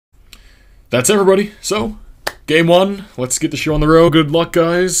that's everybody. So, game one. Let's get the show on the road. Good luck,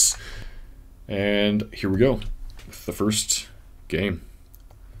 guys. And here we go with the first game.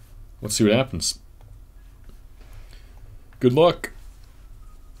 Let's see what happens. Good luck.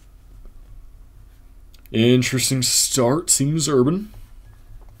 Interesting start. Seems urban.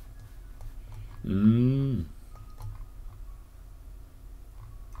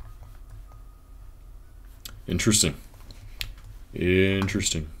 Interesting.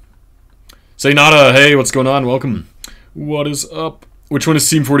 Interesting. Say Nada, hey, what's going on? Welcome. What is up? Which one is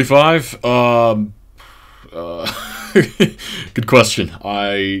Team 45? Good question.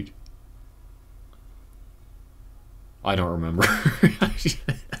 I don't remember.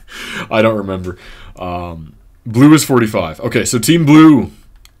 I don't remember. Blue is 45. Okay, so Team Blue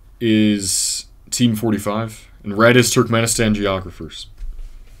is Team 45, and red is Turkmenistan Geographers.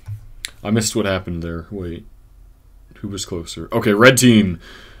 I missed what happened there. Wait. Who was closer? Okay, red team,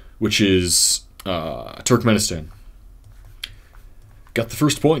 which is Turkmenistan. Got the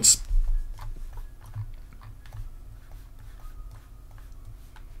first points.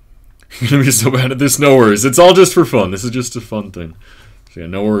 You're gonna be so bad at this. No worries. It's all just for fun. This is just a fun thing. So yeah,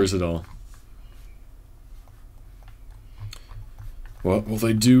 no worries at all. What will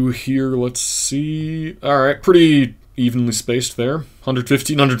they do here? Let's see. Alright, pretty evenly spaced there.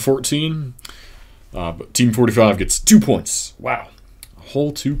 115, 114. But Team 45 gets 2 points. Wow. A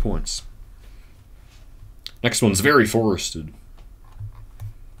whole 2 points. Next one's very forested.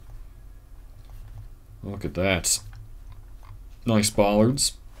 Look at that. Nice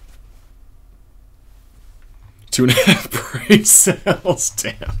bollards. 2.5 brain cells.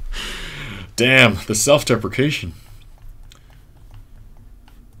 Damn. Damn, the self-deprecation.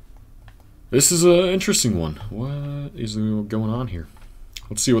 This is an interesting one. What is going on here?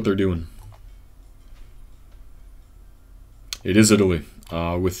 Let's see what they're doing. It is Italy.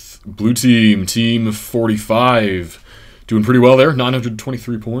 With blue team, Team 45. Doing pretty well there.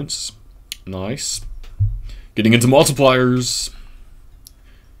 923 points. Nice. Getting into multipliers.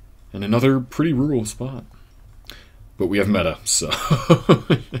 And another pretty rural spot. But we have meta, so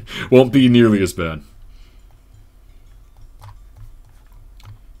won't be nearly as bad.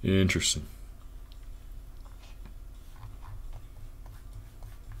 Interesting.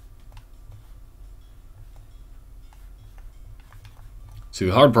 See,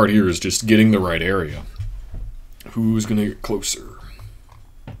 the hard part here is just getting the right area. Who's going to get closer?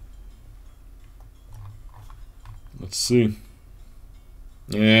 Let's see.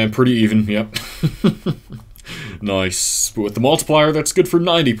 Yeah, pretty even, yep. Nice. But with the multiplier, that's good for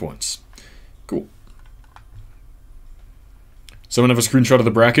 90 points. Cool. Someone have a screenshot of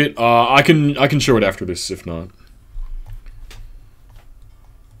the bracket? I can show it after this, if not.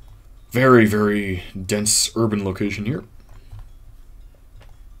 Very, very dense urban location here.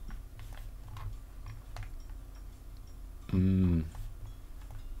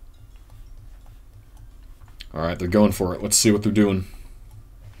 Alright, they're going for it. Let's see what they're doing.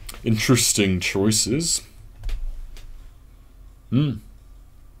 Interesting choices.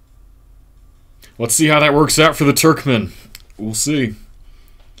 Let's see how that works out for the Turkmen. We'll see.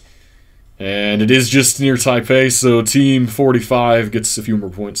 And it is just near Taipei, so Team 45 gets a few more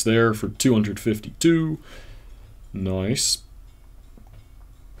points there for 252. Nice.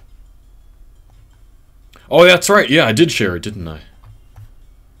 Oh, that's right. Yeah, I did share it, didn't I?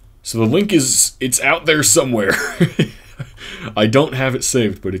 So the link is, it's out there somewhere. I don't have it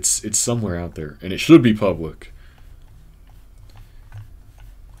saved, but it's somewhere out there, and it should be public.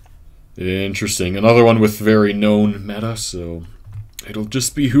 Interesting. Another one with very known meta, so it'll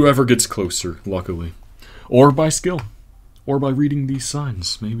just be whoever gets closer, luckily. Or by skill. Or by reading these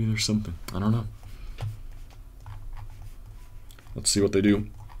signs. Maybe there's something. I don't know. Let's see what they do.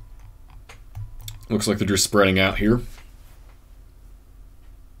 Looks like they're just spreading out here.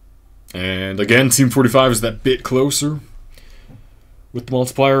 And again, Team 45 is that bit closer. With the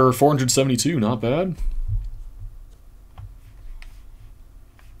multiplier 472, not bad.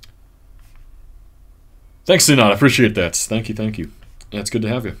 Thanks, Sinat. I appreciate that. Thank you, thank you. Yeah, it's good to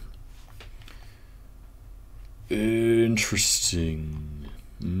have you. Interesting.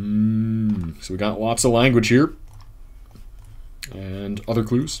 So we got lots of language here. And other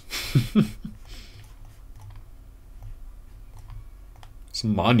clues.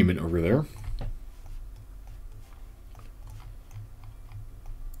 Some monument over there.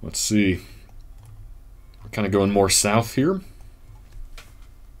 Let's see. We're kind of going more south here.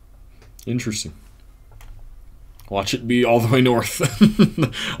 Interesting. Watch it be all the way north.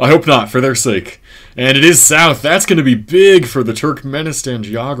 I hope not, for their sake. And it is south. That's going to be big for the Turkmenistan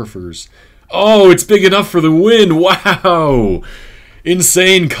geographers. Oh, it's big enough for the win. Wow.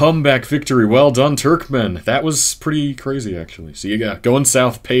 Insane comeback victory. Well done, Turkmen. That was pretty crazy, actually. So you got going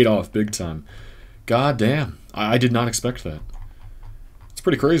south paid off big time. God damn. I did not expect that. It's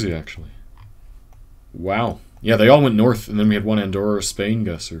pretty crazy, actually. Wow. Yeah, they all went north, and then we had one Andorra, Spain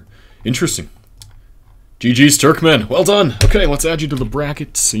guesser. Interesting. GG's, Turkmen. Well done. Okay, let's add you to the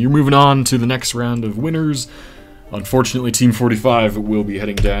bracket. So you're moving on to the next round of winners. Unfortunately, Team 45 will be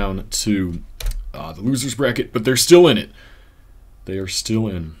heading down to the losers bracket, but they're still in it. They are still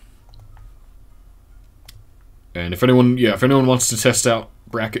in. And if anyone wants to test out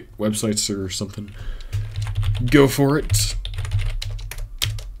bracket websites or something, go for it.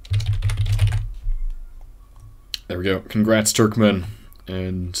 There we go. Congrats, Turkmen.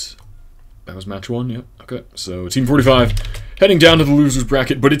 And that was match 1, yep. Okay, so Team 45 heading down to the losers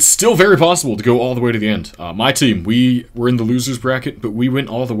bracket, but it's still very possible to go all the way to the end. My team, we were in the losers bracket, but we went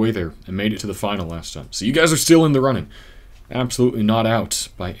all the way there and made it to the final last time. So you guys are still in the running. Absolutely not out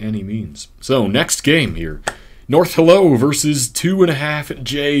by any means. So, next game here. North Hello versus 2.5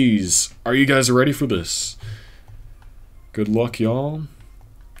 J's. Are you guys ready for this? Good luck, y'all.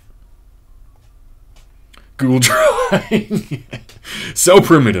 Google drawing. So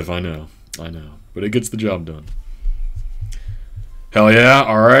primitive, I know. But it gets the job done. Hell yeah,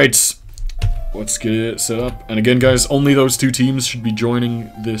 alright. Let's get it set up. And again, guys, only those 2 teams should be joining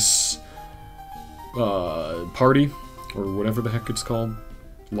this party. Or whatever the heck it's called.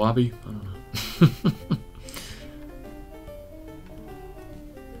 Lobby? I don't know.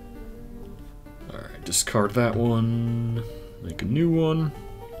 Alright, discard that one. Make a new one.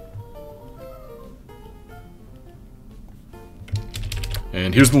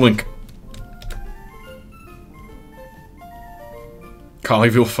 And here's the link.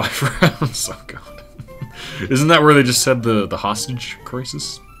 Colleyville 5 rounds. Oh god. Isn't that where they just had the hostage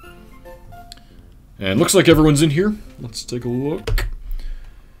crisis? And looks like everyone's in here. Let's take a look.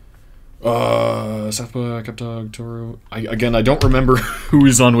 South by Kaptog, Toro. Again, I don't remember who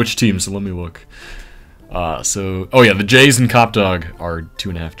is on which team, so let me look. Oh yeah, the J's and Kaptog are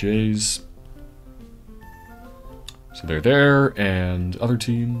 2.5 J's. So they're there, and other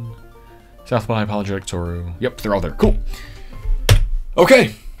team, South by Apologetic Toro. Yep, they're all there. Cool.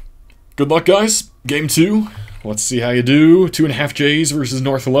 Okay. Good luck, guys. Game 2. Let's see how you do. 2.5 J's versus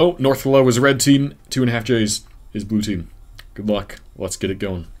North Hello. North Hello is red team. 2.5 J's is blue team. Good luck. Let's get it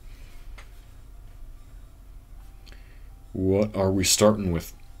going. What are we starting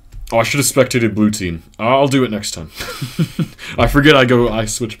with? Oh, I should have spectated blue team. I'll do it next time. I forget I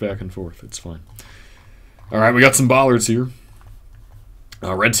switch back and forth. It's fine. Alright, we got some bollards here.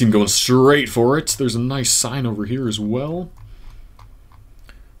 Red team going straight for it. There's a nice sign over here as well.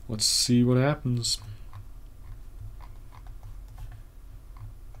 Let's see what happens.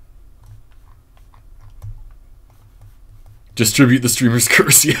 Distribute the streamer's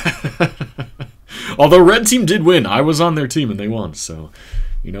curse, yeah. Although red team did win. I was on their team and they won, so,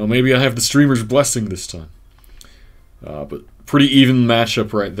 you know, maybe I have the streamer's blessing this time. But pretty even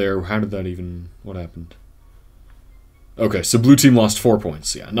matchup right there. How did that even... what happened? Okay, so blue team lost 4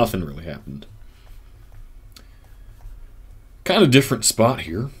 points. Yeah, nothing really happened. Kind of different spot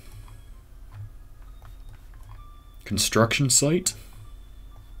here. Construction site.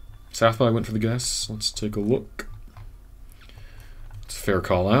 South by went for the guess. Let's take a look. It's a fair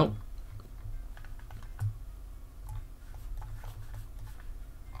call out.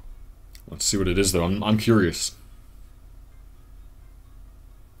 Let's see what it is, though. I'm curious.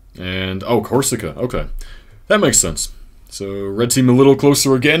 And, oh, Corsica. Okay. That makes sense. So, red team a little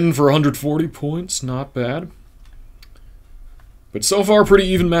closer again for 140 points. Not bad. But so far, pretty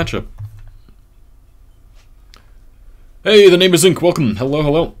even matchup. Hey, the name is Ink. Welcome. Hello,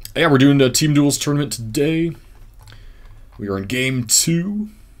 hello. Yeah, we're doing a Team Duels tournament today. We are in Game 2.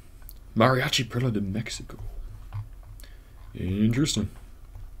 Mariachi Perla de Mexico. Interesting.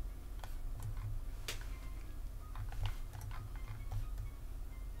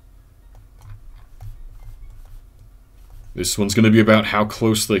 This one's going to be about how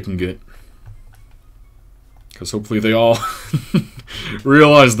close they can get. Because hopefully they all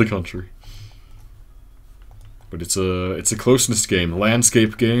realize the country. But it's a closeness game,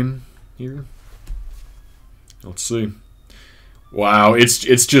 landscape game here. Let's see. Wow, it's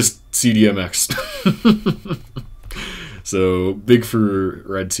just CDMX. So big for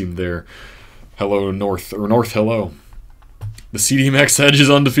red team there. Hello North, or North hello. The CDMX Edge is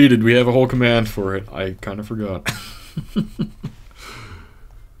undefeated. We have a whole command for it. I kind of forgot.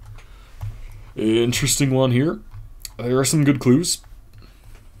 Interesting one here. There are some good clues.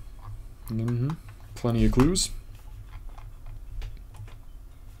 Plenty of clues.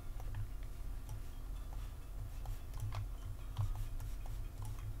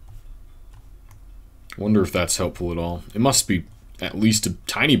 Wonder if that's helpful at all. It must be at least a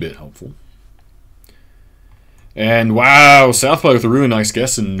tiny bit helpful. And wow, South by with a really nice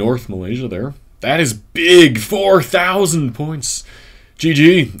guess in North Malaysia there. That is big, 4,000 points.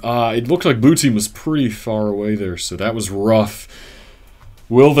 GG. It looked like blue team was pretty far away there, so that was rough.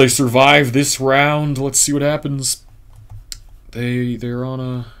 Will they survive this round? Let's see what happens. They're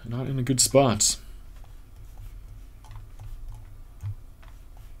on not in a good spot.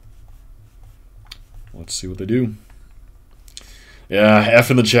 Let's see what they do. Yeah,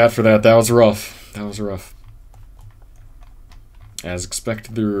 F in the chat for that. That was rough. That was rough. As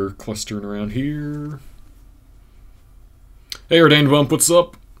expected, they're clustering around here. Hey, Ordained Bump, what's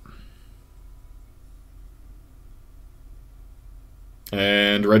up?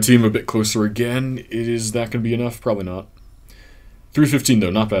 And red team a bit closer again. Is that going to be enough? Probably not. 315 though,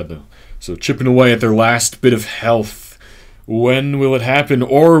 not bad though. So chipping away at their last bit of health. When will it happen?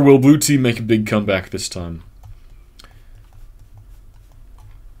 Or will blue team make a big comeback this time?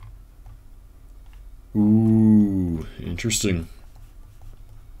 Ooh, interesting.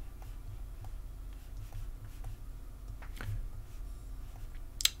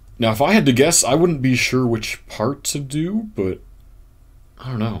 Now, if I had to guess, I wouldn't be sure which part to do, but I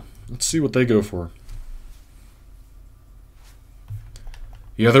don't know. Let's see what they go for.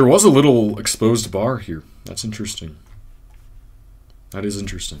 Yeah, there was a little exposed bar here. That's interesting. That is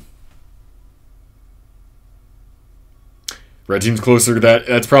interesting. Red team's closer to that.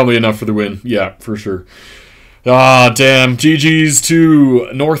 That's probably enough for the win. Yeah, for sure. Ah, damn. GG's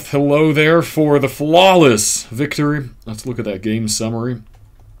to North Hello there for the flawless victory. Let's look at that game summary.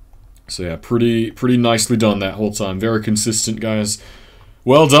 So yeah, pretty nicely done that whole time. Very consistent, guys.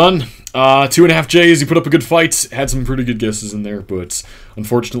 Well done. 2.5 J's. You put up a good fight. Had some pretty good guesses in there, but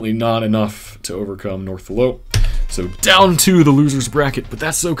unfortunately not enough to overcome North Hello. So down to the losers bracket, but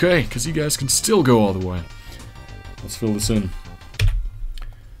that's okay, because you guys can still go all the way. Let's fill this in.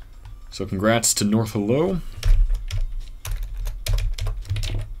 So congrats to North Hello.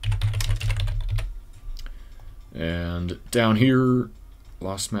 And down here,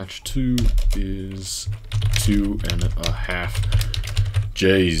 lost match 2 is 2.5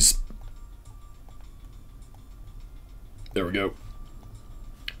 J's. There we go.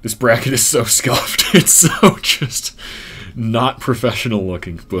 This bracket is so scuffed. It's so just not professional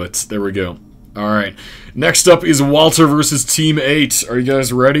looking, but there we go. Alright, next up is Walter versus Team 8. Are you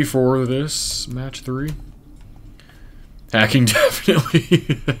guys ready for this match 3? Hacking,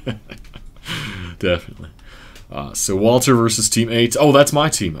 definitely. Definitely. So Walter versus Team 8. Oh, that's my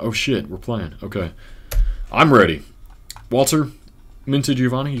team. Oh shit, we're playing. Okay. I'm ready. Walter, Minta,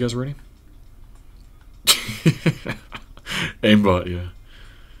 Giovanni, you guys ready? Aimbot, yeah.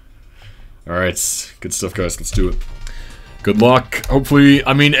 Alright, good stuff, guys. Let's do it. Good luck. Hopefully,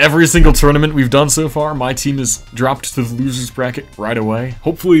 I mean, every single tournament we've done so far, my team has dropped to the losers bracket right away.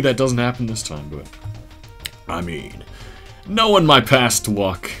 Hopefully that doesn't happen this time, but I mean, knowing my past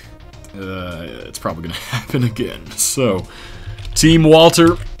luck, it's probably going to happen again. So, Team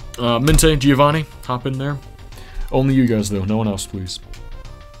Walter, Minte, Giovanni, hop in there. Only you guys, though. No one else, please.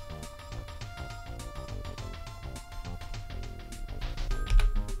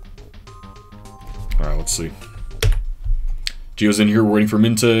 Alright, let's see. Gio's in here waiting for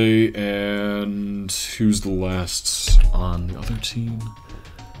Minte, and who's the last on the other team?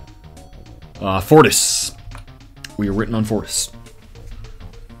 Fortis. We are written on Fortis.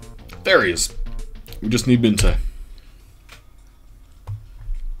 There he is. We just need Minte.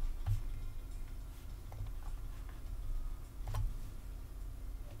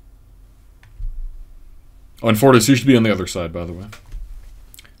 On Fortis, you should be on the other side, by the way.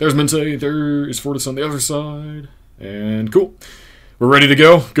 There's Minte, there is Fortis on the other side. And cool. We're ready to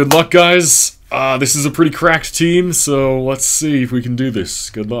go. Good luck, guys. This is a pretty cracked team, so let's see if we can do this.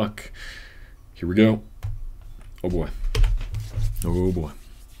 Good luck. Here we go. Oh boy. Oh boy.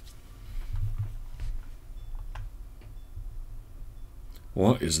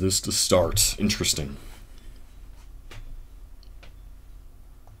 What is this to start? Interesting.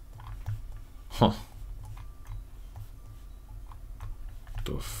 Huh.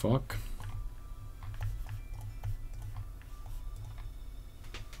 The fuck?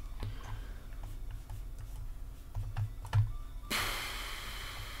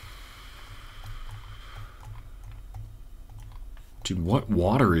 Dude, what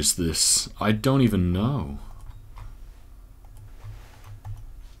water is this? I don't even know.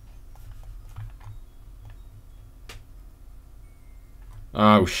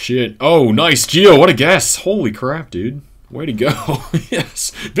 Oh, shit. Oh, nice, Geo. What a guess. Holy crap, dude. Way to go.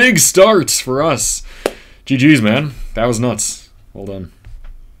 Yes. Big starts for us. GG's, man. That was nuts. Well done.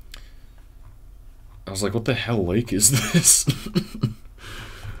 I was like, what the hell lake is this?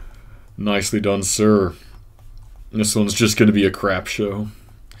 Nicely done, sir. This one's just going to be a crap show.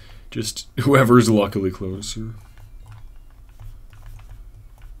 Just whoever's luckily closer.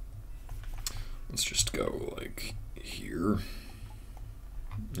 Let's just go, like, here.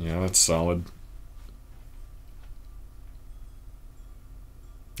 Yeah, that's solid.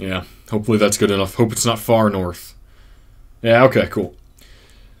 Yeah, hopefully that's good enough. Hope it's not far north. Yeah, okay, cool.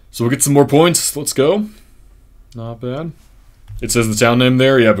 So we'll get some more points. Let's go. Not bad. It says the town name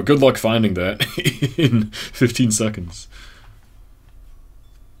there. Yeah, but good luck finding that in 15 seconds.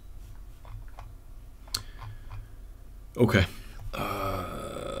 Okay.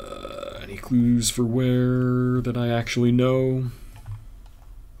 Any clues for where that I actually know?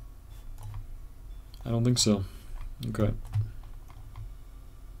 I don't think so. Okay.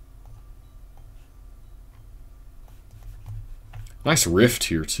 Nice rift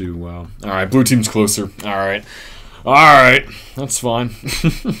here, too. Wow. Alright, blue team's closer. Alright. Alright. That's fine.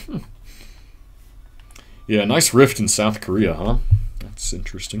 Yeah, nice rift in South Korea, huh? That's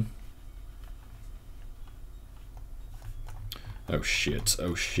interesting. Oh, shit.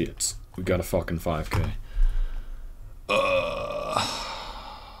 Oh, shit. We got a fucking 5K.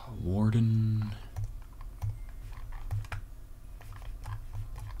 Warden.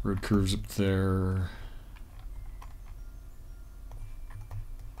 Road curves up there.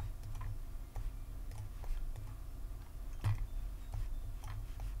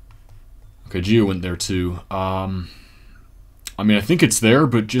 Okay, Geo went there too. I mean, I think it's there,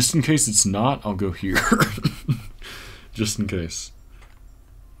 but just in case it's not, I'll go here. Just in case.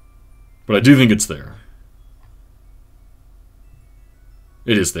 But I do think it's there.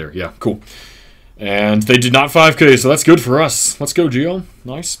 It is there, yeah, cool. And they did not 5K, so that's good for us. Let's go, Geo.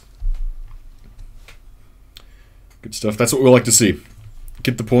 Nice. Good stuff. That's what we like to see.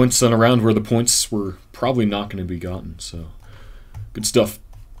 Get the points on around where the points were probably not going to be gotten, so good stuff.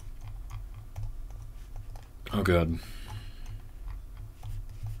 Oh, God.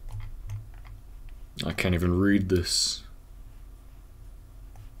 I can't even read this.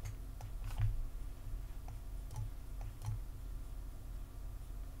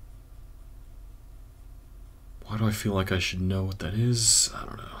 Why do I feel like I should know what that is? I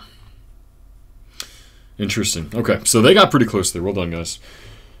don't know. Interesting. Okay, so they got pretty close there. Well done, guys.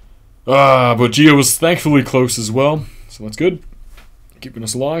 But Geo was thankfully close as well, so that's good. Keeping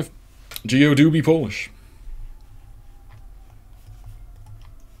us alive. Geo do be Polish.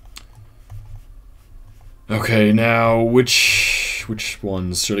 Okay, now which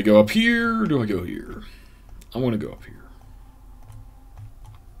ones? Should I go up here or do I go here? I want to go up here.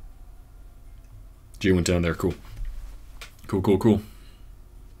 G went down there, cool. Cool, cool, cool.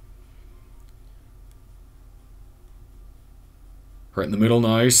 Right in the middle,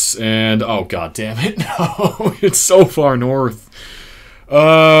 nice. And, oh, god damn it, no, it's so far north.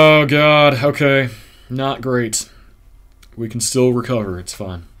 Oh, god, okay. Not great. We can still recover, it's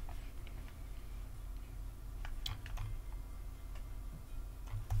fine.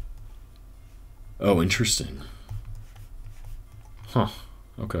 Oh, interesting. Huh,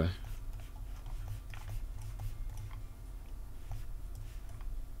 okay.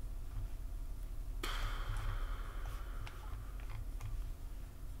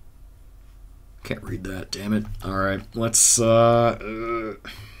 Can't read that, damn it. Alright, let's, I'm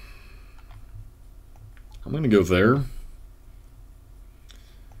gonna go there.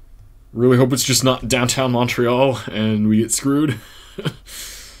 Really hope it's just not downtown Montreal and we get screwed.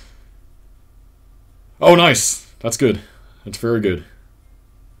 Oh, nice. That's good. That's very good.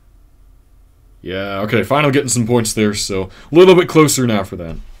 Yeah, okay, finally getting some points there, so a little bit closer now for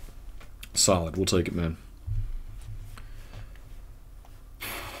that. Solid, we'll take it, man.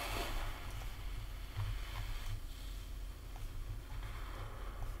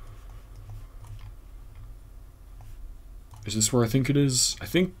 Is this where I think it is? I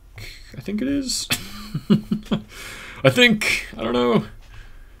think it is. I don't know.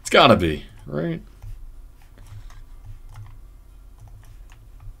 It's gotta be, right?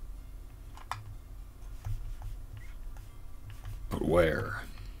 But where?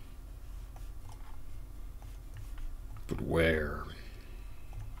 But where?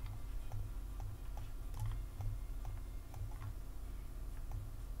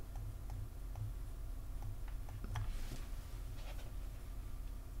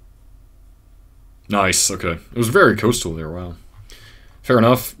 Nice, okay. It was very coastal there, wow. Fair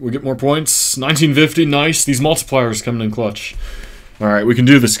enough. We get more points. 1950, nice. These multipliers coming in clutch. Alright, we can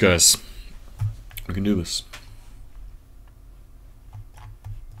do this, guys. We can do this.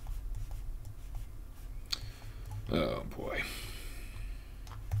 Oh, boy.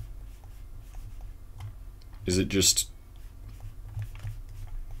 Is it just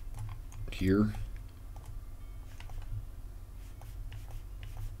here?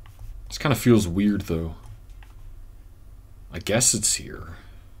 This kind of feels weird, though. I guess it's here.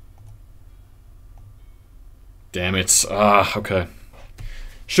 Damn it. Ah, okay.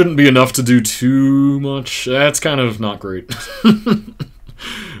 Shouldn't be enough to do too much. That's kind of not great.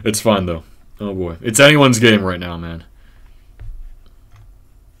 It's fine, though. Oh, boy. It's anyone's game right now, man.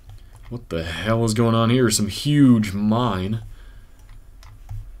 What the hell is going on here? Some huge mine.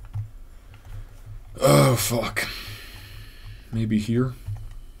 Oh, fuck. Maybe here?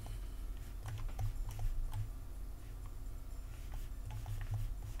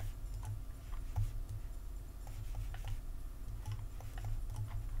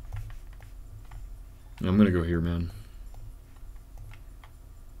 I'm gonna go here, man.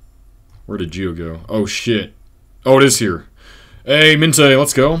 Where did Geo go? Oh, shit. Oh, it is here. Hey, Minte,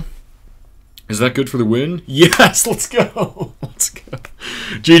 let's go. Is that good for the win? Yes, let's go. Let's go.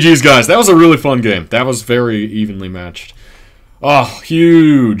 GG's, guys. That was a really fun game. That was very evenly matched. Oh,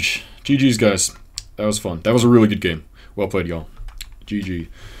 huge. GG's, guys. That was fun. That was a really good game. Well played, y'all. GG.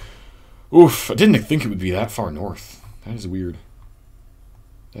 Oof, I didn't think it would be that far north. That is weird.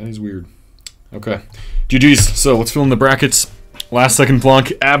 That is weird. Okay. GG's. So, let's fill in the brackets. Last second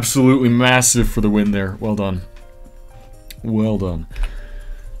plonk. Absolutely massive for the win there. Well done. Well done.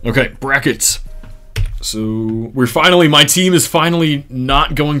 Okay, brackets. So, my team is finally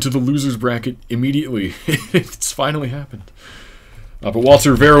not going to the losers bracket immediately. It's finally happened. But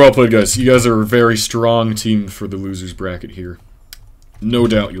Walter, very well played, guys. You guys are a very strong team for the losers bracket here. No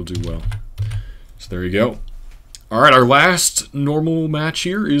doubt you'll do well. So, there you go. Alright, our last normal match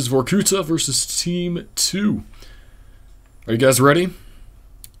here is Vorkuta versus Team 2. Are you guys ready?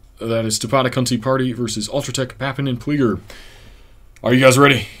 That is Topata Kunti Party versus Ultratech, Papin, and Pleager. Are you guys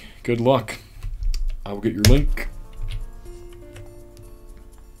ready? Good luck. I will get your link.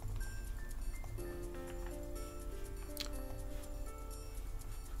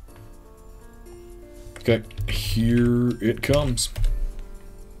 Okay, here it comes.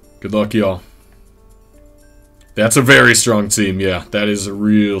 Good luck, y'all. That's a very strong team, yeah. That is a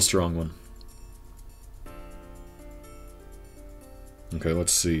real strong one. Okay,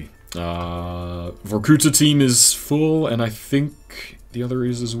 let's see. Vorkuta team is full, and I think the other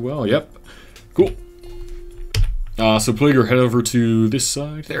is as well. Yep. Cool. So Plaguer, head over to this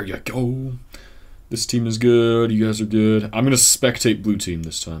side. There you go. This team is good. You guys are good. I'm going to spectate blue team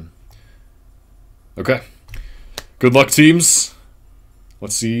this time. Okay. Good luck, teams.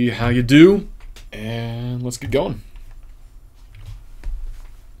 Let's see how you do. And let's get going.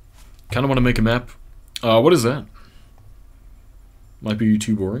 Kind of want to make a map. What is that? Might be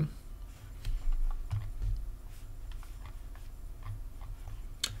too boring.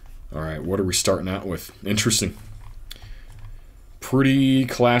 Alright, what are we starting out with? Interesting. Pretty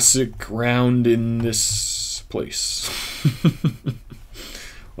classic round in this place.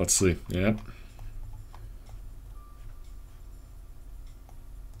 Let's see. Yep.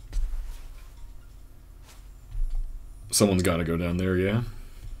 Someone's got to go down there, yeah?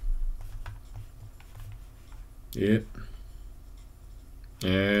 Yep.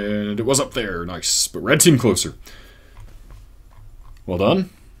 And it was up there. Nice. But red team closer. Well done.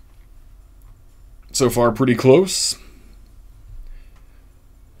 So far, pretty close.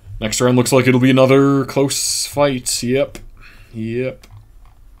 Next round looks like it'll be another close fight. Yep. Yep.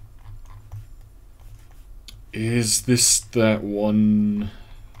 Is this that one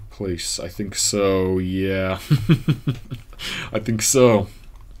place? I think so, yeah. I think so.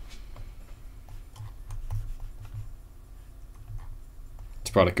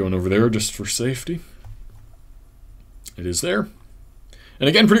 Product going over there just for safety. It is there. And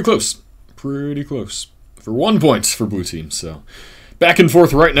again, pretty close. Pretty close. For 1 point for blue team, so back and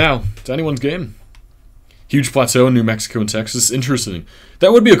forth right now. It's anyone's game. Huge plateau in New Mexico and Texas. Interesting.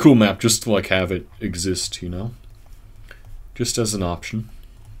 That would be a cool map just to like have it exist, you know? Just as an option.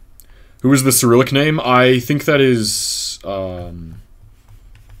 Who is the Cyrillic name? I think that is I'm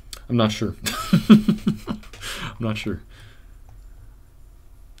not sure. I'm not sure.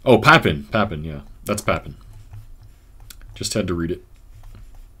 Oh, Papin. Papin, yeah. That's Papin. Just had to read it.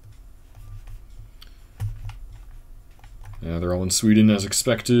 Yeah, they're all in Sweden as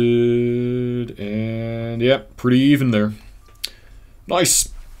expected. And, yeah, pretty even there. Nice.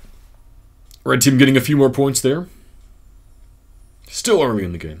 Red team getting a few more points there. Still early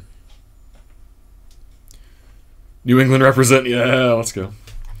in the game. New England represent. Yeah, let's go.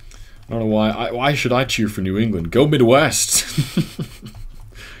 I don't know why. Why should I cheer for New England? Go Midwest.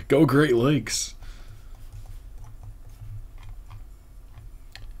 Go Great Lakes.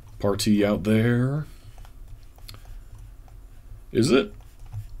 Party out there. Is it?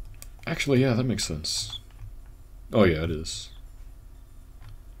 Actually, yeah, that makes sense. Oh yeah, it is.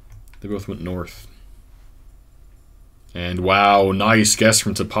 They both went north. And wow, nice guess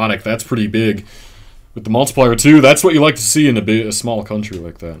from Toponic. That's pretty big. With the multiplier too, that's what you like to see in a small country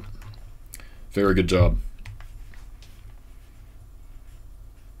like that. Very good job.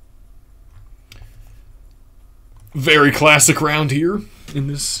 Very classic round here in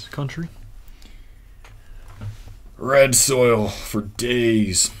this country. Red soil for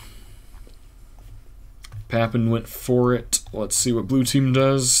days. Papin went for it. Let's see what blue team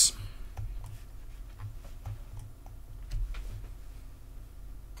does.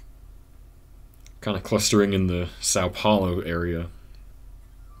 Kind of clustering in the Sao Paulo area.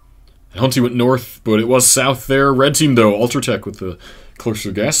 Hunty went north, but it was south there. Red team, though, Ultratech with the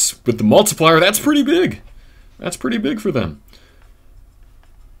closer guess. With the multiplier, that's pretty big. That's pretty big for them.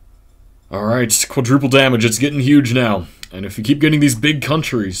 Alright, quadruple damage. It's getting huge now. And if you keep getting these big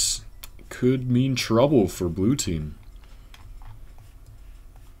countries, it could mean trouble for blue team.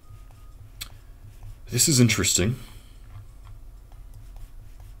 This is interesting.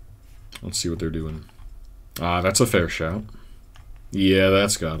 Let's see what they're doing. Ah, that's a fair shout. Yeah,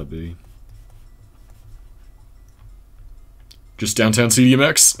 that's gotta be. Just downtown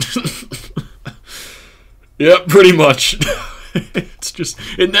CDMX? Yep, pretty much. It's just,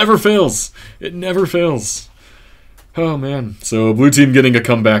 it never fails. It never fails. Oh, man. So, blue team getting a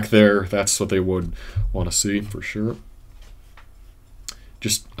comeback there. That's what they would want to see, for sure.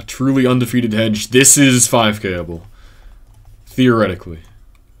 Just a truly undefeated hedge. This is 5K-able. Theoretically.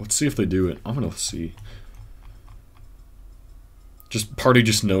 Let's see if they do it. I'm gonna see. Party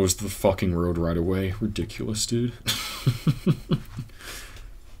just knows the fucking road right away. Ridiculous, dude.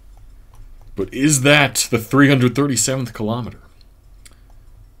 But is that the 337th kilometer?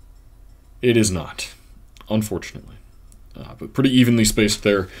 It is not, unfortunately. But pretty evenly spaced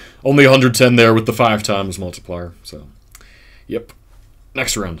there. Only 110 there with the 5 times multiplier. So, yep.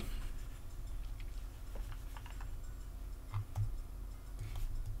 Next round.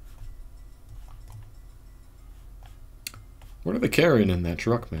 What are they carrying in that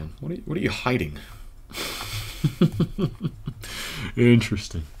truck, man? What are you hiding?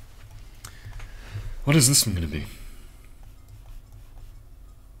 Interesting. What is this one going to be?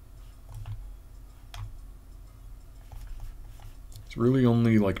 It's really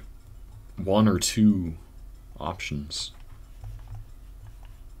only like 1 or 2 options.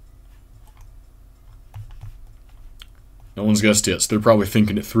 No one's guessed yet, so they're probably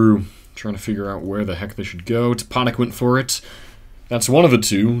thinking it through, trying to figure out where the heck they should go. Toponic went for it. That's one of the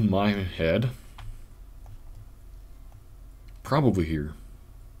 2 in my head. Probably here.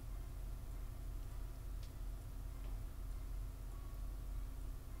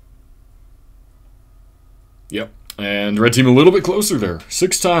 Yep. And red team a little bit closer there.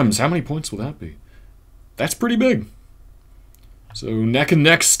 6 times. How many points will that be? That's pretty big. So neck and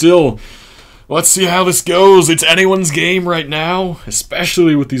neck still. Let's see how this goes. It's anyone's game right now,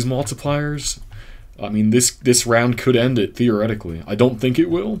 especially with these multipliers. I mean, this round could end it, theoretically. I don't think it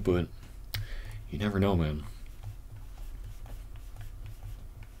will, but you never know, man.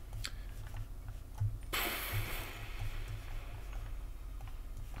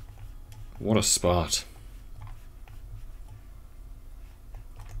 What a spot.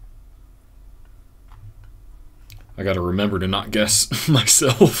 I gotta remember to not guess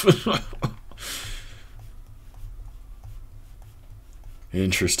myself.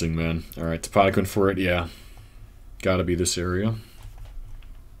 Interesting, man. Alright, Toponic went for it, yeah. Gotta be this area.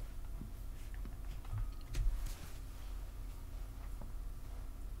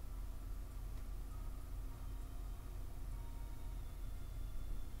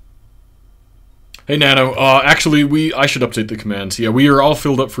 Hey Nano, actually I should update the commands. Yeah, we are all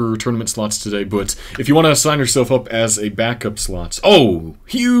filled up for tournament slots today, but if you want to sign yourself up as a backup slot. Oh,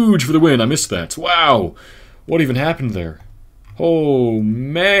 huge for the win, I missed that. Wow, what even happened there? Oh,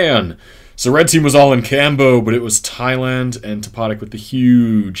 man. So red team was all in Cambo, but it was Thailand and Toponic with the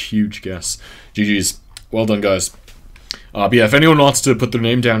huge guess. GG's. Well done, guys. But yeah, if anyone wants to put their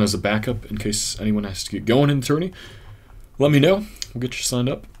name down as a backup in case anyone has to get going in the tourney, let me know. We'll get you signed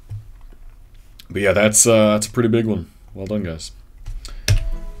up. But yeah, that's a pretty big one. Well done, guys.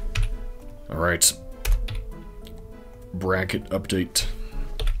 All right. Bracket update.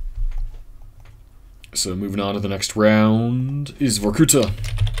 So moving on to the next round is Vorkuta.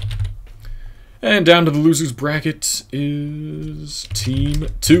 And down to the losers bracket is Team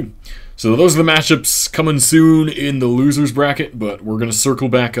 2. So those are the matchups coming soon in the losers bracket, but we're going to circle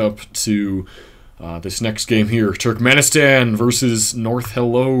back up to this next game here. Turkmenistan versus North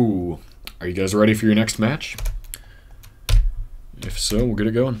Hello. Are you guys ready for your next match? If so, we'll get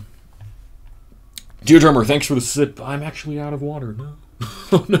it going. Geodrummer, thanks for the sip. I'm actually out of water. No.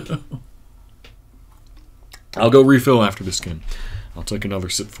 Oh, no. I'll go refill after this game. I'll take another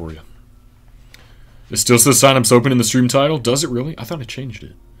sip for you. It still says sign-ups open in the stream title. Does it really? I thought I changed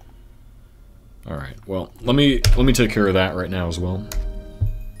it. Alright, well, let me take care of that right now as well.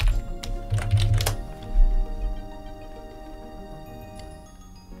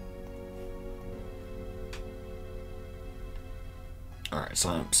 Alright,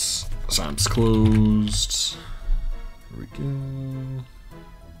 sign-ups closed. There we go.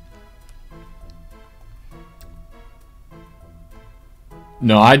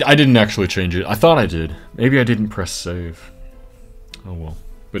 No, I didn't actually change it. I thought I did. Maybe I didn't press save. Oh well.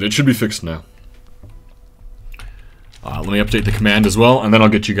 But it should be fixed now. Let me update the command as well, and then I'll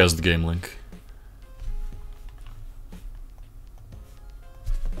get you guys the game link.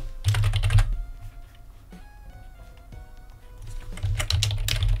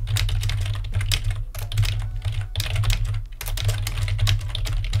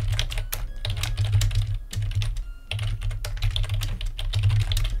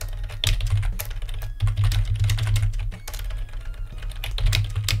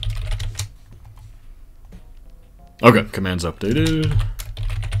 Okay, command's updated.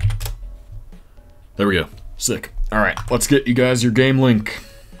 There we go. Sick. Alright, let's get you guys your game link.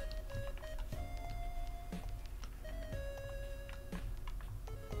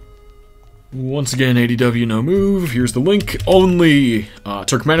 Once again, ADW no move. Here's the link. Only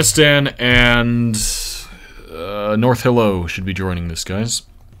Turkmenistan and North Hillo should be joining this, guys.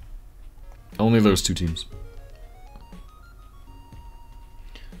 Only those two teams.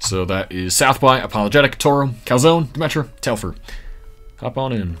 So that is South by, Apologetic, Toro, Calzone, Demetra, Telfer. Hop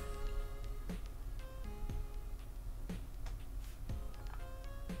on in.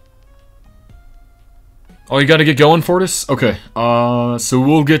 Oh, you gotta get going, Fortis? Okay, so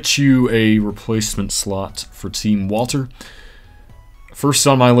we'll get you a replacement slot for Team Walter. First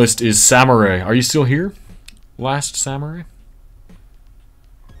on my list is Samurai. Are you still here? Last Samurai?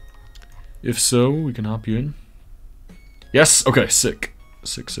 If so, we can hop you in. Yes? Okay, sick.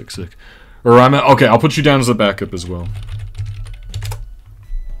 Sick. Or okay, I'll put you down as a backup as well.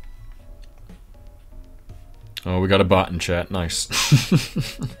 Oh, we got a bot in chat. Nice.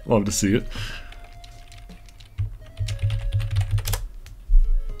 Love to see it.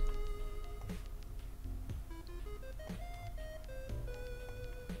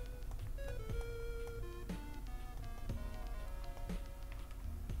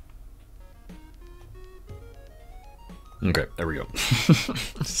 Okay, there we go.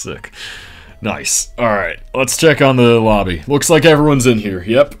 Sick. Nice. Alright, let's check on the lobby. Looks like everyone's in here.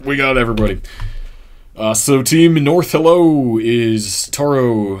 Yep, we got everybody. So Team North Hello is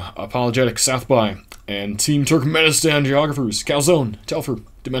Toro, Apologetic, South by, and Team Turkmenistan Geographers, Calzone, Telfer,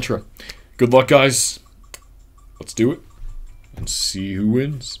 Demetra. Good luck, guys. Let's do it. And see who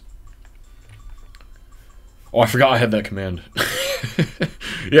wins. Oh, I forgot I had that command.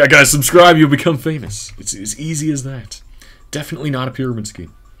 Yeah, guys, subscribe, you'll become famous. It's as easy as that. Definitely not a pyramid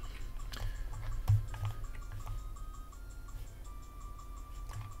scheme.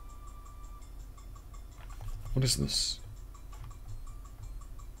 What is this?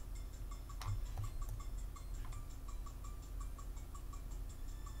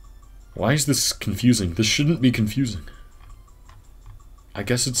 Why is this confusing? This shouldn't be confusing. I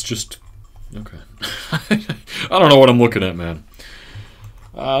guess it's just... Okay. I don't know what I'm looking at, man.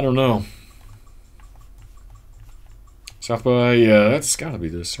 I don't know. South by, yeah, that's gotta be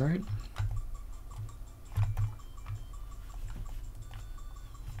this, right?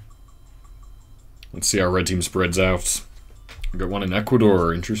 Let's see how red team spreads out. We got one in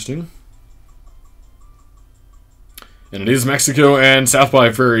Ecuador, interesting. And it is Mexico and South by,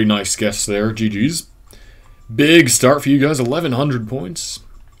 very nice guess there, GG's. Big start for you guys, 1,100 points.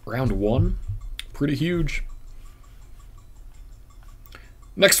 Round 1, pretty huge.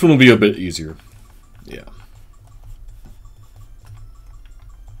 Next one will be a bit easier. Yeah.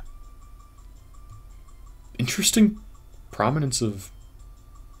 Interesting prominence of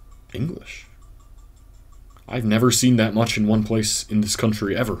English. I've never seen that much in one place in this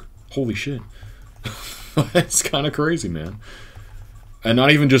country ever. Holy shit. That's kind of crazy, man. And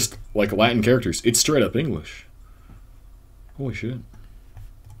not even just like Latin characters. It's straight up English. Holy shit.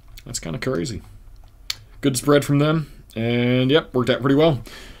 That's kind of crazy. Good spread from them. And yep, worked out pretty well.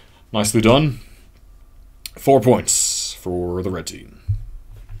 Nicely done. 4 points for the red team.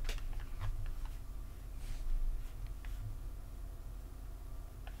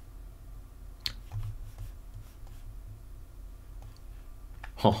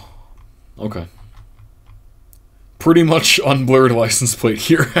 Huh. Okay. pretty much unblurred license plate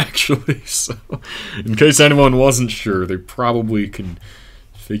here, actually. So, in case anyone wasn't sure, they probably can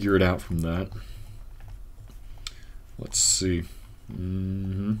figure it out from that. Let's see.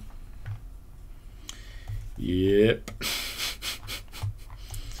 Yep.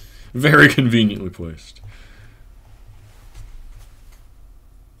 Very conveniently placed.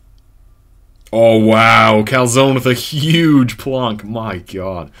 Oh, wow. Calzone with a huge plonk. My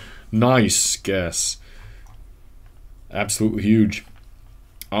God. Nice guess. Absolutely huge.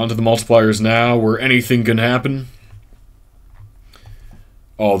 On to the multipliers now, where anything can happen.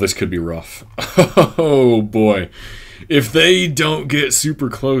 Oh, this could be rough. Oh, boy. If they don't get super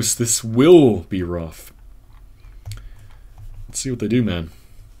close, this will be rough. Let's see what they do, man.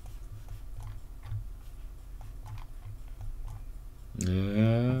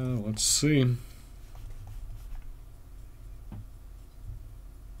 Yeah, let's see.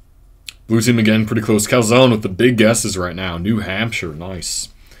 Blue team again, pretty close. Calzone with the big guesses right now. New Hampshire, nice.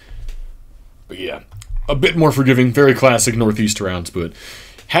 But yeah, a bit more forgiving. Very classic Northeast rounds, but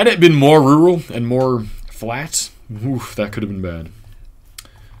had it been more rural and more flat, oof, that could have been bad.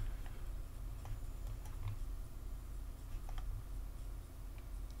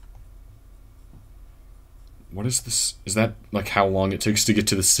 What is this? Is that like how long it takes to get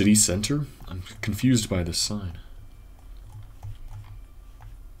to the city center? I'm confused by this sign.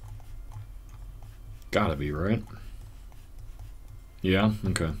 Gotta be, right? Yeah,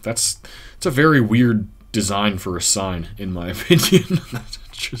 okay. It's a very weird design for a sign, in my opinion. That's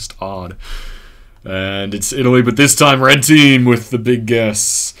just odd. And it's Italy, but this time red team with the big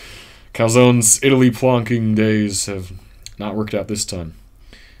guess. Calzone's Italy plonking days have not worked out this time.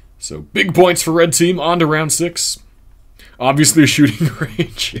 So, big points for red team, on to round 6. Obviously a shooting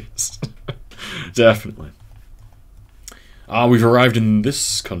range, yes. Definitely. We've arrived in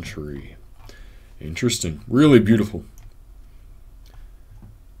this country. Interesting. Really beautiful.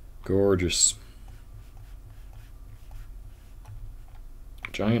 Gorgeous.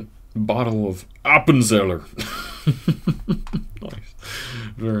 Giant bottle of Appenzeller. Nice.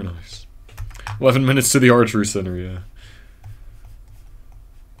 Very nice. 11 minutes to the archery center, yeah.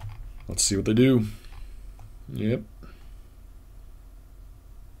 Let's see what they do. Yep.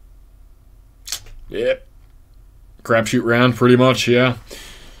 Yep. Crapshoot round, pretty much, yeah.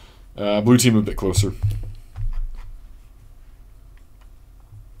 Blue team a bit closer.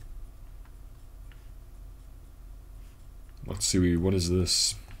 Let's see, what is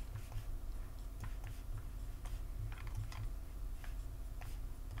this?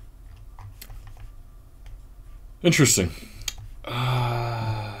 Interesting.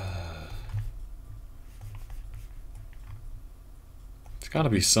 It's gotta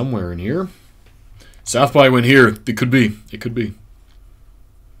be somewhere in here. South by went here. It could be. It could be.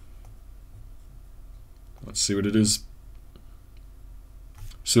 Let's see what it is.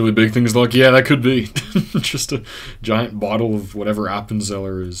 Silly big things like, yeah, that could be. Just a giant bottle of whatever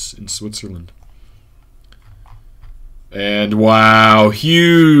Appenzeller is in Switzerland. And wow,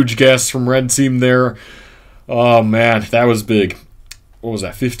 huge guess from red team there. Oh man, that was big. What was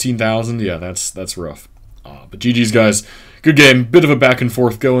that, 15,000? Yeah, that's rough. But GG's, guys. Good game. Bit of a back and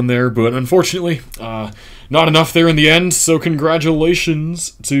forth going there, but unfortunately, not enough there in the end. So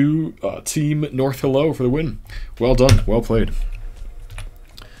congratulations to Team North Hello for the win. Well done. Well played.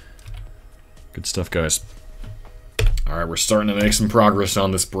 Good stuff, guys. Alright, we're starting to make some progress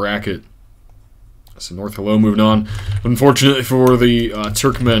on this bracket. So North Hello moving on. Unfortunately for the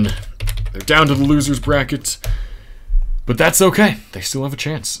Turkmen, they're down to the losers bracket. But that's okay. They still have a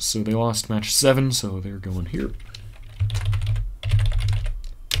chance. So they lost match 7, so they're going here.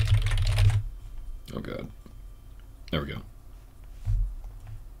 Oh god. There we go.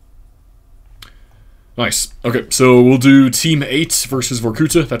 Nice. Okay, so we'll do Team 8 versus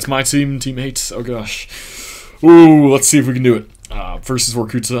Vorkuta. That's my team, Team 8. Oh gosh. Ooh, let's see if we can do it. Versus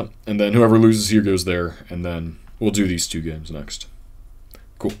Vorkuta, and then whoever loses here goes there, and then we'll do these 2 games next.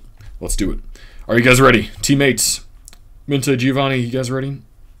 Cool. Let's do it. Are you guys ready? Team 8. Minta, Giovanni, you guys ready?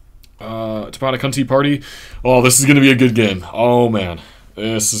 Tapata Cunty Party. Oh, this is going to be a good game. Oh man.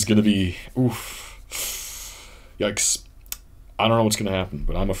 This is going to be... Oof. Yikes. I don't know what's going to happen,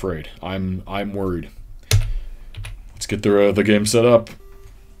 but I'm afraid. I'm worried. Let's get the game set up.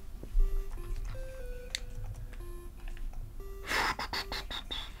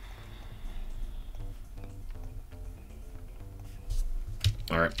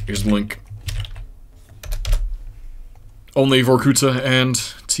 Alright, here's the link. Only Vorkuta and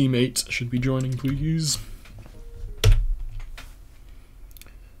Team 8 should be joining, please.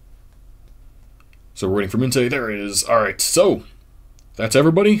 So we're waiting for Minte. There it is. Alright, so that's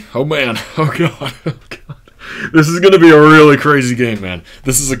everybody? Oh man. Oh god. Oh god. This is going to be a really crazy game, man.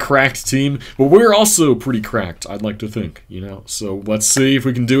 This is a cracked team, but we're also pretty cracked, I'd like to think, you know? So let's see if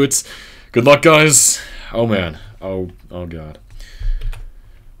we can do it. Good luck, guys. Oh, man. Oh God.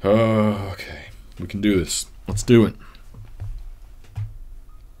 Okay. We can do this. Let's do it.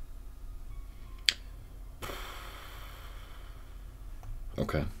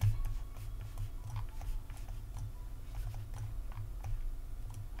 Okay.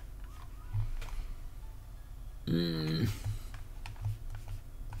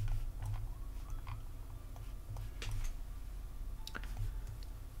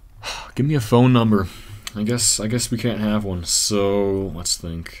 Give me a phone number. I guess we can't have one. So let's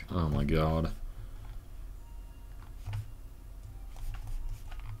think. Oh my God.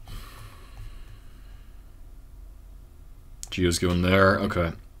 Geo's going there.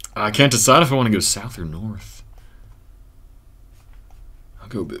 Okay. I can't decide if I want to go south or north. I'll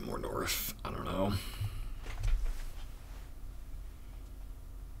go a bit more north. I don't know.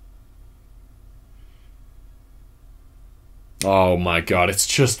 Oh my God, it's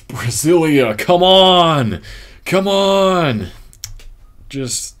just Brasilia. Come on. Come on.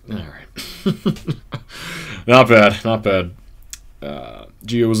 Just, all right. Not bad, not bad.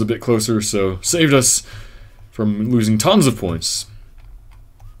 Geo was a bit closer, so saved us from losing tons of points.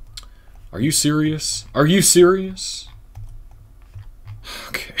 Are you serious? Are you serious?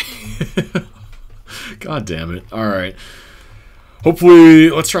 Okay. God damn it. All right. Hopefully,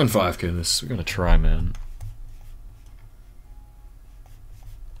 let's try and 5K this. We're gonna try, man.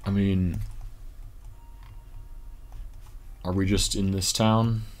 I mean, are we just in this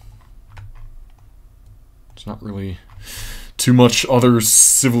town? There's not really too much other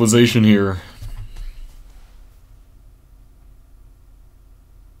civilization here.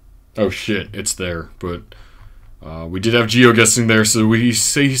 Oh shit, it's there, but we did have GeoGuessing there, so he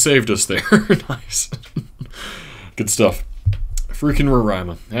saved us there. Nice. Good stuff. Freaking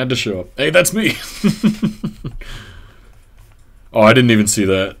Roraima. Had to show up. Hey, that's me! Oh, I didn't even see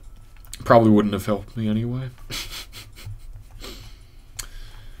that. Probably wouldn't have helped me anyway.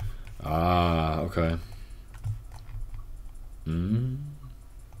 Ah, okay.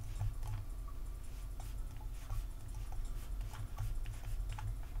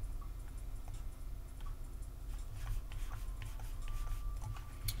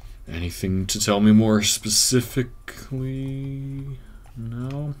 Anything to tell me more specifically?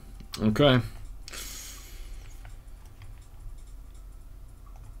 No? Okay.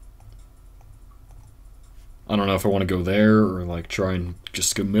 I don't know if I want to go there or like try and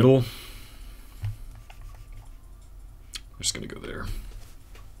just go middle. I'm just gonna go there.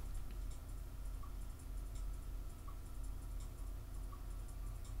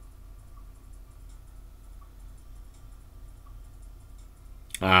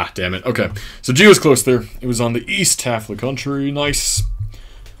 Ah, damn it. Okay. So Geo's close there. It was on the east half of the country. Nice.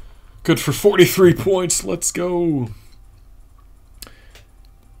 Good for 43 points. Let's go.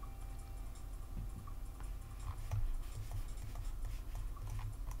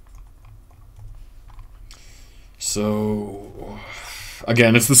 So,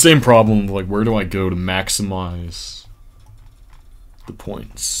 again, it's the same problem. Like, where do I go to maximize the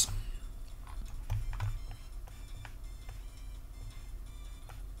points?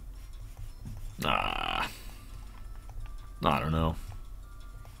 I don't know.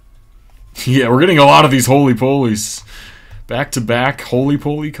 Yeah, we're getting a lot of these holy-polies. Back-to-back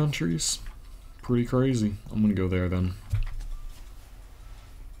holy-poly countries. Pretty crazy. I'm gonna go there, then.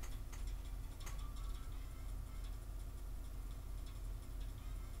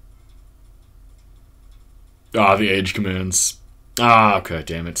 Ah, the age commands. Ah, okay,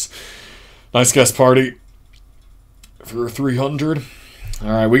 damn it. Nice guest party. For 300.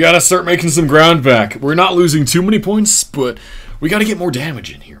 Alright, we gotta start making some ground back. We're not losing too many points, but we gotta get more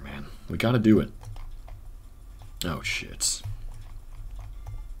damage in here, man. We gotta do it. Oh, shit.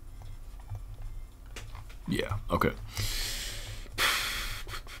 Yeah, okay.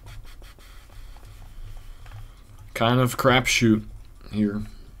 Kind of crapshoot here.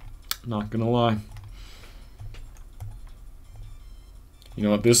 Not gonna lie. You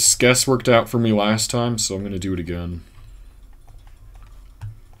know what, this guess worked out for me last time, so I'm gonna do it again.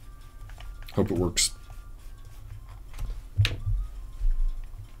 Hope it works.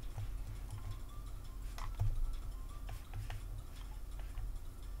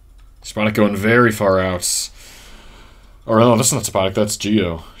 Sponic going very far out. Or no, that's not Sponic, that's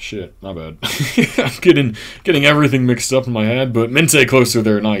Geo. Shit, my bad. I'm getting everything mixed up in my head, but Mente closer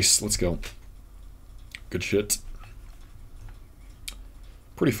there, nice. Let's go. Good shit.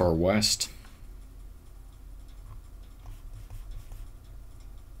 Pretty far west.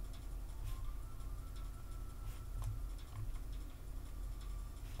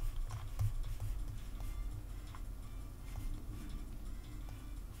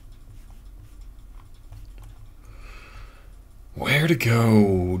 Where to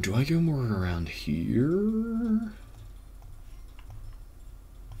go? Do I go more around here?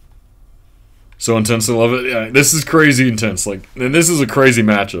 So intense, I love it. Yeah, this is crazy intense. Like, and this is a crazy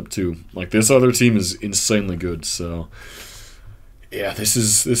matchup too. Like, this other team is insanely good. So, yeah, this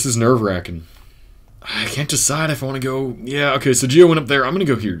is nerve-wracking. I can't decide if I want to go. Yeah, okay. So Geo went up there. I'm gonna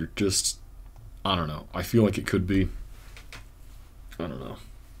go here. Just, I don't know. I feel like it could be. I don't know.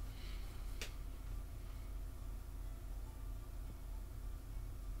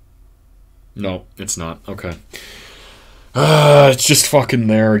 No, it's not. Okay. It's just fucking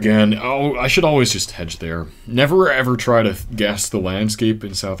there again. Oh, I should always just hedge there. Never ever try to guess the landscape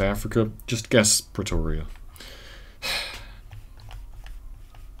in South Africa. Just guess Pretoria.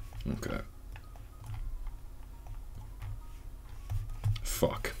 Okay.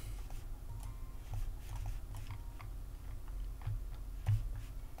 Fuck.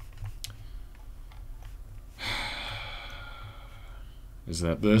 Is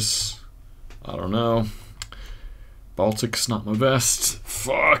that this? I don't know. Baltic's not my best.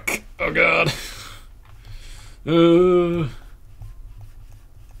 Fuck. Oh god.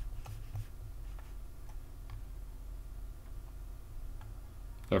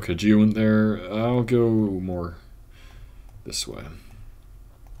 Okay, Geo went there. I'll go more this way.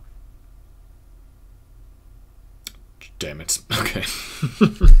 Damn it. Okay.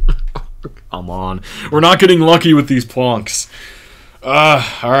 Come on. We're not getting lucky with these plonks.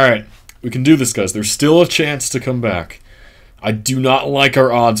 Alright. We can do this, guys. There's still a chance to come back. I do not like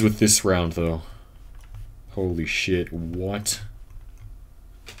our odds with this round, though. Holy shit. What?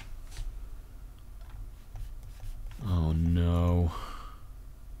 Oh, no.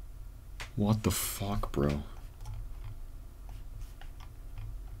 What the fuck, bro?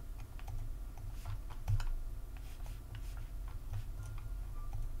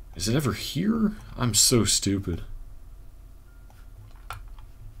 Is it ever here? I'm so stupid.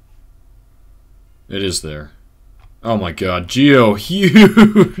 It is there. Oh my god, Geo,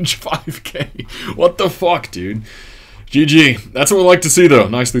 huge 5k. What the fuck, dude? GG. That's what we like to see, though.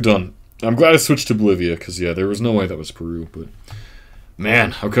 Nicely done. I'm glad I switched to Bolivia, because, yeah, there was no way that was Peru, but...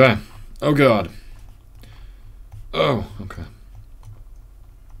 Man, okay. Oh god. Oh, okay.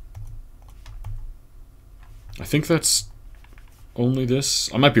 I think that's only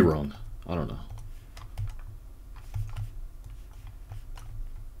this. I might be wrong. I don't know.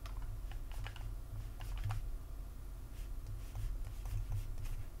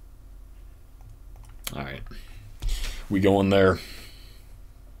 Alright. We go in there.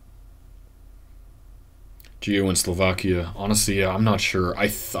 Geo in Slovakia. Honestly, yeah, I'm not sure. I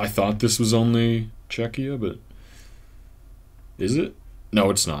thought this was only Czechia, but... Is it? No,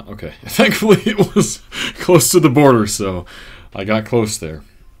 it's not. Okay. Thankfully, it was close to the border, so I got close there.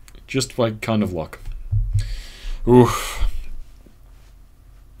 Just by kind of luck. Oof.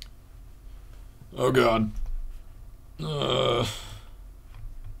 Oh, God.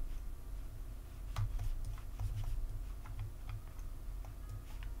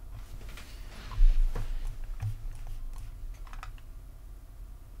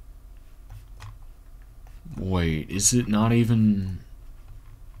 Wait, is it not even...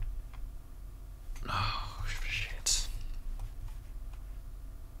 Oh, shit.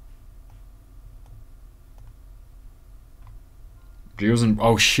 Geo's in...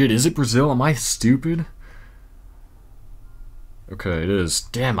 Oh, shit, is it Brazil? Am I stupid? Okay, it is.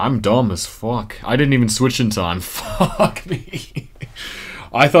 Damn, I'm dumb as fuck. I didn't even switch in time. Fuck me.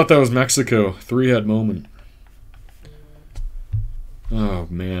 I thought that was Mexico. Three-head moment. Oh,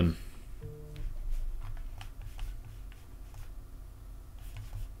 man.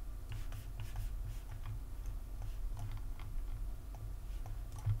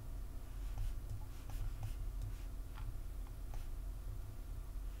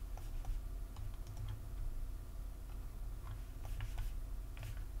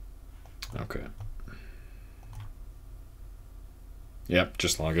 Okay. Yep,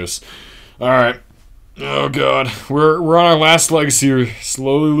 just Lagos. Alright. Oh god. We're on our last legs here.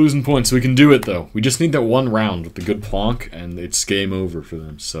 Slowly losing points. We can do it though. We just need that one round with the good plonk and it's game over for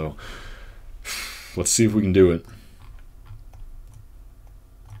them. So let's see if we can do it.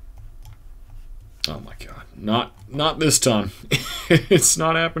 Oh my god. Not this time. It's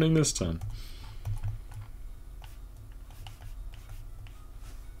not happening this time.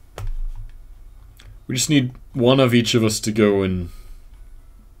 We just need one of each of us to go in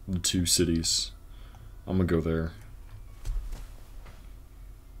the two cities. I'm gonna go there.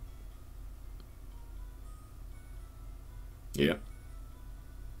 Yep.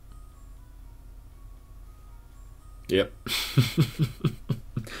 Yep.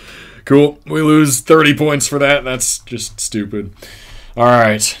 Cool. We lose 30 points for that. That's just stupid.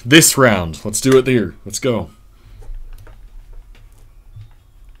 Alright, this round. Let's do it here. Let's go.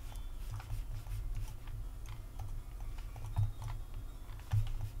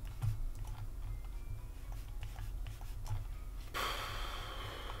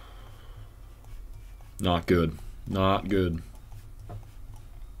 Not good. Not good.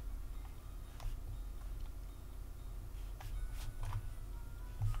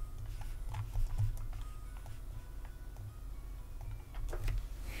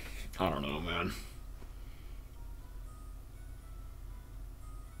 I don't know, man.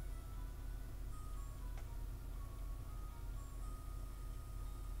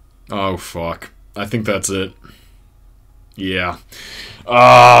 Oh, fuck. I think that's it. Yeah.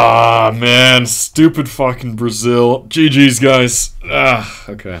 Ah, man. Stupid fucking Brazil. GG's, guys. Ah,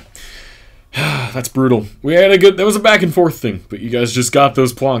 okay. That's brutal. We had a good... That was a back and forth thing, but you guys just got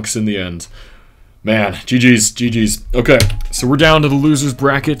those plonks in the end. Man, GG's, GG's. Okay, so we're down to the losers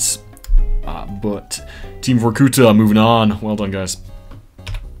brackets. But Team Vorkuta moving on. Well done, guys.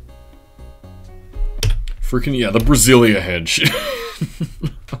 Freaking, yeah, the Brasilia hedge.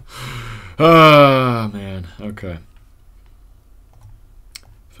 Ah, man. Okay.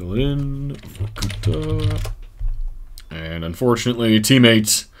 Fill it in. Vorkuta. And unfortunately,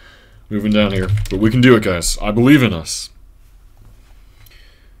 teammate moving down here. But we can do it, guys. I believe in us.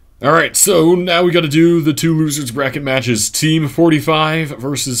 Alright, so now we gotta do the two losers bracket matches. Team 45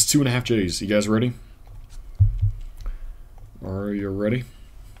 versus 2.5Js. You guys ready? Are you ready?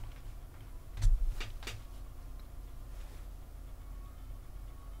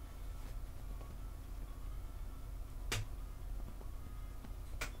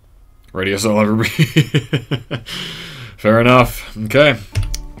 Ready as I'll ever be. Fair enough. Okay,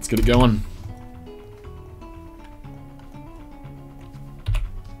 let's get it going.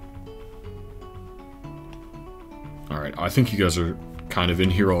 Alright, I think you guys are kind of in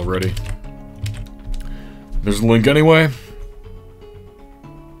here already. There's a link anyway.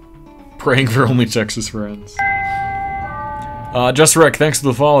 Praying for only Texas friends. Just Rec, thanks for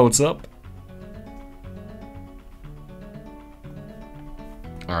the follow, what's up?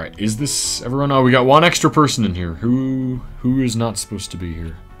 Alright, is this everyone? Oh, we got one extra person in here. Who is not supposed to be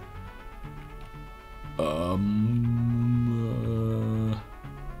here?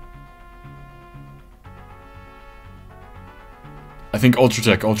 I think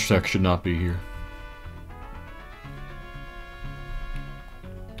Ultratech should not be here.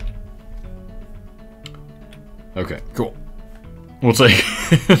 Okay, cool. We'll take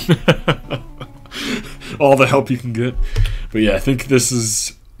all the help you can get. But yeah, I think this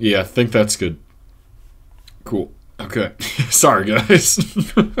is... Yeah, I think that's good. Cool. Okay. Sorry, guys.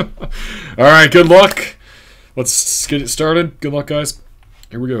 Alright, good luck. Let's get it started. Good luck, guys.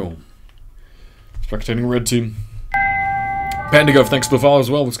 Here we go. Spectating red team. Pandigov, thanks for the follow as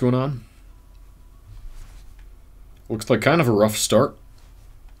well. What's going on? Looks like kind of a rough start.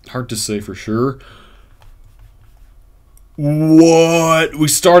 Hard to say for sure. What? We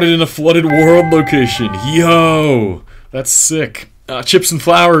started in a flooded world location. Yo! That's sick. Chips and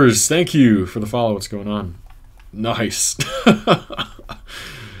Flowers, thank you for the follow. What's going on? Nice.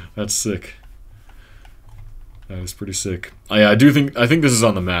 That's sick. That is pretty sick. Oh, yeah, I think this is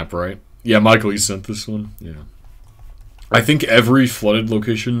on the map, right? Yeah, Michael, you sent this one. Yeah. I think every flooded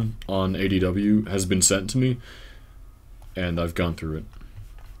location on ADW has been sent to me, and I've gone through it.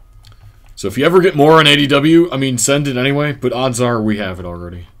 So if you ever get more on ADW, I mean, send it anyway, but odds are we have it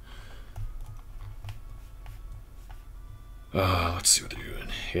already. Let's see what they're doing.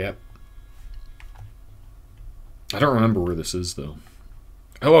 Yep. I don't remember where this is, though.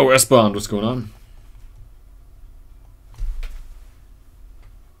 Hello, S-Bond, what's going on?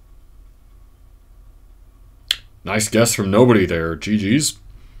 Nice guess from nobody there. GG's.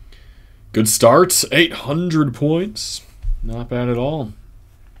 Good start. 800 points. Not bad at all.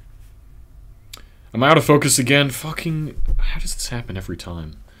 I'm out of focus again. Fucking... How does this happen every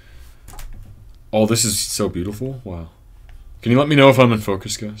time? Oh, this is so beautiful. Wow. Can you let me know if I'm in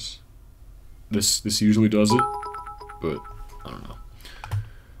focus, guys? This usually does it, but I don't know.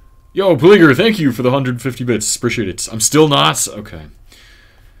 Yo, Bleeger, thank you for the 150 bits. Appreciate it. I'm still not? Okay.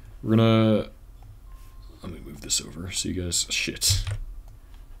 We're gonna... Let me move this over so you guys... Shit.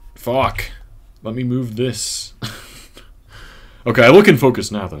 Fuck. Let me move this. Okay, I look in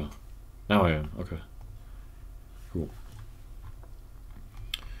focus now, though. Now I am. Okay. Cool.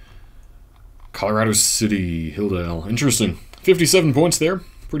 Colorado City, Hilldale. Interesting. 57 points there.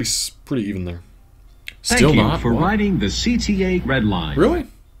 Pretty even there. Still not. Thank you for riding the CTA red line. Really?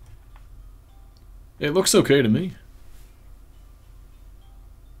 It looks okay to me.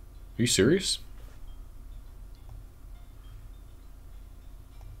 you serious?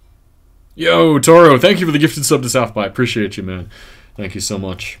 Yo, Toro, thank you for the gifted sub to South by. Appreciate you, man. Thank you so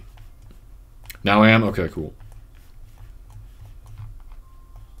much. Now I am? Okay, cool.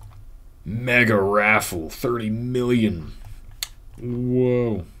 Mega raffle, 30 million.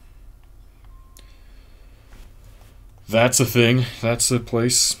 Whoa. That's a thing. That's a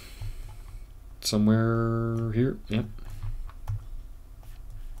place. Somewhere here. Yep.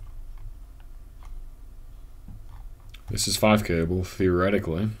 This is 5K, well,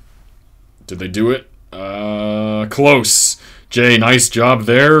 theoretically. Did they do it? Close. Jay, nice job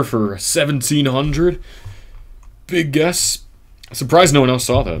there for 1,700. Big guess. Surprised no one else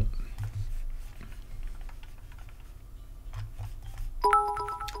saw that.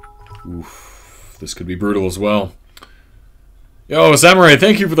 Oof. This could be brutal as well. Yo, Samurai,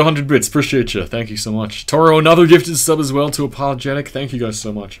 thank you for the 100 bits. Appreciate you. Thank you so much. Toro, another gifted sub as well to Apologetic. Thank you guys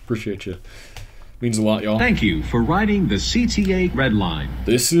so much. Appreciate you. Means a lot, y'all. Thank you for riding the CTA Red Line.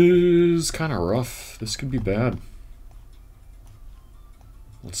 This is kind of rough. This could be bad.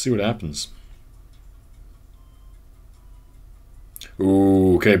 Let's see what happens.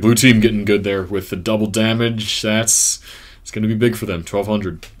 Ooh, okay, blue team getting good there with the double damage. It's going to be big for them.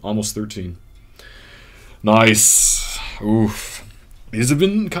 1,200, almost 13. Nice. Oof. These have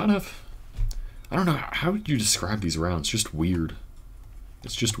been kind of... I don't know, how would you describe these rounds? Just weird.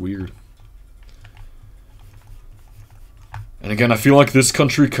 It's just weird. And again, I feel like this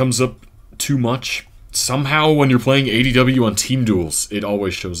country comes up too much. Somehow, when you're playing ADW on Team Duels, it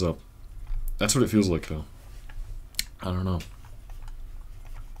always shows up. That's what it feels like, though. I don't know.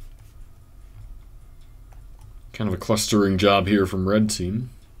 Kind of a clustering job here from Red Team.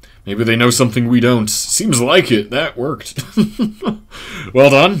 Maybe they know something we don't. Seems like it. That worked. Well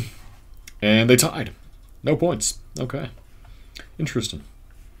done. And they tied. No points. Okay. Interesting.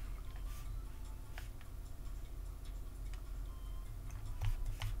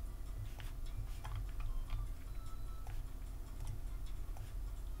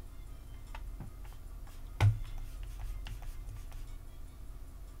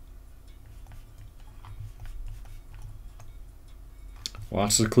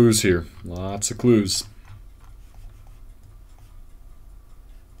 Lots of clues here. Lots of clues.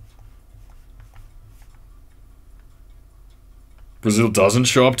 Brazil doesn't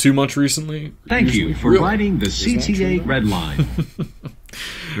show up too much recently. Thank you for riding the CTA Red Line.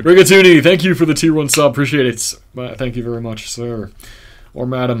 Rigatuni, thank you for the tier 1 sub. Appreciate it. Thank you very much, sir. Or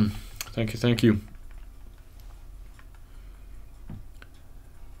madam. Thank you, thank you.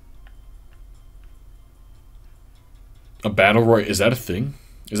 A battle royale, is that a thing?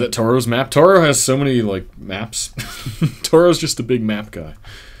 Is that Toro's map? Toro has so many, like, maps. Toro's just a big map guy.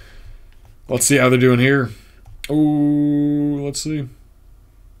 Let's see how they're doing here. Oh, let's see.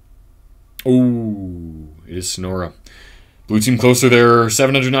 Oh, it is Sonora. Blue team closer there,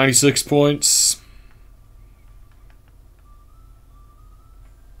 796 points.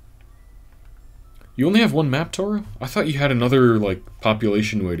 You only have one map, Toro? I thought you had another, like,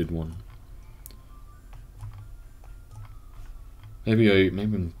 population-weighted one. Maybe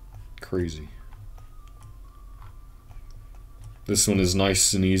I'm crazy. This one is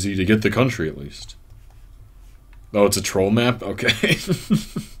nice and easy to get the country, at least. Oh, it's a troll map? Okay.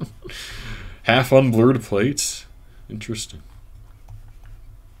 Half unblurred plates? Interesting.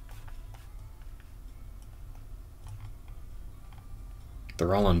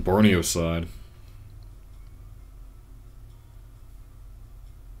 They're all on Borneo side.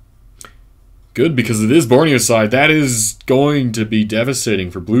 Good, because it is Borneo side. That is going to be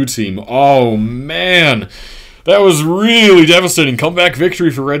devastating for blue team. Oh, man. That was really devastating. Comeback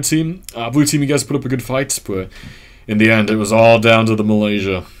victory for red team. Blue team, you guys put up a good fight, but in the end, it was all down to the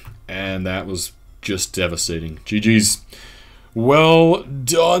Malaysia. And that was just devastating. GG's. Well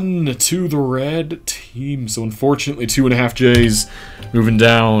done to the red team. So unfortunately, 2.5 J's moving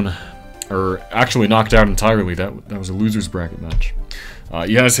down. Or actually knocked out entirely. That was a loser's bracket match.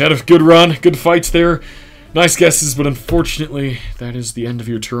 You guys had a good run, good fights there. Nice guesses, but unfortunately, that is the end of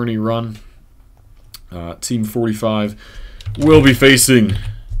your tourney run. Team 45 will be facing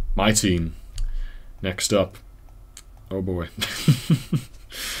my team next up. Oh boy.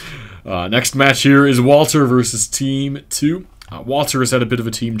 Next match here is Walter versus Team 2. Walter has had a bit of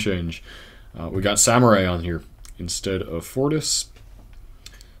a team change. We got Samurai on here instead of Fortis.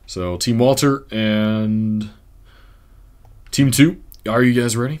 So Team Walter and Team 2. Are you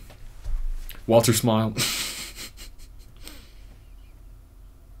guys ready? Walter, smile.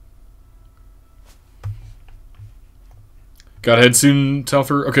 Got head soon,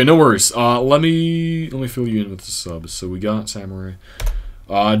 Telfer. Okay, no worries. Let me fill you in with the subs. So we got Samurai.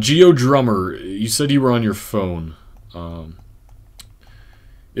 Geo Drummer, you said you were on your phone.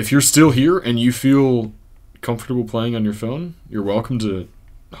 If you're still here and you feel comfortable playing on your phone, you're welcome to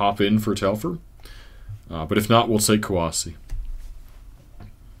hop in for Telfer. But if not, we'll take Kawasi.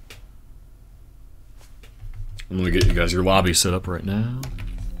 I'm gonna get you guys your lobby set up right now.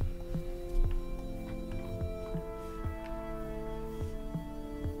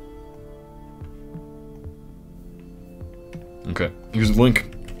 Okay, here's the link.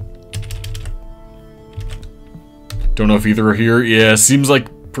 Don't know if either are here. Yeah, seems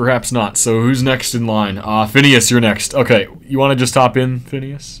like perhaps not. So who's next in line? Phineas, you're next. Okay, you want to just hop in,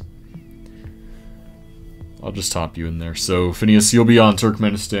 Phineas? I'll just hop you in there. So, Phineas, you'll be on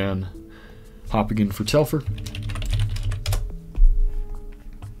Turkmenistan. Hopping in for Telfer.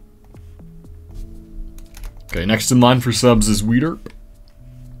 Okay, next in line for subs is Weederp.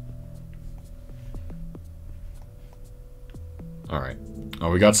 Alright.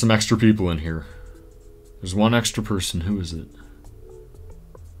 Oh, we got some extra people in here. There's one extra person. Who is it?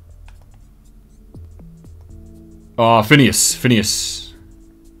 Phineas. Phineas.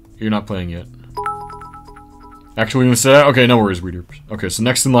 You're not playing yet. Actually, gonna say, okay, no worries, Weederp. Okay, so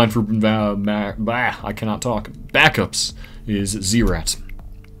next in line for I cannot talk. Backups is Z-Rat.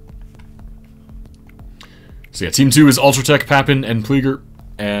 So yeah, Team 2 is Ultratech, Papin, and Pleager.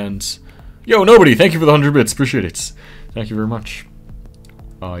 And yo, nobody, thank you for the 100 bits, appreciate it. Thank you very much.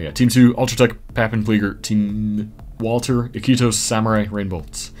 Yeah, Team 2, Ultratech, Papin, Pleager, Team Walter, Iquitos, Samurai,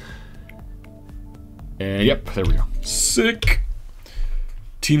 Rainbolts. And yep, there we go. Sick.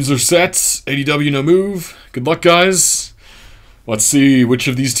 Teams are set. ADW no move. Good luck, guys. Let's see which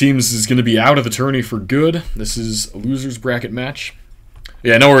of these teams is going to be out of the tourney for good. This is a loser's bracket match.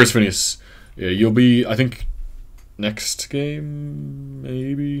 Yeah, no worries, Phineas. Yeah, you'll be, I think, next game,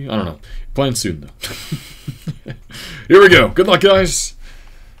 maybe? I don't know. Playing soon, though. Here we go. Good luck, guys.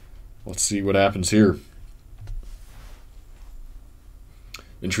 Let's see what happens here.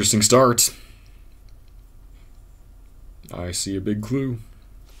 Interesting start. I see a big clue.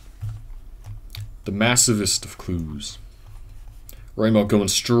 The massivest of clues. Rainbow going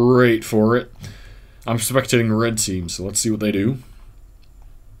straight for it. I'm spectating the red team, so let's see what they do.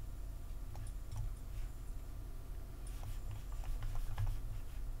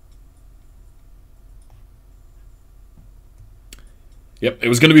 Yep, it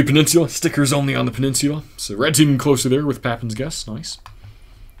was going to be Peninsula. Stickers only on the Peninsula. So red team closer there with Papin's guess. Nice.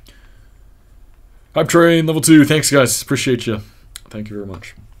 Hype Train, level 2. Thanks, guys. Appreciate you. Thank you very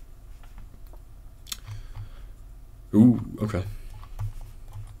much. Ooh, okay.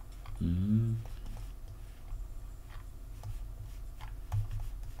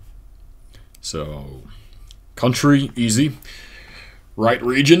 So, country, easy. Right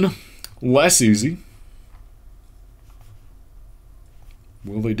region, less easy.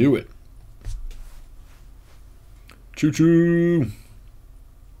 Will they do it? Choo-choo!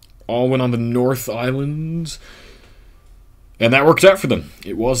 All went on the North Island. And that worked out for them.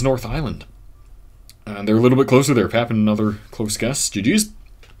 It was North Island. And they're a little bit closer there. Papin, another close guess. GG's.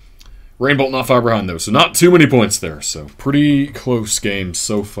 Rainbolt not far behind, though, so not too many points there. So, pretty close game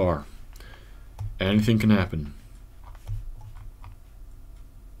so far. Anything can happen.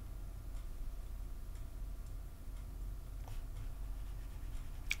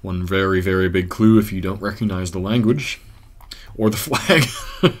 One very, very big clue if you don't recognize the language. Or the flag.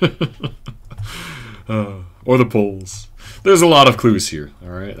 Or the poles. There's a lot of clues here,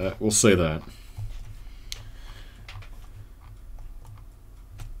 alright? We'll say that.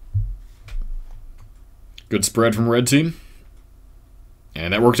 Good spread from red team.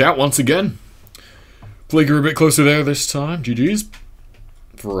 And that worked out once again. Plager a bit closer there this time. GG's.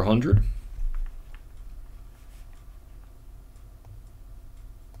 For 100.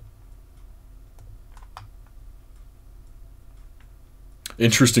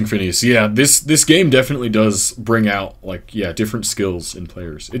 Interesting, Phineas. Yeah, this game definitely does bring out, like, yeah, different skills in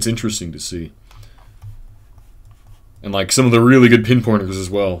players. It's interesting to see. And, like, some of the really good pinpointers as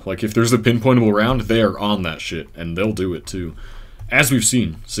well. Like, if there's a pinpointable round, they are on that shit, and they'll do it, too. As we've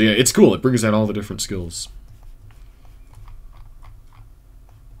seen. So, yeah, it's cool. It brings out all the different skills.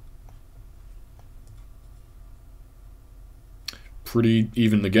 Pretty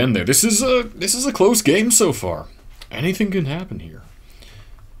even again there. This is a close game so far. Anything can happen here.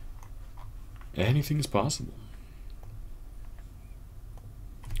 Anything is possible.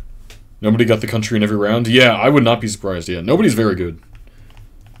 Nobody got the country in every round? Yeah, I would not be surprised. Yeah, nobody's very good.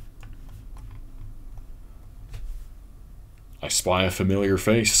 I spy a familiar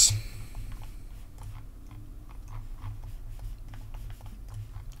face.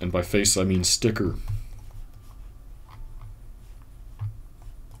 And by face, I mean sticker.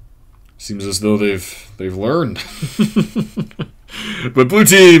 Seems as though they've learned. But blue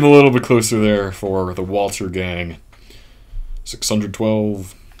team a little bit closer there for the Walter gang.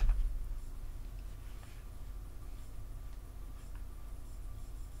 612.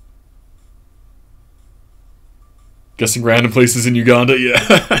 Guessing random places in Uganda,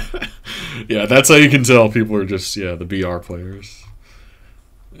 yeah. Yeah, that's how you can tell people are just, yeah, the BR players.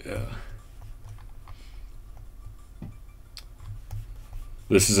 Yeah.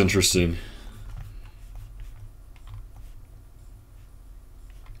 This is interesting.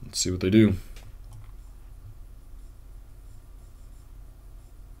 Let's see what they do.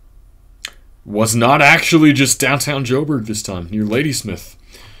 Was not actually just downtown Joburg this time, near Ladysmith.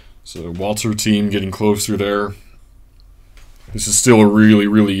 So Walter team getting closer there. This is still a really,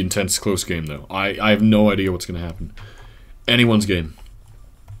 really intense, close game, though. I have no idea what's going to happen. Anyone's game.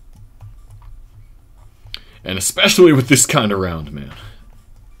 And especially with this kind of round, man.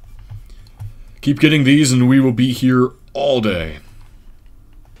 Keep getting these and we will be here all day.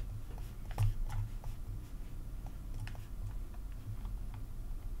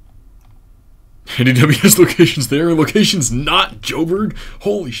 Any WS locations there? Locations not Joburg?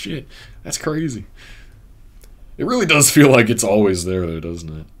 Holy shit. That's crazy. It really does feel like it's always there, though,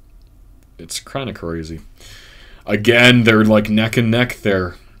 doesn't it? It's kind of crazy. Again, they're like neck and neck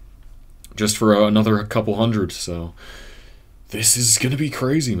there. Just for another couple hundred, so... This is gonna be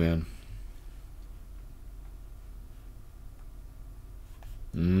crazy, man.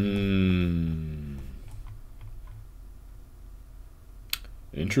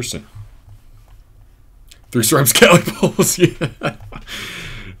 Interesting. 3 stripes Cali Balls, yeah.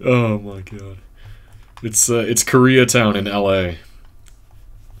 Oh my god. It's Koreatown in LA.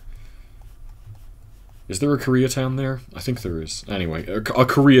 Is there a Koreatown there? I think there is. Anyway, a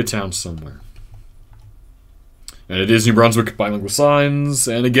Koreatown somewhere. And it is New Brunswick bilingual signs,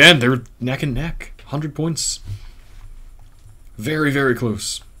 and again, they're neck and neck. 100 points. Very, very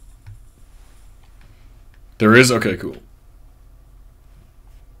close. There is? Okay, cool.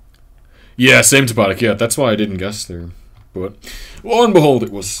 Yeah, same Topodic. Yeah, that's why I didn't guess there. But, lo and behold,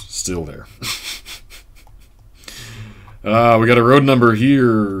 it was still there. We got a road number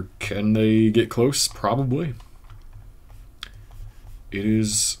here. Can they get close? Probably. It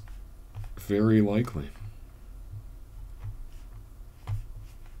is very likely.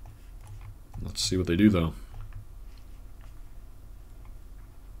 Let's see what they do, though.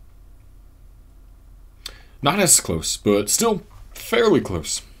 Not as close, but still fairly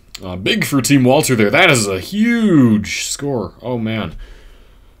close. Big for Team Walter there. That is a huge score. Oh, man.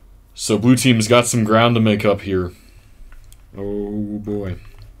 So blue team's got some ground to make up here. Oh, boy.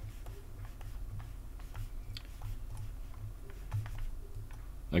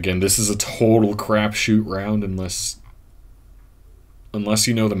 Again, this is a total crapshoot round unless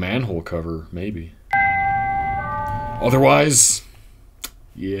you know the manhole cover, maybe. Otherwise,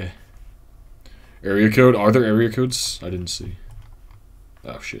 yeah. Area code? Are there area codes? I didn't see.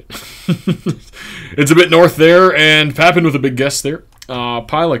 Oh, shit. It's a bit north there, and Papin with a big guess there.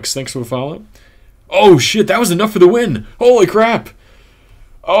 Pilex, thanks for the follow. Oh, shit, that was enough for the win. Holy crap.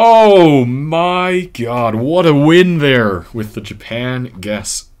 Oh, my God. What a win there with the Japan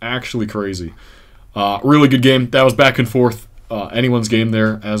guess. Actually crazy. Really good game. That was back and forth. Anyone's game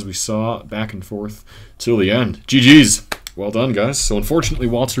there, as we saw. Back and forth till the end. GG's. Well done, guys. So, unfortunately,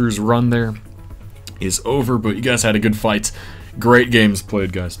 Walter's run there is over, but you guys had a good fight. Great games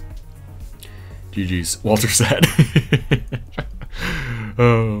played, guys. GG's. Walter said.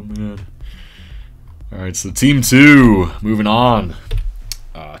 Oh, man. Alright, so Team 2 moving on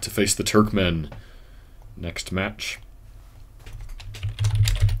to face the Turkmen next match.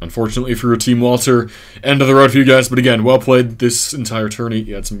 Unfortunately for Team Walter, end of the road for you guys, but again, well played this entire tourney.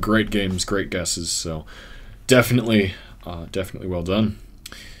 You had some great games, great guesses, so definitely well done.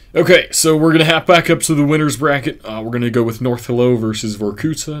 Okay, so we're going to hop back up to the winner's bracket. We're going to go with North Hello versus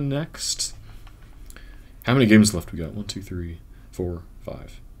Vorkuta next. How many games left we got? 1, 2, 3, 4,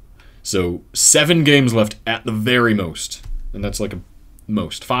 5. So 7 games left at the very most. And that's like a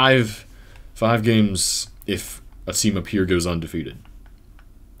most. 5 games if a team up here goes undefeated.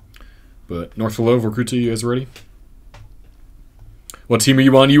 But North Hello, Vorkuta, you guys ready? What team are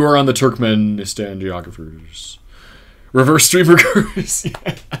you on? You are on the Turkmenistan Geographers. Reverse streamer curse.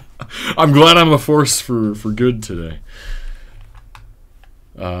 Yeah. I'm glad I'm a force for good today.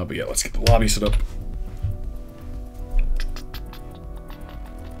 But yeah, let's get the lobby set up.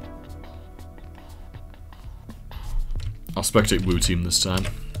 I'll spectate blue team this time.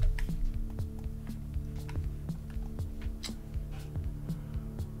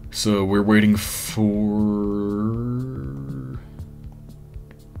 So we're waiting for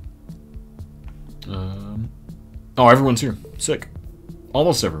Oh, everyone's here. Sick.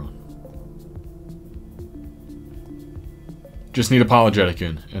 Almost everyone. Just need apologetic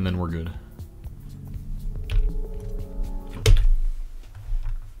in, and then we're good.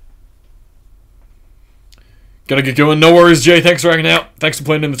 Gotta get going. No worries, Jay. Thanks for hanging out. Thanks for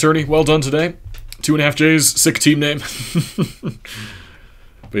playing in the tourney. Well done today. 2.5 J's. Sick team name.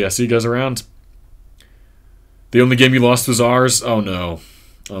 But yeah, see you guys around. The only game you lost was ours. Oh no.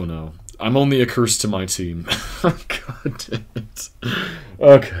 Oh no. I'm only a curse to my team. God damn it.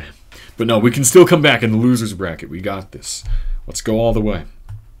 Okay. But no, we can still come back in the loser's bracket. We got this. Let's go all the way.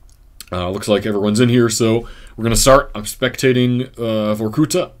 Looks like everyone's in here, so we're going to start. I'm spectating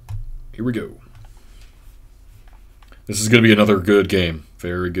Vorkuta. Here we go. This is going to be another good game.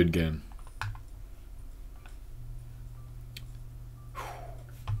 Very good game.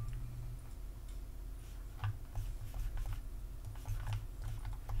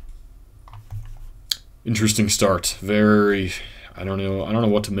 Interesting start. Very... I don't know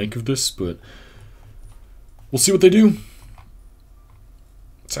what to make of this, but we'll see what they do.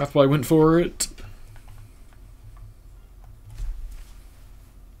 Southby went for it.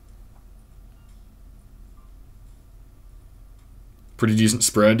 Pretty decent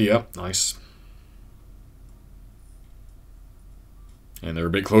spread, yep, nice. And they're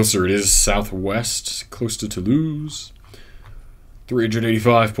a bit closer. It is southwest, close to Toulouse.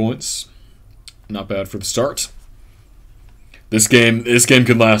 385 points. Not bad for the start. This game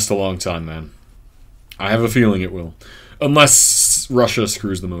could last a long time, man. I have a feeling it will. Unless Russia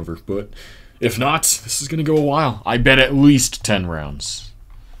screws them over. But if not, this is going to go a while. I bet at least 10 rounds.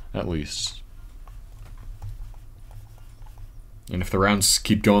 At least. And if the rounds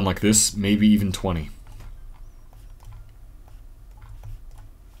keep going like this, maybe even 20.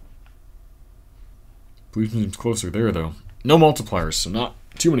 Blue team's closer there, though. No multipliers, so not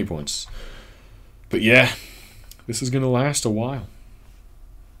too many points. But yeah, this is going to last a while.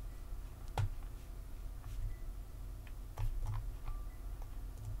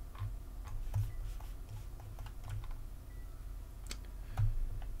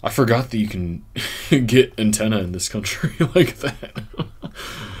 I forgot that you can get antenna in this country like that.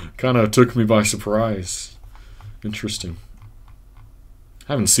 Kind of took me by surprise. Interesting.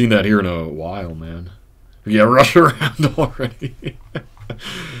 Haven't seen that here in a while, man. But yeah, rush around already.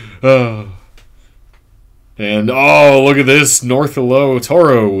 And, oh, look at this. North Hello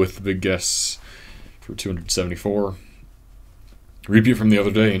Toro with the big guess for 274. Repeat from the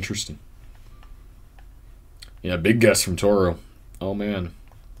other day. Interesting. Yeah, big guess from Toro. Oh, man.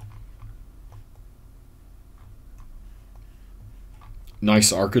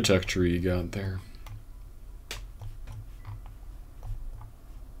 Nice architecture you got there.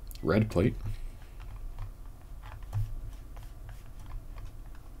 Red plate.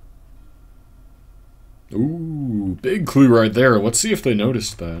 Ooh, big clue right there. Let's see if they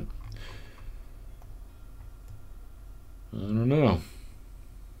noticed that. I don't know.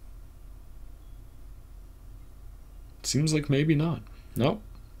 Seems like maybe not. Nope.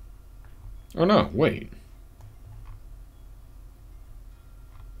 Oh no, wait.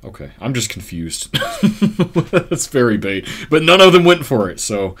 Okay, I'm just confused. That's very bait. But none of them went for it,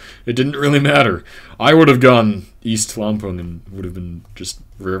 so it didn't really matter. I would have gone East Lampung and would have been just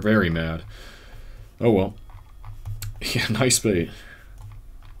very mad. Oh well. Yeah, nice bait.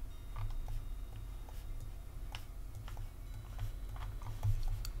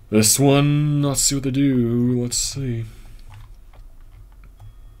 This one, let's see what they do. Let's see.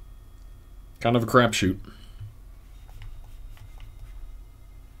 Kind of a crapshoot.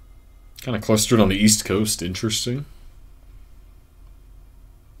 Kind of clustered on the East Coast. Interesting.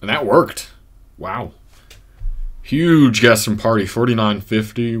 And that worked. Wow. Huge guess from Party.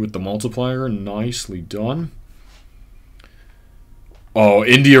 49.50 with the multiplier. Nicely done. Oh,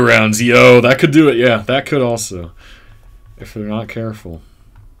 India rounds. Yo, that could do it. Yeah, that could also. If they're not careful.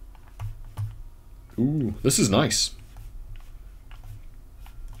 Ooh, this is nice.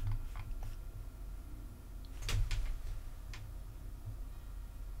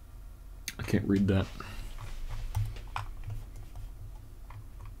 I can't read that.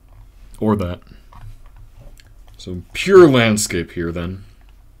 Or that. So pure landscape here then.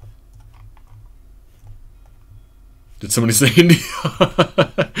 Did somebody say India?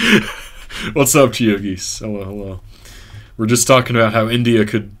 What's up, GeoGuessr? Hello, hello. We're just talking about how India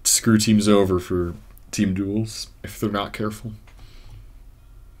could screw teams over for team duels if they're not careful.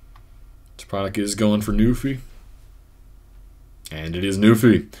 This product is going for Newfie. And it is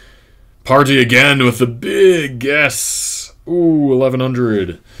Newfie. Party again with the big guess. Ooh,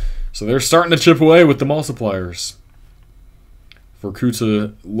 1100. So they're starting to chip away with the multipliers.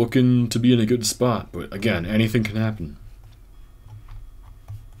 Vorkuta looking to be in a good spot, but again, anything can happen.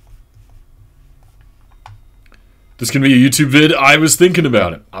 This can be a YouTube vid. I was thinking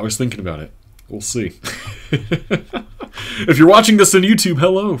about it. We'll see. If you're watching this on YouTube,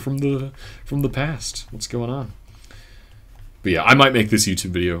 hello from the past. What's going on? But yeah, I might make this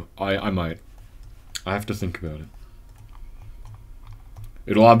YouTube video. I might. I have to think about it.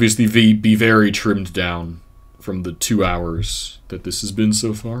 It'll obviously be very trimmed down from the 2 hours that this has been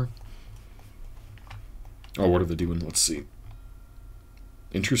so far. Oh, what are they doing? Let's see.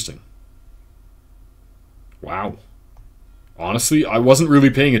 Interesting. Wow. Honestly, I wasn't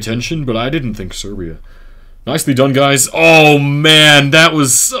really paying attention, but I didn't think Serbia. Nicely done, guys. Oh, man, that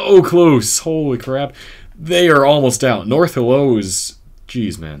was so close. Holy crap. They are almost out. North Hello is...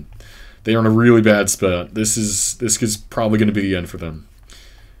 Jeez, man. They are in a really bad spot. This is probably going to be the end for them.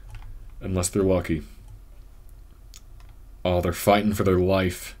 Unless they're lucky. Oh, they're fighting for their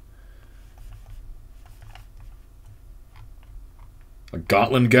life. A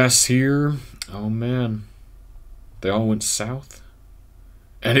Gotland guess here. Oh, man. They all went south.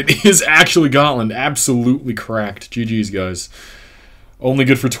 And it is actually Gotland. Absolutely cracked. GG's, guys. Only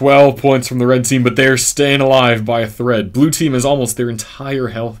good for 12 points from the red team, but they're staying alive by a thread. Blue team has almost their entire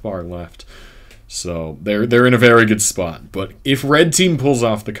health bar left. So they're in a very good spot. But if red team pulls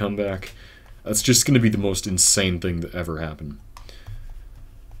off the comeback, that's just going to be the most insane thing that ever happened.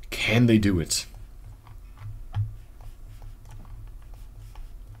 Can they do it?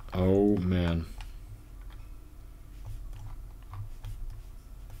 Oh, man.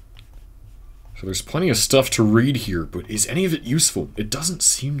 So there's plenty of stuff to read here, but is any of it useful? It doesn't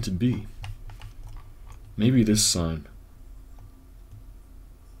seem to be. Maybe this sign.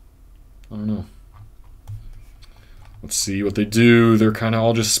 I don't know. Let's see what they do. They're kind of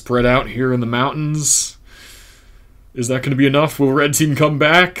all just spread out here in the mountains. Is that going to be enough? Will red team come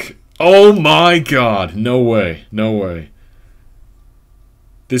back? Oh my god. No way. No way.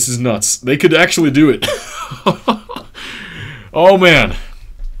 This is nuts. They could actually do it. Oh man.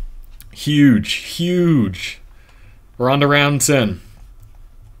 Huge. Huge. We're on to round 10.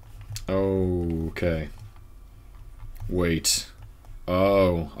 Okay. Wait.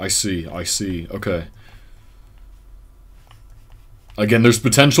 Oh, I see. I see. Okay. Again, there's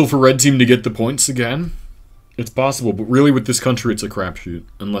potential for red team to get the points again. It's possible, but really with this country, it's a crapshoot.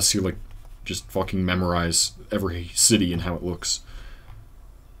 Unless you, like, just fucking memorize every city and how it looks.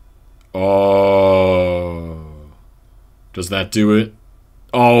 Oh. Does that do it?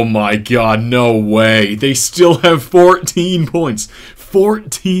 Oh my god, no way. They still have 14 points.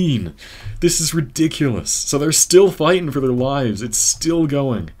 14! This is ridiculous. So they're still fighting for their lives. It's still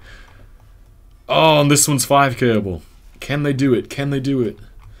going. Oh, and this one's 5K-able. Can they do it? Can they do it?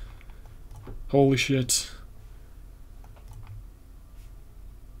 Holy shit.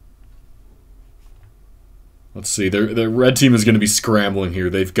 Let's see. The red team is going to be scrambling here.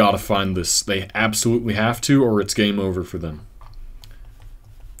 They've got to find this. They absolutely have to, or it's game over for them.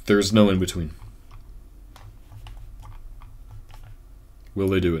 There's no in-between. Will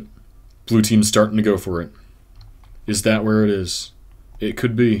they do it? Blue team's starting to go for it. Is that where it is? It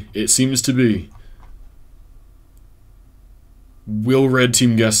could be. It seems to be. Will red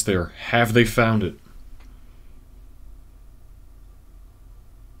team guess there? Have they found it?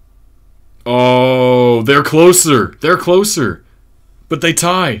 Oh, they're closer. They're closer. But they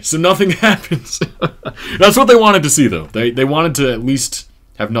tie, so nothing happens. That's what they wanted to see, though. They wanted to at least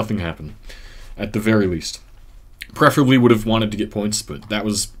have nothing happen. At the very least. Preferably would have wanted to get points, but that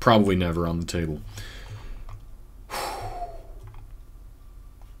was probably never on the table.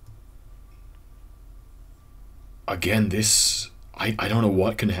 Again, this... I don't know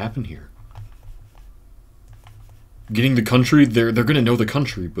what can happen here. Getting the country, they're going to know the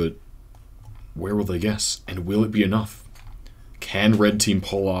country, but where will they guess? And will it be enough? Can red team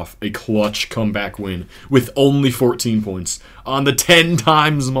pull off a clutch comeback win with only 14 points on the 10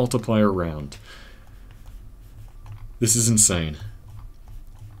 times multiplier round? This is insane.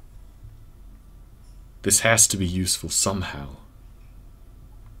 This has to be useful somehow.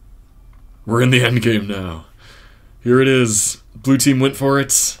 We're in the end game now. Here it is. Blue team went for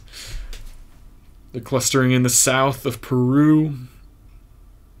it. They're clustering in the south of Peru.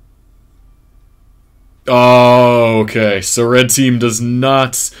 Oh, okay. So red team does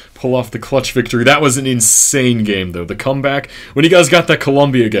not pull off the clutch victory. That was an insane game, though. The comeback. When you guys got that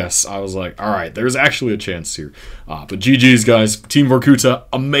Colombia guess, I was like, alright, there's actually a chance here. But GG's, guys. Team Vorkuta,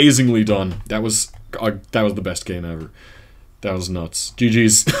 amazingly done. That was the best game ever. That was nuts.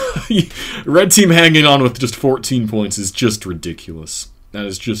 GG's. Red team hanging on with just 14 points is just ridiculous. That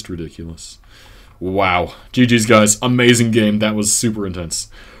is just ridiculous. Wow. GG's, guys. Amazing game. That was super intense.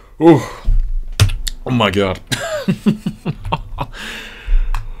 Oh my god.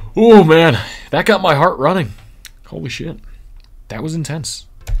 Oh, man. That got my heart running. Holy shit. That was intense.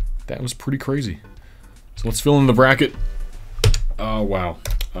 That was pretty crazy. So let's fill in the bracket. Oh, wow.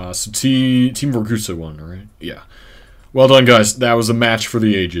 So Team Vorkusa won, right? Yeah. Well done, guys. That was a match for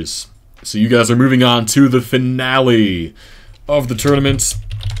the ages. So you guys are moving on to the finale of the tournament.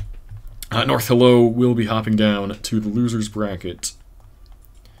 North Hello will be hopping down to the losers bracket.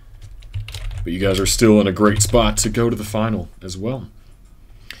 But you guys are still in a great spot to go to the final as well.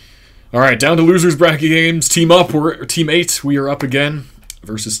 Alright, down to losers bracket games. Team up, we're Team 8. We are up again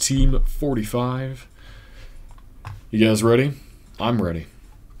versus Team 45. You guys ready? I'm ready.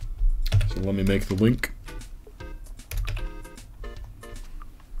 So let me make the link.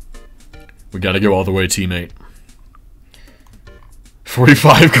 We gotta go all the way, Team 8.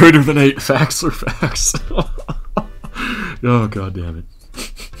 45 greater than 8. Facts are facts. Oh, god damn it.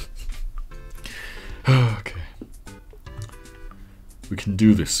 Okay. We can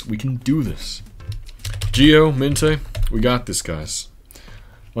do this. We can do this. Geo, Minte, we got this, guys.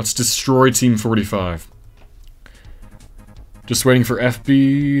 Let's destroy Team 45. Just waiting for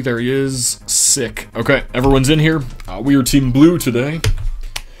FB. There he is. Sick. Okay, everyone's in here. We are Team Blue today.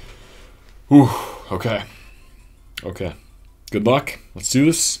 Ooh, okay. Okay. Good luck. Let's do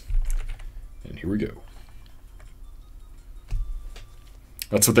this. And here we go.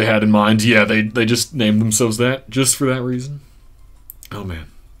 That's what they had in mind. Yeah, they just named themselves that just for that reason. Oh, man.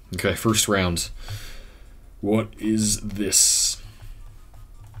 Okay, first round. What is this?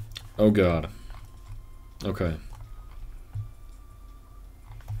 Oh, God. Okay.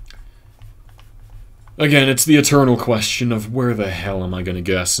 Again, it's the eternal question of where the hell am I going to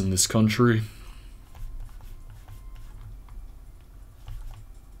guess in this country?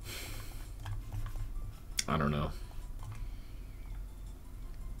 I don't know.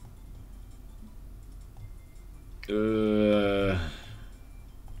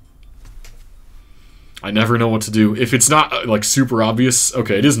 I never know what to do. If it's not, like, super obvious...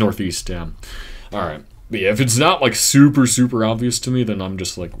 Okay, it is northeast, damn. Alright. But yeah, if it's not, like, super, super obvious to me, then I'm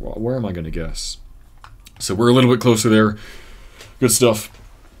just like, well, where am I going to guess? So we're a little bit closer there. Good stuff.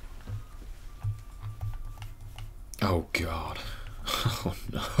 Oh, God. Oh,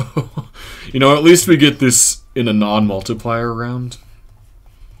 no. You know, at least we get this in a non-multiplier round.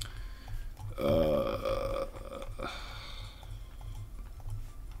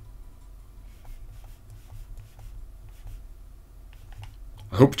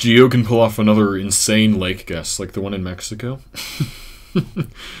 I hope Geo can pull off another insane lake guess, like the one in Mexico.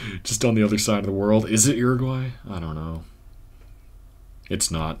 Just on the other side of the world. Is it Uruguay? I don't know.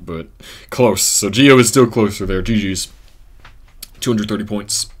 It's not, but close. So Geo is still closer there. GG's. 230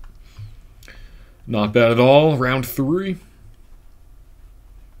 points. Not bad at all. Round 3.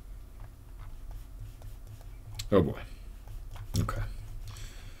 Oh boy. Okay.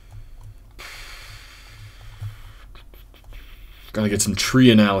 Gotta get some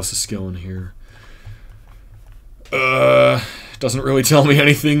tree analysis going here. Doesn't really tell me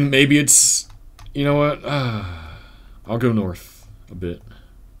anything. Maybe it's... You know what? I'll go north a bit.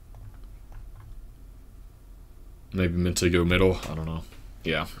 Maybe meant to go middle. I don't know.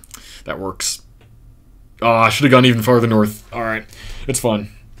 Yeah, that works. Oh, I should have gone even farther north. Alright, it's fine.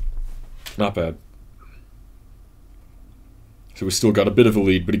 Not bad. So we still got a bit of a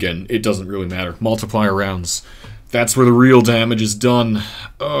lead, but again, it doesn't really matter. Multiplier rounds. That's where the real damage is done.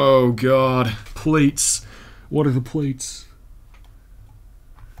 Oh, God. Plates. What are the plates?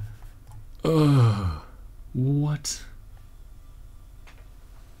 What?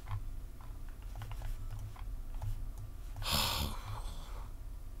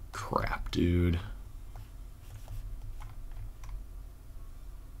 Crap, dude.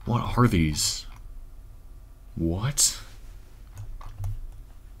 What are these? What?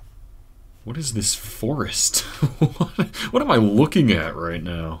 What is this forest? What am I looking at right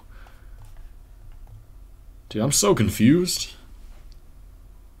now? Dude, I'm so confused.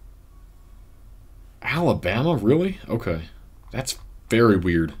 Alabama? Really? Okay. That's very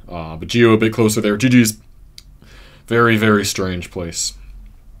weird. But Geo a bit closer there. GG's. Very, very strange place.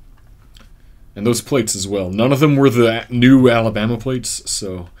 And those plates as well. None of them were the new Alabama plates,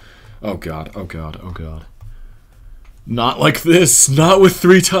 so... Oh god, oh god, oh god. Not like this! Not with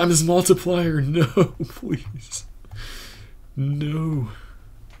 3 times multiplier! No, please. No.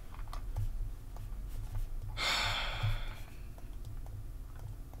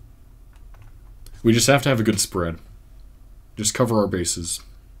 We just have to have a good spread. Just cover our bases.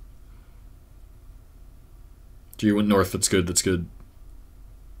 Gee, went north, that's good, that's good.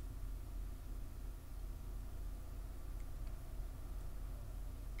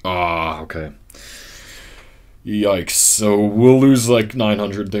 Ah, okay. Yikes. So we'll lose like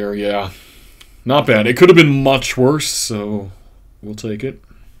 900 there, yeah. Not bad. It could have been much worse, so we'll take it.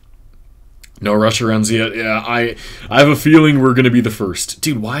 No rush rounds yet. Yeah, I have a feeling we're going to be the first.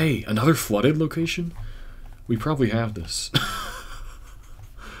 Dude, why? Another flooded location? We probably have this.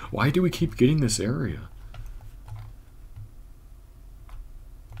 Why do we keep getting this area?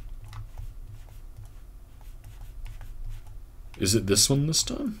 Is it this one this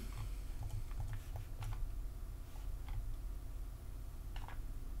time?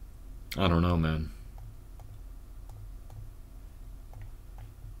 I don't know, man.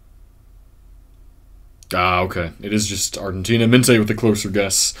 Ah, okay. It is just Argentina. Minte with the closer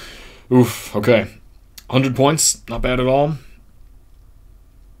guess. Oof, okay. 100 points. Not bad at all.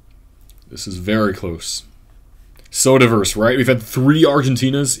 This is very close. So diverse, right? We've had 3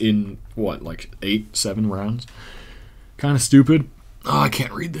 Argentinas in, what, like 8, 7 rounds? Kind of stupid. Oh, I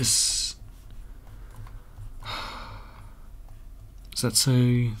can't read this. Does that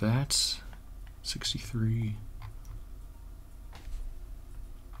say that? 63.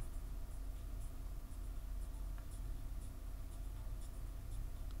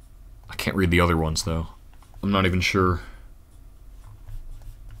 I can't read the other ones, though. I'm not even sure.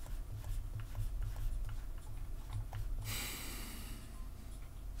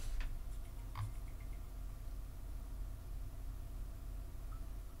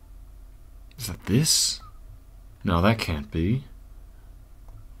 Is that this? No, that can't be.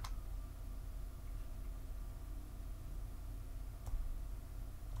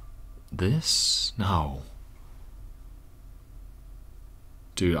 This? No.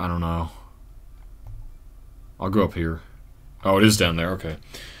 Dude, I don't know. I'll go up here. Oh, it is down there, okay.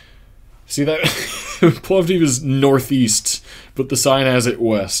 See that? Plovdiv is northeast, but the sign has it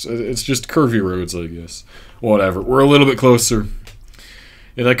west. It's just curvy roads, I guess. Whatever. We're a little bit closer.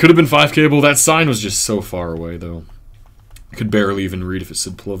 Yeah, that could have been 5 cable. That sign was just so far away, though. I could barely even read if it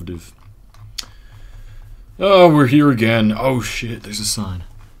said Plovdiv. Oh, we're here again. Oh, shit, there's a sign.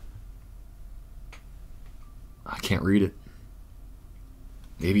 I can't read it.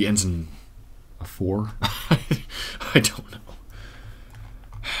 Maybe it ends in a 4? I don't know.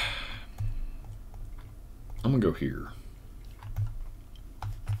 I'm gonna go here.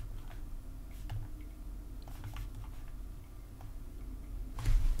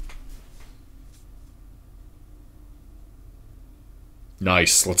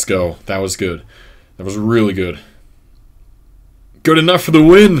 Nice, let's go. That was good. That was really good. Good enough for the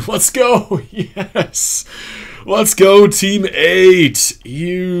win. Let's go. Yes. Let's go, Team 8.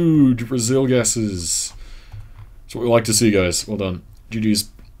 Huge Brazil guesses. That's what we like to see, guys. Well done. GG's.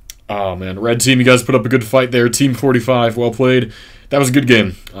 Oh, man. Red team, you guys put up a good fight there. Team 45, well played. That was a good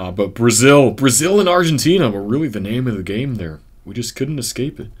game. But Brazil and Argentina were really the name of the game there. We just couldn't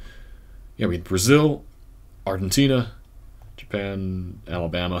escape it. Yeah, we had Brazil, Argentina, Japan,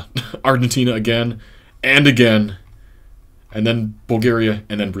 Alabama, Argentina again, and again, and then Bulgaria,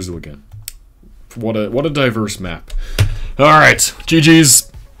 and then Brazil again. What a diverse map. All right,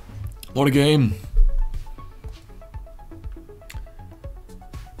 GG's. What a game.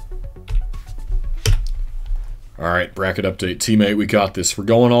 All right, bracket update. Team 8, we got this. We're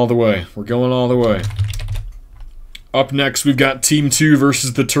going all the way. We're going all the way. Up next, we've got Team 2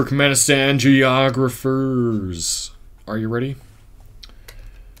 versus the Turkmenistan Geographers. Are you ready?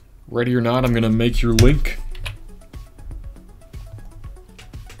 Ready or not, I'm going to make your link.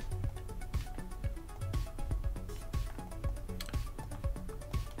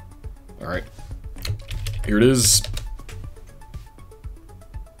 All right. Here it is.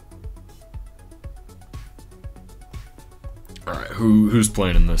 All right, who's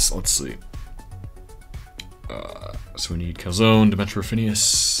playing in this? Let's see. So we need Calzone, Demetrio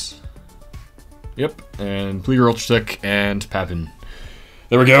Phineas. Yep, and Pleager Ultratech and Papin.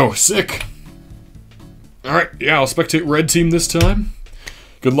 There we go. Sick. All right, yeah, I'll spectate red team this time.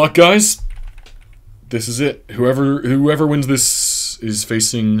 Good luck, guys. This is it. Whoever wins this is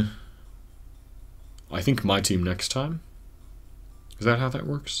facing, I think, my team next time. Is that how that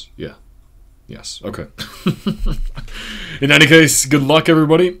works? Yeah. Yes. Okay. In any case, good luck,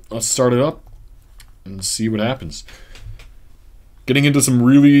 everybody. Let's start it up and see what happens. Getting into some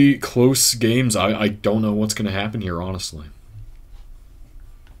really close games. I don't know what's going to happen here, honestly.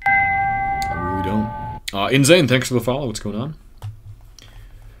 I really don't. Inzane, thanks for the follow. What's going on?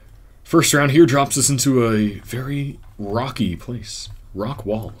 First round here drops us into a very rocky place. Rock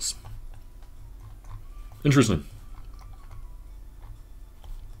walls. Interesting.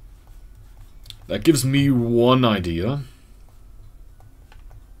 That gives me one idea.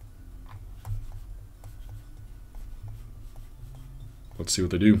 Let's Let's see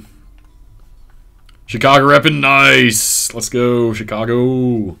what they do. Chicago repping. Nice. Let's go,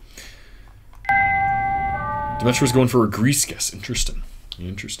 Chicago. Demetra's going for a Greece guess. Interesting.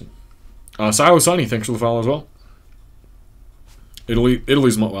 Interesting. Silo Sunny, thanks for the follow as well.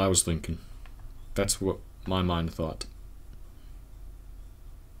 Italy's what I was thinking. That's what my mind thought.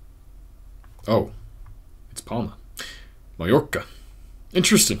 Oh. It's Palma. Mallorca.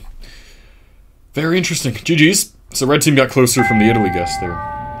 Interesting. Very interesting. GG's. So red team got closer from the Italy guess there.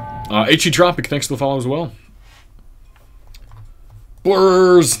 HE Tropic, thanks for the follow as well.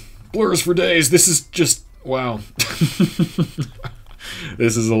 Blurs! Blurs for days. This is just... wow.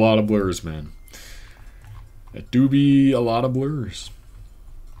 This is a lot of blurs, man. It do be a lot of blurs.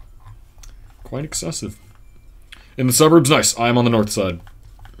 Quite excessive. In the suburbs, nice. I am on the north side.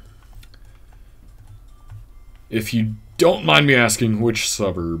 If you don't mind me asking which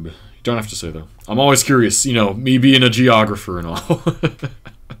suburb. You don't have to say, though. I'm always curious, you know, me being a geographer and all.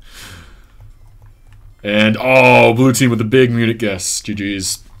 And, oh, blue team with the big Munich guess.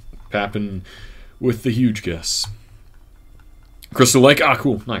 GG's. Pappin with the huge guess. Crystal Lake. Ah,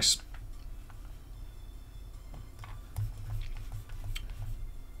 cool. Nice.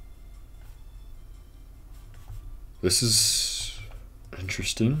 This is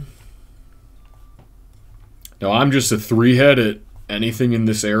interesting. Now, I'm just a 3-head at anything in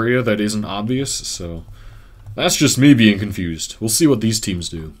this area that isn't obvious, so that's just me being confused. We'll see what these teams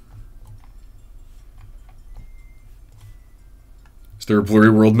do. Is there a blurry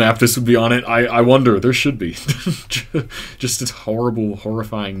world map this would be on it? I wonder. There should be. Just a horrible,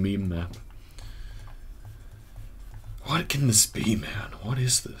 horrifying meme map. What can this be, man? What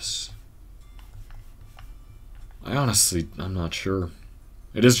is this? I'm not sure.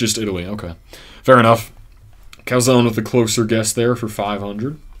 It is just Italy. Okay. Fair enough. Calzone with the closer guess there for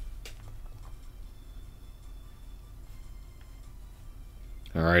 500.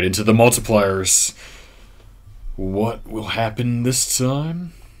 Alright, into the multipliers. What will happen this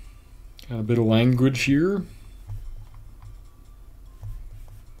time? Got a bit of language here.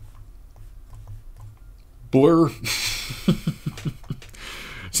 Blur.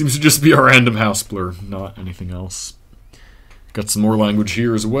 Seems to just be a random house blur, not anything else. Got some more language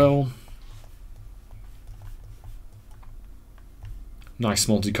here as well. Nice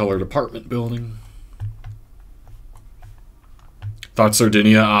multicolored apartment building. Thought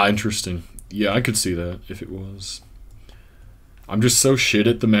Sardinia. Ah, interesting. Yeah, I could see that if it was. I'm just so shit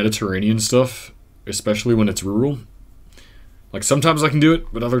at the Mediterranean stuff, especially when it's rural. Like, sometimes I can do it,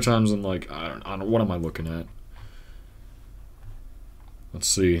 but other times I'm like, I don't what am I looking at? Let's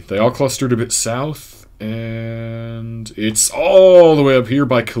see. They all clustered a bit south, and it's all the way up here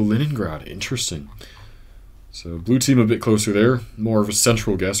by Kaliningrad. Interesting. So, blue team a bit closer there. More of a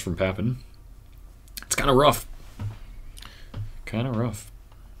central guess from Pappin. It's kind of rough. Kind of rough.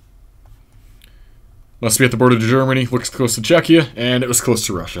 Must be at the border to Germany, looks close to Czechia, and it was close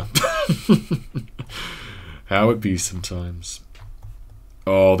to Russia. How it be sometimes.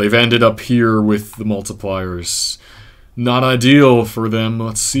 Oh, they've ended up here with the multipliers. Not ideal for them.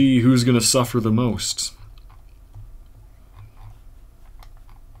 Let's see who's going to suffer the most.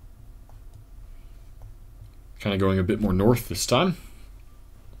 Kind of going a bit more north this time.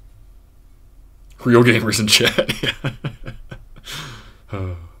 Real gamers in chat.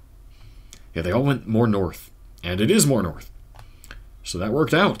 Yeah, they all went more north. And it is more north. So that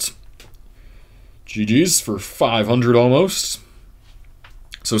worked out. GG's for 500 almost.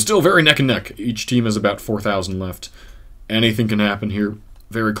 So still very neck and neck. Each team has about 4,000 left. Anything can happen here.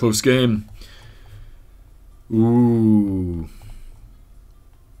 Very close game. Ooh.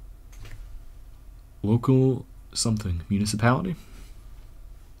 Local something. Municipality?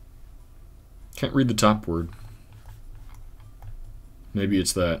 Can't read the top word. Maybe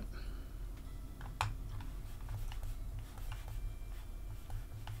it's that.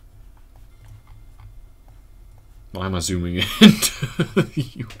 Why am I zooming into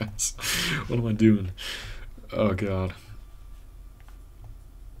the US? What am I doing? Oh, God.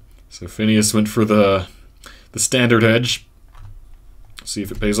 So Phineas went for the standard hedge. See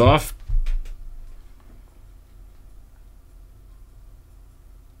if it pays off.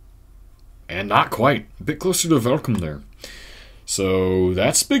 And not quite. A bit closer to Velcom there. So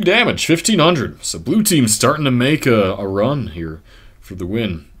that's big damage. 1,500. So blue team's starting to make a run here for the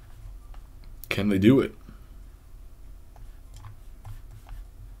win. Can they do it?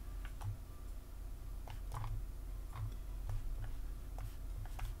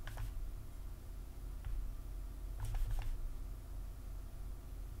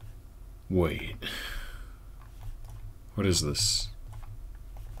 Wait. What is this?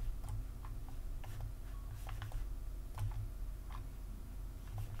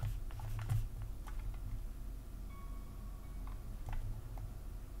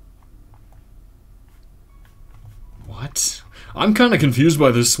 I'm kind of confused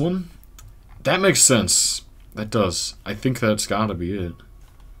by this one. That makes sense. That does. I think that's gotta be it.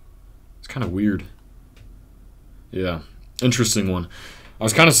 It's kind of weird. Yeah. Interesting one. I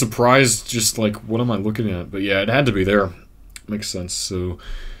was kind of surprised, just like, what am I looking at? But yeah, it had to be there. Makes sense. So,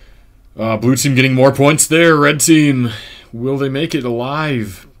 blue team getting more points there. Red team, will they make it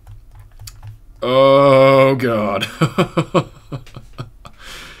alive? Oh, God.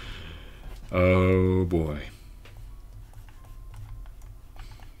 Oh, boy.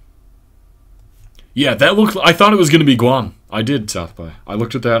 Yeah, that looked... I thought it was going to be Guam. I did, South by. I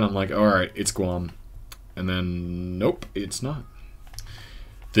looked at that and I'm like, alright, it's Guam. And then, nope, it's not.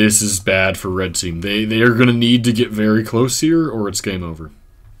 This is bad for red team. They are going to need to get very close here or it's game over.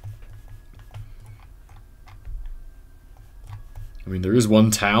 I mean, there is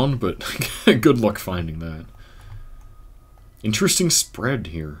one town, but good luck finding that. Interesting spread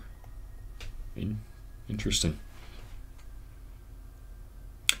here. Interesting.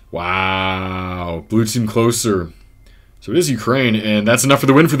 Wow. Blue team closer. So it is Ukraine, and that's enough for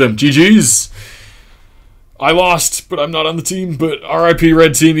the win for them. GG's. I lost, but I'm not on the team. But RIP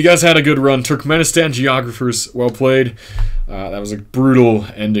red team. You guys had a good run. Turkmenistan geographers, well played. That was a brutal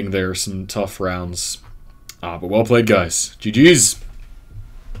ending there. Some tough rounds. But well played, guys. GG's.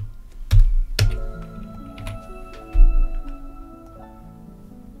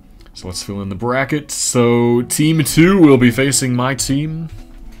 So let's fill in the bracket. So Team 2 will be facing my team.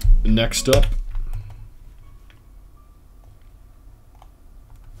 Next up.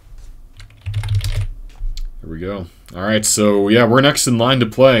 Here we go. Alright, so yeah, we're next in line to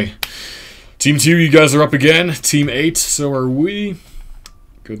play. Team 2, you guys are up again. Team 8, so are we.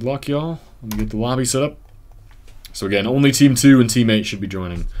 Good luck, y'all. Let me get the lobby set up. So again, only Team 2 and Team 8 should be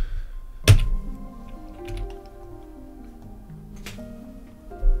joining.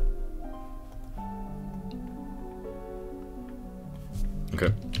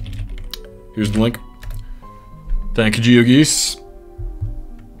 Okay. Here's the link. Thank you, GeoGuessr.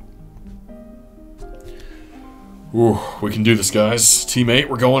 Ooh, we can do this, guys. Team 8,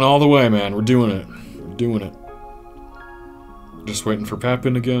 we're going all the way, man. We're doing it. We're doing it. Just waiting for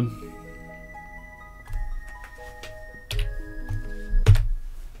Papin again.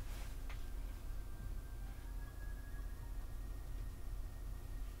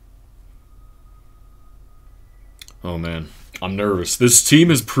 Oh, man. I'm nervous. This team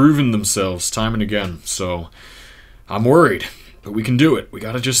has proven themselves time and again, so I'm worried. But we can do it. We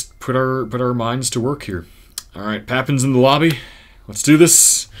gotta just put our minds to work here. Alright, Papin's in the lobby. Let's do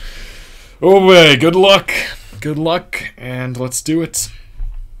this. Oh boy, good luck. Good luck, and let's do it.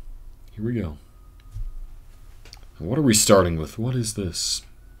 Here we go. What are we starting with? What is this?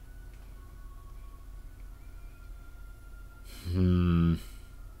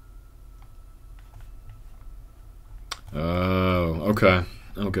 Oh, okay.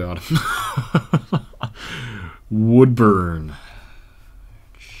 Oh god. Woodburn.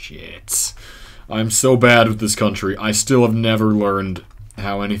 Shit. I'm so bad with this country. I still have never learned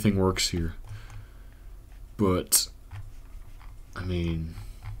how anything works here. But, I mean...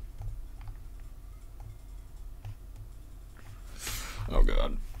 Oh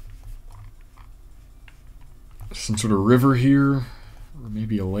god. Some sort of river here, or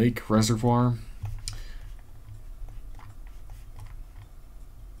maybe a lake, reservoir.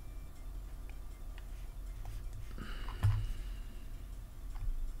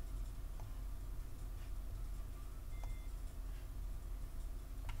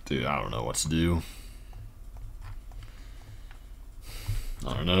 Dude, I don't know what to do.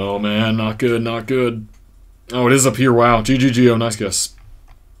 I don't know, man. Not good, not good. Oh, it is up here. Wow. GGGO, nice guess.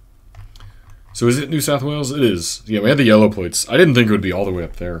 So is it New South Wales? It is. Yeah, we had the yellow plates. I didn't think it would be all the way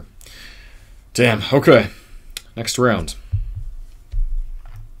up there. Damn, okay. Next round.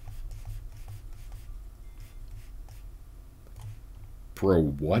 Bro,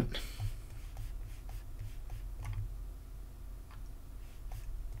 what?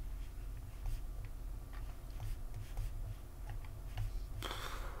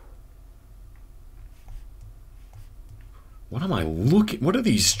 What am I looking? What are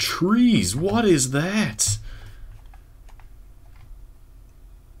these trees? What is that?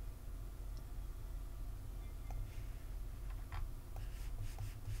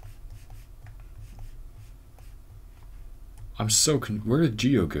 I'm so where did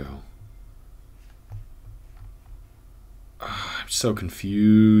Geo go? I'm so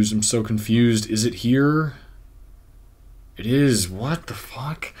confused. I'm so confused. Is it here? It is. What the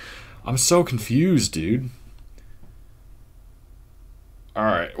fuck? I'm so confused, dude.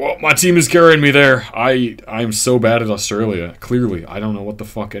 Alright, well, my team is carrying me there. I'm so bad at Australia. Clearly, I don't know what the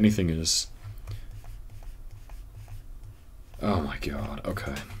fuck anything is. Oh my god,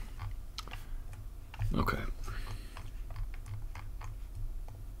 okay. Okay.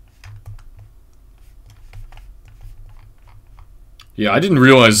 Yeah, I didn't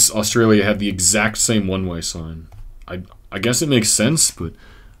realize Australia had the exact same one-way sign. I guess it makes sense, but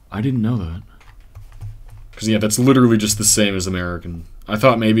I didn't know that. Because, yeah, that's literally just the same as American. I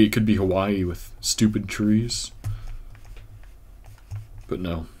thought maybe it could be Hawaii with stupid trees. But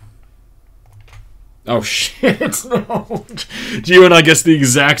no. Oh, shit! No! Geo and I guessed the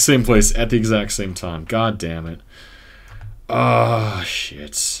exact same place at the exact same time. God damn it. Ah,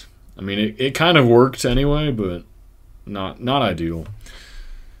 shit. I mean, it kind of worked anyway, but not ideal.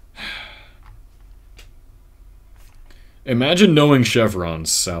 Imagine knowing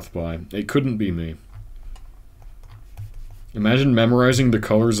chevrons, South by. It couldn't be me. Imagine memorizing the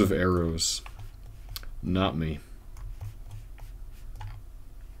colors of arrows. Not me.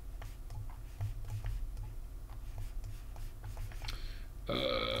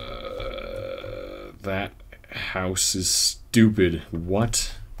 That house is stupid.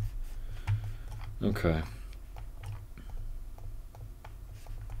 What? Okay.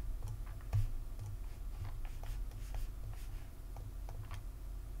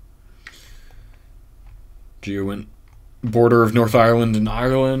 Geo went border of North Ireland and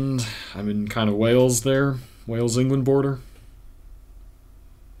Ireland. I'm in kind of Wales there. Wales-England border.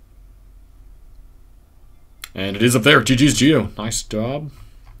 And it is up there. GG's Geo. Nice job.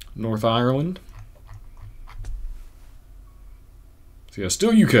 North Ireland. So yeah,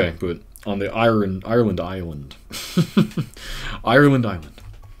 still UK, but on the Ireland island. Ireland island.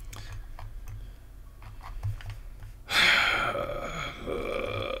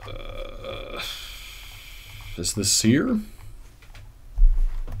 Is this here?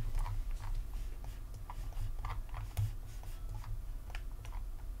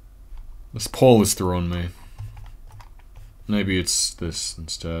 This poll is throwing me. Maybe it's this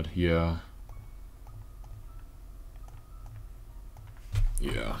instead. Yeah.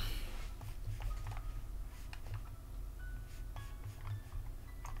 Yeah.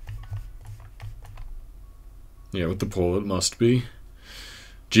 Yeah, with the poll it must be.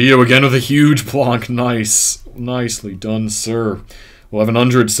 Geo again with a huge plonk. Nice. Nicely done, sir.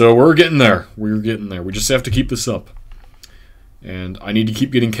 1100, so we're getting there. We're getting there. We just have to keep this up. And I need to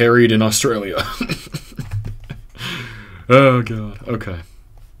keep getting carried in Australia. Oh, God. Okay.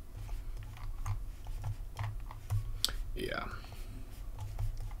 Yeah.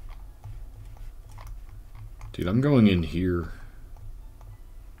 Dude, I'm going in here.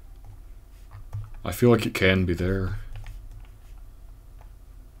 I feel like it can be there.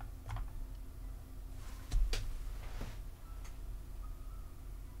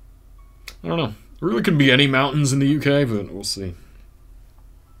 I don't know. It really could be any mountains in the UK, but we'll see.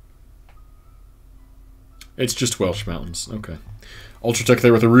 It's just Welsh mountains. Okay. Ultratech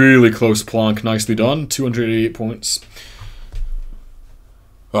there with a really close plonk. Nicely done. 288 points.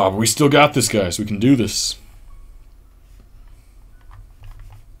 Oh, but we still got this, guys. We can do this.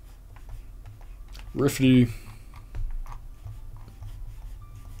 Rifty.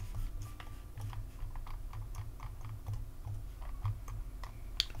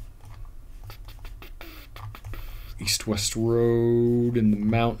 East-west road in the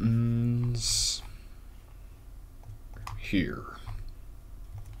mountains. Here.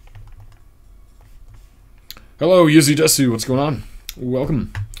 Hello, Yuzi Desu. What's going on?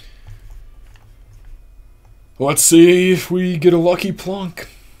 Welcome. Let's see if we get a lucky plonk.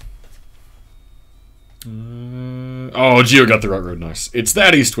 Oh, Geo got the right road. Nice. It's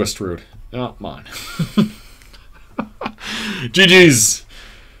that east-west road. Not mine. GG's.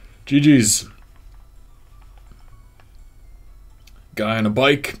 GG's. Guy on a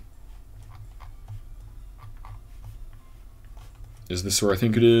bike. Is this where I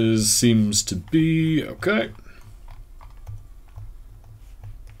think it is? Seems to be. Okay.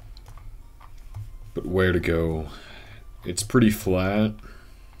 But where to go? It's pretty flat.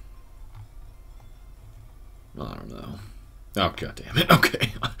 I don't know. Oh, god damn it.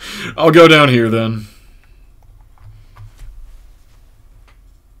 Okay. I'll go down here then.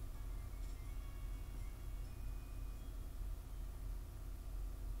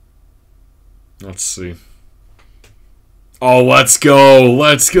 Let's see. Oh, let's go.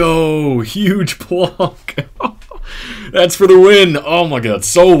 Let's go. Huge plonk. That's for the win. Oh my god.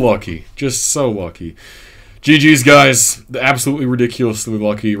 So lucky. Just so lucky. GG's, guys. The absolutely ridiculously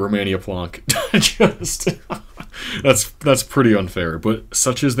lucky Romania plonk. Just... that's pretty unfair, but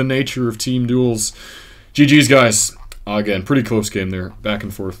such is the nature of team duels. GG's, guys. Again, pretty close game there. Back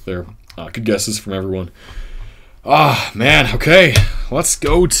and forth there. Good guesses from everyone. Ah, man. Okay. Let's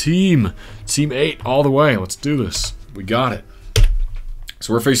go, team. Team 8 all the way. Let's do this. We got it.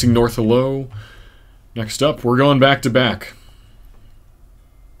 So we're facing North Hello. Next up, we're going back to back.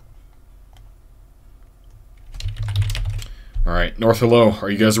 Alright, North Hello, are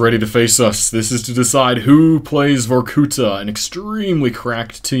you guys ready to face us? This is to decide who plays Vorkuta, an extremely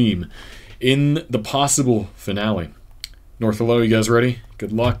cracked team, in the possible finale. North Hello, you guys ready?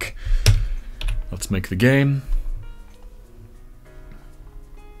 Good luck. Let's make the game.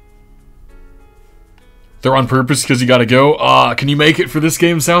 They're on purpose because you gotta go. Can you make it for this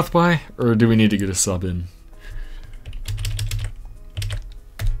game, South by? Or do we need to get a sub in?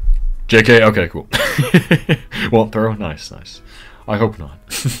 JK, okay, cool. Won't throw? Nice, nice. I hope not.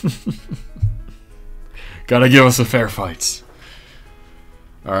 Gotta give us a fair fight.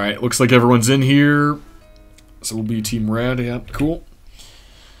 Alright, looks like everyone's in here. So we'll be Team Red, yeah, cool.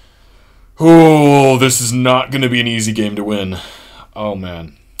 Oh, this is not gonna be an easy game to win. Oh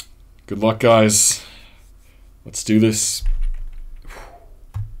man. Good luck, guys. Let's do this.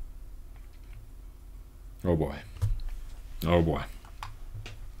 Oh boy. Oh boy.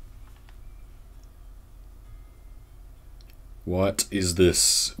 What is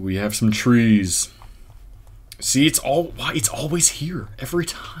this? We have some trees. See, it's always here every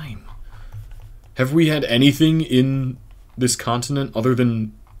time. Have we had anything in this continent other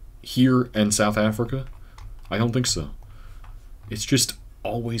than here and South Africa? I don't think so. It's just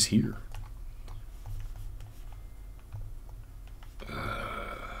always here.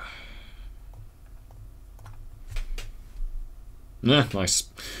 Nice.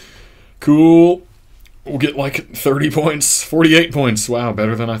 Cool. We'll get like 30 points. 48 points. Wow,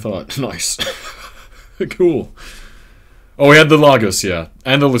 better than I thought. Nice. Cool. Oh, we had the Lagos, yeah.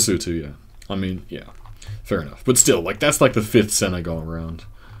 And the Lesotho, yeah. I mean, yeah. Fair enough. But still, like, that's like the 5th Senegal round.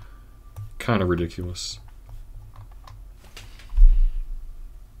 Kind of ridiculous.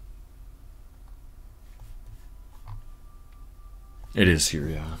 It is here,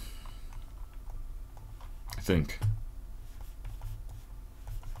 yeah. I think.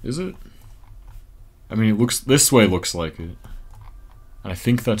 Is it? I mean, it looks, this way looks like it. I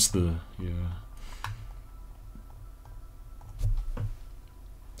think that's the, yeah.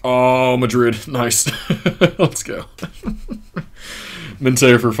 Oh, Madrid. Nice. Let's go.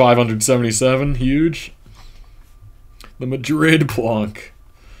 Mintair for 577. Huge. The Madrid Plonk.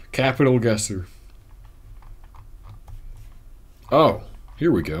 Capital Guesser. Oh,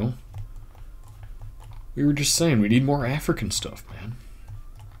 here we go. We were just saying we need more African stuff, man.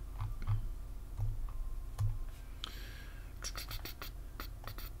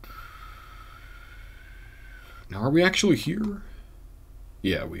 Now, are we actually here?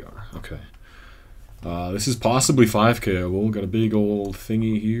 Yeah, we are. Okay. This is possibly 5K. We'll got a big old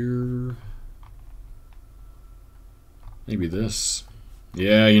thingy here. Maybe this.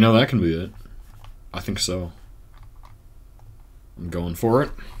 Yeah, you know, that can be it. I think so. I'm going for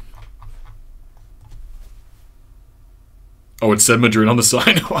it. Oh, it said Madrid on the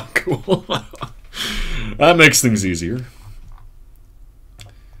sign. Oh, cool. That makes things easier.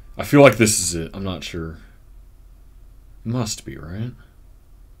 I feel like this is it. I'm not sure. Must be, right?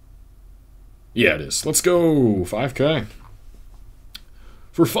 Yeah, it is. Let's go. 5K.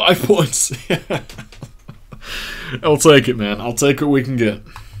 For 5 points. I'll take it, man. I'll take what we can get.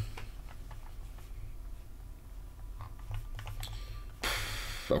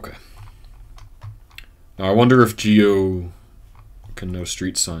 Okay. Now, I wonder if Geo can know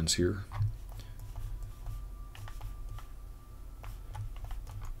street signs here.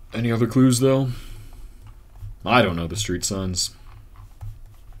 Any other clues, though? I don't know the street signs.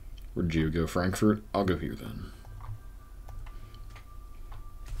 Where'd Geo go? Frankfurt? I'll go here, then.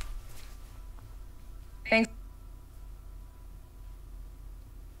 Thanks.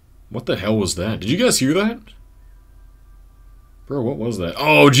 What the hell was that? Did you guys hear that? Bro, what was that?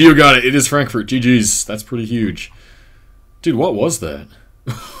 Oh, Geo got it. It is Frankfurt. GG's. That's pretty huge. Dude, what was that?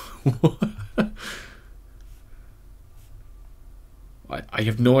 I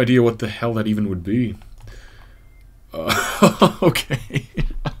have no idea what the hell that even would be. Okay.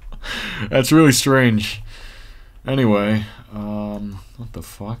 That's really strange. Anyway, what the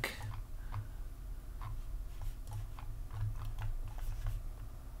fuck?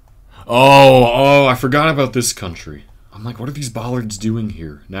 Oh, I forgot about this country. I'm like, what are these bollards doing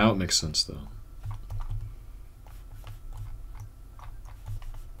here? Now it makes sense, though.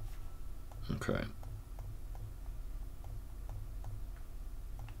 Okay.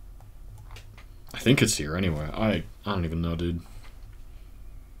 I think it's here anyway. I don't even know, dude.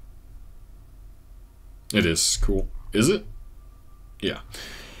 It is. Cool. Is it? Yeah.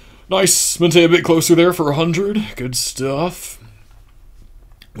 Nice. Mente a bit closer there for 100. Good stuff.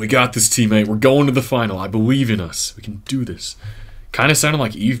 We got this, teammate. We're going to the final. I believe in us. We can do this. Kind of sounded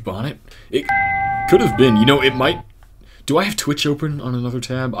like Eve Bonnet. It could have been. You know, it might... Do I have Twitch open on another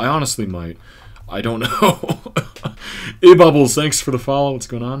tab? I honestly might. I don't know. Hey, Bubbles, thanks for the follow. What's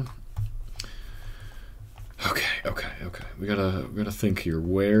going on? Okay. We gotta think here.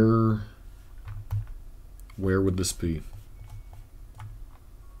 Where would this be?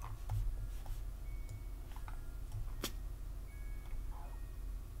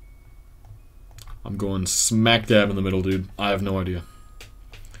 I'm going smack dab in the middle, dude. I have no idea.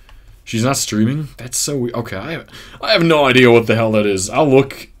 She's not streaming? That's so weird. Okay, I have no idea what the hell that is. I'll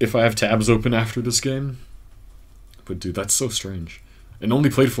look if I have tabs open after this game. But dude, that's so strange. And only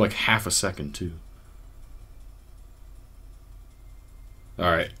played for like half a second, too.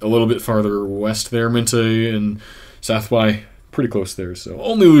 Alright, a little bit farther west there, Mente and South by. Pretty close there, so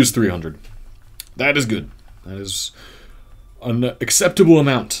only lose 300. That is good. That is an acceptable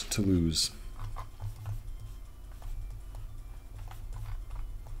amount to lose.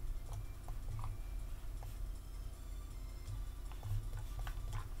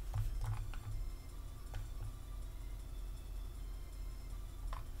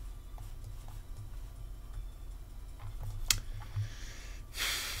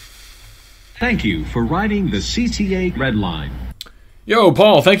 Thank you for riding the CTA Red Line. Yo,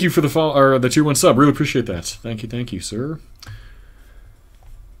 Paul, thank you for the follow, or the tier 1 sub. Really appreciate that. Thank you, sir.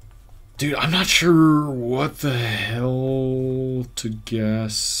 Dude, I'm not sure what the hell to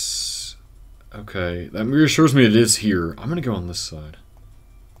guess. Okay, that reassures me it is here. I'm gonna go on this side.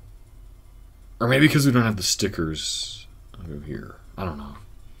 Or maybe because we don't have the stickers. I'll go here. I don't know.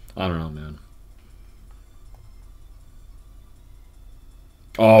 Man.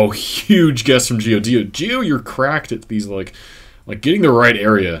 Oh, huge guess from Geo. Geo, you're cracked at these, like getting the right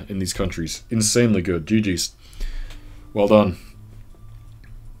area in these countries. Insanely good. GG's. Well done.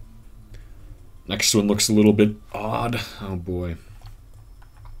 Next one looks a little bit odd. Oh, boy.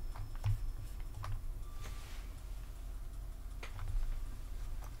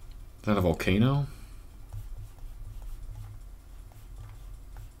 Is that a volcano?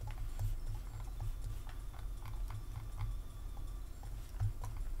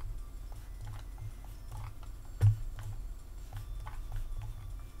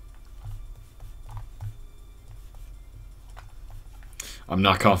 I'm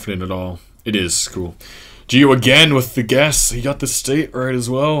not confident at all. It is cool. Geo again with the guess. He got the state right as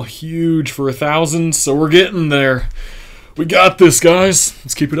well. Huge for 1,000, so we're getting there. We got this, guys.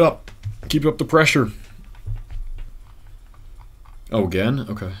 Let's keep it up. Keep up the pressure. Oh, again?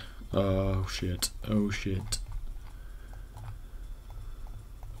 Okay. Oh, shit. We're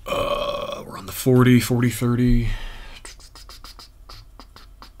on the 40, 30.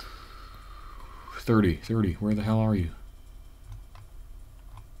 30. Where the hell are you?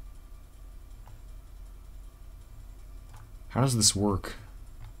 How does this work?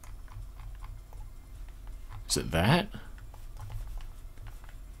 Is it that?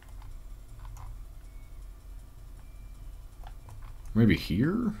 Maybe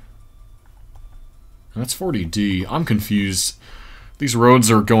here? That's 40D. I'm confused. These roads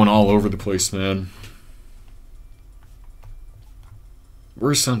are going all over the place, man.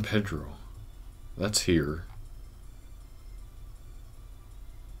 Where's San Pedro? That's here.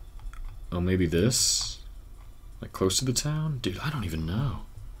 Oh, maybe this? Like close to the town? Dude, I don't even know.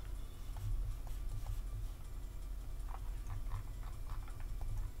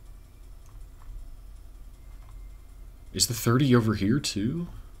 Is the 30 over here too?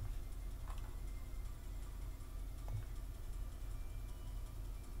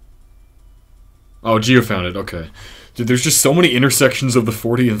 Oh, Geo found it. Okay. Dude, there's just so many intersections of the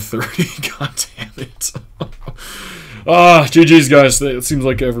 40 and 30. God damn it. Ah, GG's, guys. It seems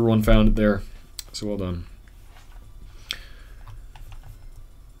like everyone found it there. So well done.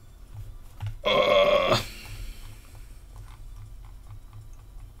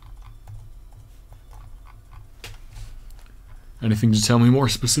 Anything to tell me more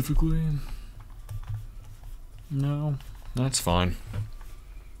specifically? No, that's fine.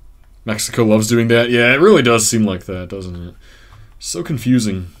 Mexico loves doing that. Yeah, it really does seem like that, doesn't it? So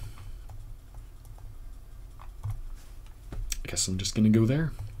confusing. I guess I'm just gonna go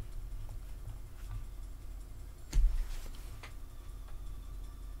there.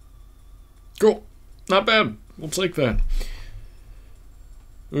 Cool. Not bad. We'll take that.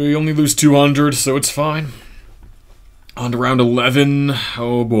 We only lose 200, so it's fine. On to round 11.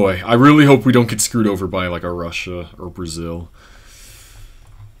 Oh boy. I really hope we don't get screwed over by like a Russia or Brazil.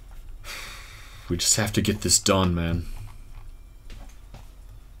 We just have to get this done, man.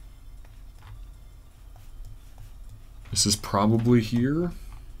 This is probably here.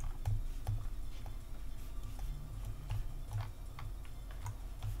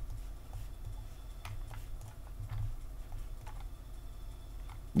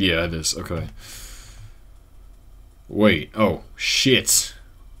 Yeah, it is. Okay. Wait. Oh, shit.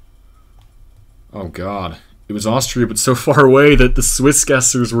 Oh, God. It was Austria, but so far away that the Swiss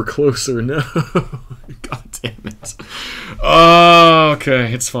guessers were closer. No. God damn it. Oh,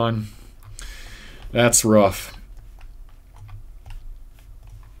 okay. It's fine. That's rough.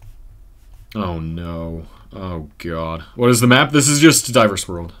 Oh, no. Oh, God. What is the map? This is just Diverse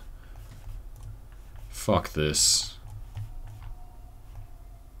World. Fuck this.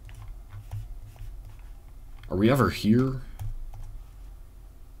 Are we ever here?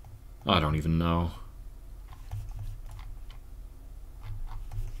 I don't even know.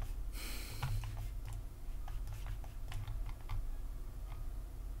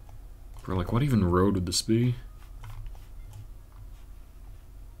 Bro, like, what even road would this be?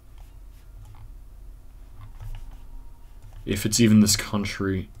 If it's even this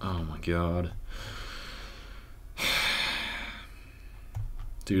country. Oh my god.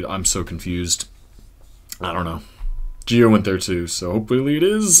 Dude, I'm so confused. I don't know. Geo went there too, so hopefully it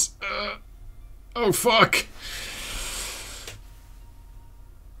is. Oh, fuck.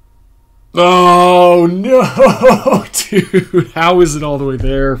 Oh, no, dude. How is it all the way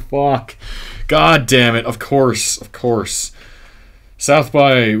there? Fuck. God damn it. Of course. Of course. South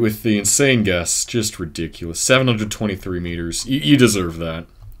by with the insane guess. Just ridiculous. 723 meters. You deserve that.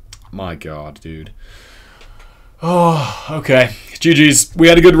 My god, dude. Oh, okay. GG's. We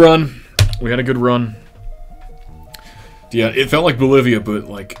had a good run. We had a good run. Yeah, it felt like Bolivia, but,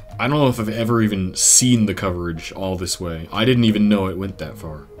 like, I don't know if I've ever even seen the coverage all this way. I didn't even know it went that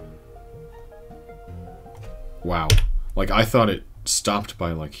far. Wow. Like, I thought it stopped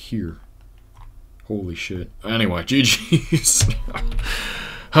by, like, here. Holy shit. Anyway, GG's.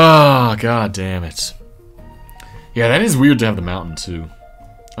 Ah, god damn it. Yeah, that is weird to have the mountain, too.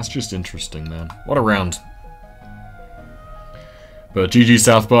 That's just interesting, man. What a round. But GG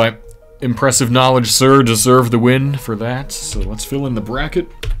South by. Impressive knowledge, sir. Deserve the win for that. So let's fill in the bracket.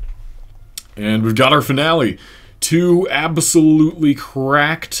 And we've got our finale. Two absolutely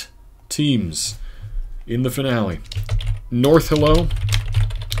cracked teams in the finale. North Hello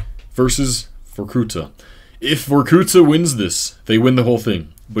versus Vorkuta. If Vorkuta wins this, they win the whole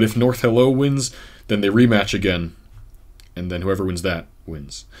thing. But if North Hello wins, then they rematch again. And then whoever wins that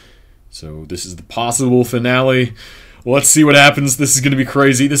wins. So this is the possible finale. Let's see what happens. This is going to be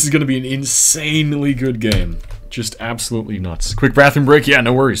crazy. This is going to be an insanely good game. Just absolutely nuts. Quick bathroom break? Yeah,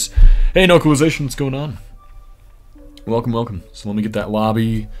 no worries. Hey, Localization, what's going on? Welcome, welcome. So let me get that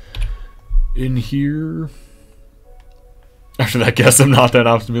lobby in here. After that guess, I'm not that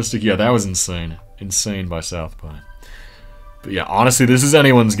optimistic. Yeah, that was insane. Insane by South by. But yeah, honestly, this is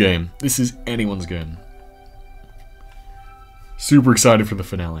anyone's game. This is anyone's game. Super excited for the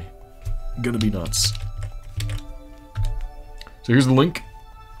finale. Gonna be nuts. So here's the link.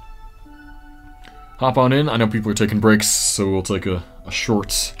 Hop on in. I know people are taking breaks, so we'll take a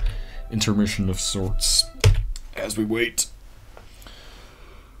short intermission of sorts as we wait.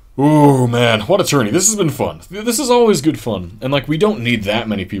 Oh man, what a tourney. This has been fun. This is always good fun. And like, we don't need that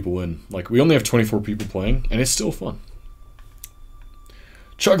many people in. Like, we only have 24 people playing, and it's still fun.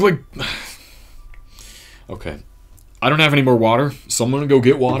 Chug like... Okay. I don't have any more water, so I'm gonna go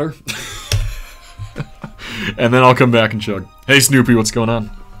get water. And then I'll come back and chug. Hey Snoopy, what's going on?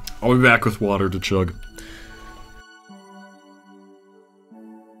 I'll be back with water to chug.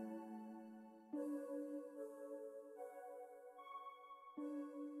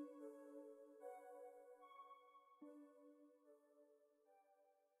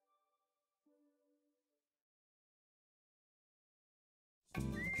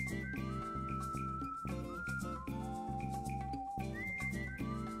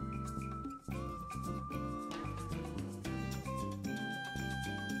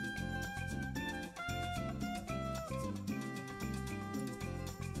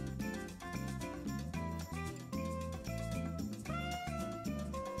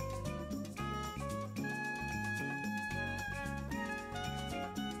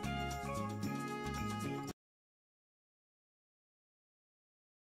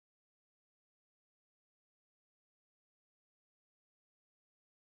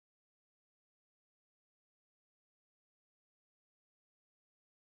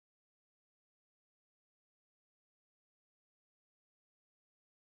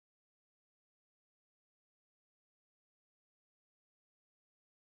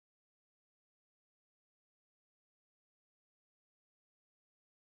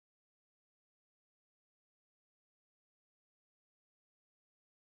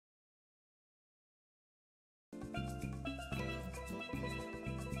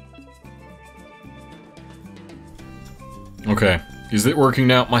 Okay, Is it working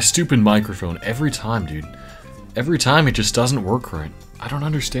now? My stupid microphone. Every time, dude. Every time it just doesn't work right. I don't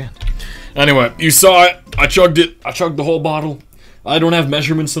understand. Anyway, you saw it. I chugged it. I chugged the whole bottle. I don't have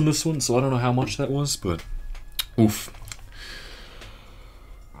measurements on this one, so I don't know how much that was, but... Oof.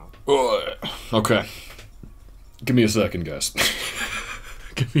 Okay. Give me a second, guys.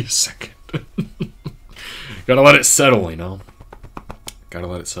 Give me a second. Gotta let it settle, you know? Gotta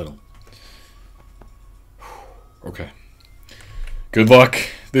let it settle. Okay. Good luck.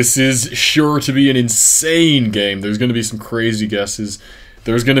 This is sure to be an insane game. There's gonna be some crazy guesses.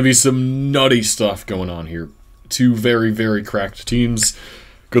 There's gonna be some nutty stuff going on here. Two very, very cracked teams.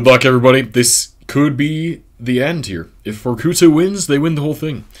 Good luck, everybody. This could be the end here. If Vorkuta wins, they win the whole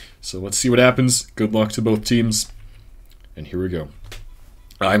thing. So let's see what happens. Good luck to both teams. And here we go.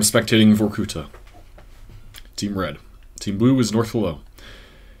 I'm spectating Vorkuta. Team Red. Team Blue is North Hello.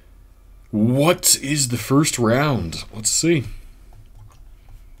 What is the first round? Let's see.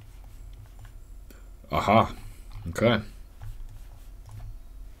 Aha. Okay.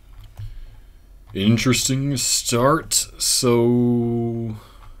 Interesting start. So...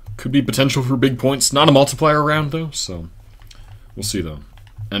 could be potential for big points. Not a multiplier round, though, so... we'll see, though.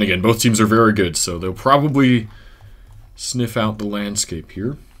 And again, both teams are very good, so they'll probably sniff out the landscape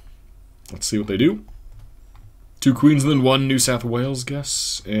here. Let's see what they do. 2 Queensland, 1 New South Wales,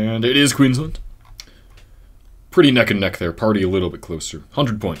 guess. And it is Queensland. Pretty neck and neck there. Party a little bit closer.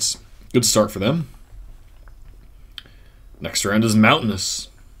 100 points. Good start for them. Next round is Mountainous.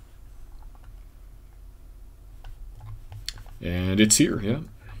 And it's here, yeah.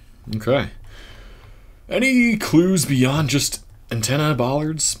 Okay. Any clues beyond just antenna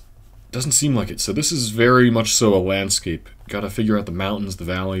bollards? Doesn't seem like it. So this is very much so a landscape. Gotta figure out the mountains, the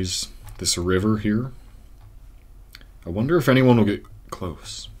valleys, this river here. I wonder if anyone will get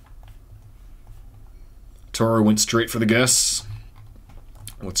close. Toro went straight for the guess.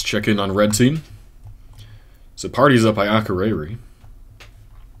 Let's check in on red team. So party's up by Akureyri.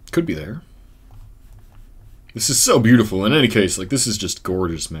 Could be there. This is so beautiful. In any case, like, this is just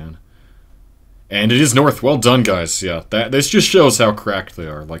gorgeous, man. And it is north. Well done, guys. Yeah, this just shows how cracked they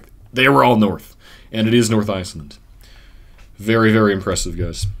are. Like, they were all north. And it is North Iceland. Very, very impressive,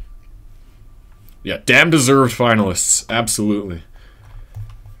 guys. Yeah, damn deserved finalists. Absolutely.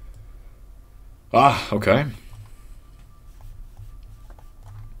 Ah, okay.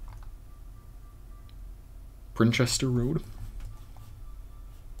 Princhester Road.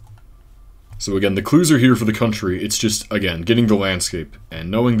 So again, the clues are here for the country. It's just, again, getting the landscape. And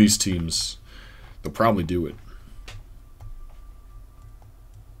knowing these teams, they'll probably do it.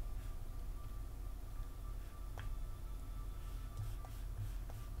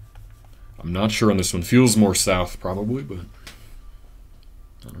 I'm not sure on this one. Feels more south, probably, but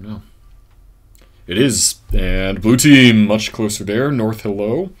I don't know. It is. And blue team, much closer there. North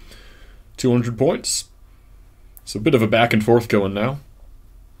Hello, 200 points. So a bit of a back and forth going now.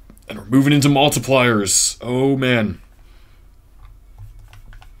 And we're moving into multipliers. Oh, man.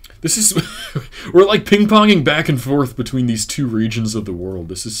 This is... we're like ping-ponging back and forth between these two regions of the world.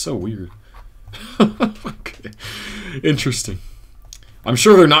 This is so weird. Okay. Interesting. I'm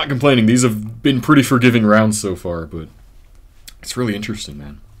sure they're not complaining. These have been pretty forgiving rounds so far, but it's really interesting,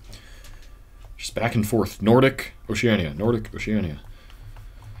 man. Just back and forth. Nordic, Oceania. Nordic, Oceania.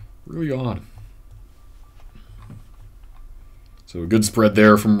 Really odd. So a good spread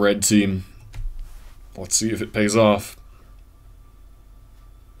there from red team. Let's see if it pays off.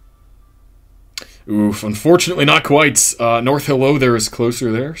 Oof, unfortunately not quite. North Hello there is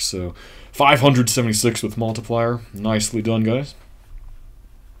closer there, so 576 with multiplier. Nicely done, guys.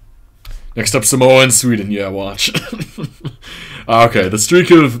 Next up, Samoa and Sweden. Yeah, watch. Okay, the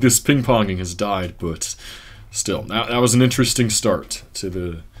streak of this ping-ponging has died, but still, that was an interesting start to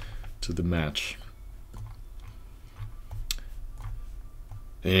the match.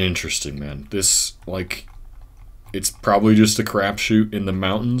 Interesting, man. This, like, it's probably just a crapshoot in the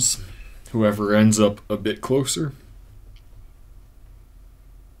mountains. Whoever ends up a bit closer.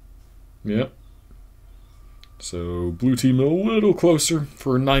 Yep. So, blue team a little closer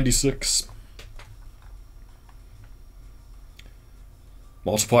for 96.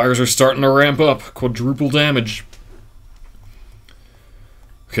 Multipliers are starting to ramp up. Quadruple damage.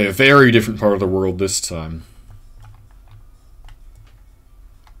 Okay, a very different part of the world this time.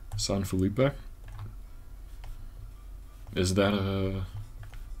 San Felipe. Is that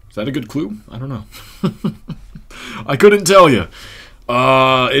a good clue? I don't know. I couldn't tell you.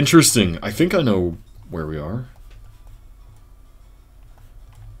 Interesting. I think I know where we are.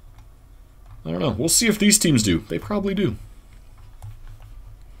 I don't know. We'll see if these teams do. They probably do.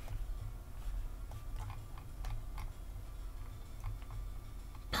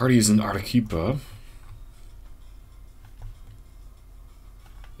 Party's in Arequipa.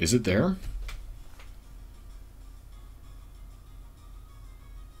 Is it there?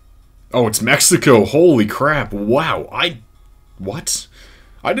 Oh, it's Mexico. Holy crap. Wow. What?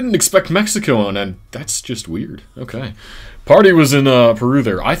 I didn't expect Mexico on, and that's just weird. Okay. Party was in Peru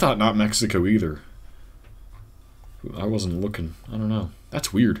there. I thought not Mexico either. I wasn't looking. I don't know.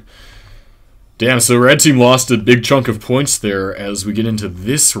 That's weird. Damn, so red team lost a big chunk of points there as we get into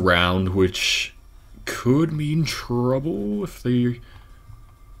this round, which could mean trouble if they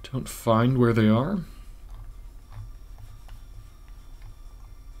don't find where they are.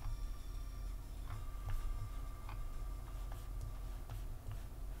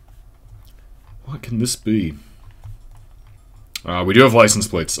 What can this be? We do have license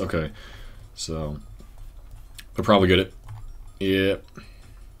plates. Okay. So, they'll probably get it. Yep.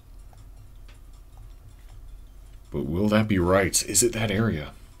 But will that be right? Is it that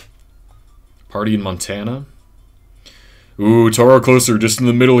area? Party in Montana? Ooh, Toro closer, just in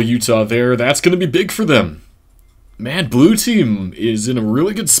the middle of Utah there. That's going to be big for them. Man, blue team is in a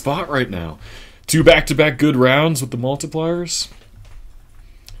really good spot right now. 2 back-to-back good rounds with the multipliers.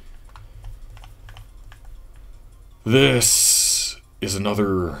 This is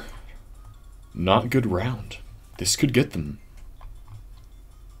another not good round. This could get them.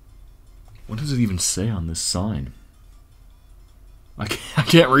 What does it even say on this sign? I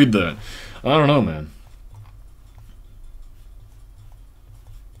can't read that. I don't know, man.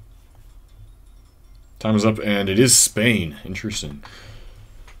 Time is up, and it is Spain. Interesting.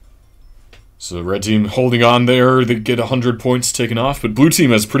 So red team holding on there. They get 100 points taken off, but blue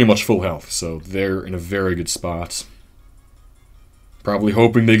team has pretty much full health, so they're in a very good spot. Probably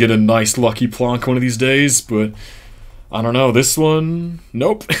hoping they get a nice lucky plonk one of these days, but I don't know. This one,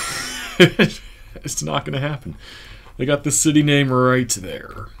 nope. It's not going to happen. They got the city name right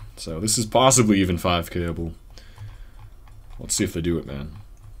there. So this is possibly even 5K-able. Let's see if they do it, man.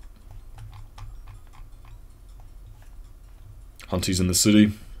 Hunty's in the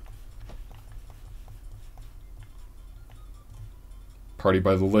city. Party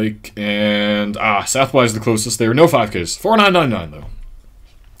by the lake. And, South by is the closest there. No 5Ks. 4999, though.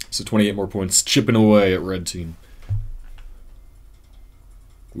 So 28 more points. Chipping away at red team.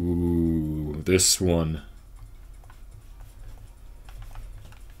 Ooh, this one.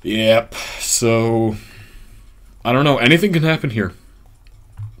 Yep. So, I don't know. Anything can happen here.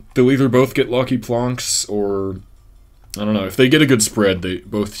 They'll either both get lucky plonks or, I don't know. If they get a good spread,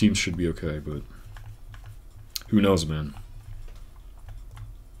 both teams should be okay, but who knows, man.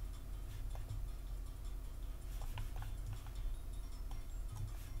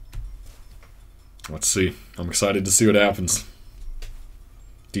 Let's see. I'm excited to see what happens.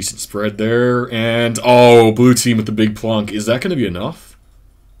 Decent spread there, and oh, blue team with the big plonk. Is that going to be enough?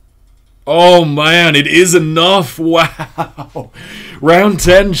 Oh man, it is enough! Wow! Round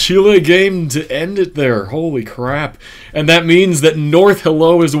 10 Chile game to end it there. Holy crap. And that means that North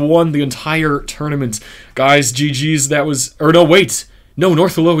Hello has won the entire tournament. Guys, GG's, that was... Or no, wait! No,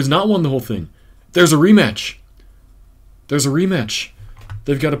 North Hello has not won the whole thing. There's a rematch. There's a rematch.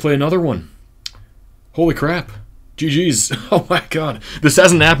 They've got to play another one. Holy crap. GG's. Oh my god. This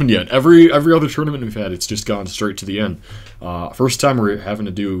hasn't happened yet. Every other tournament we've had, it's just gone straight to the end. First time we're having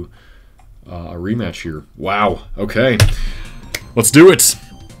to do a rematch here. Wow. Okay. Let's do it.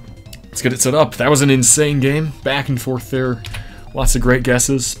 Let's get it set up. That was an insane game. Back and forth there. Lots of great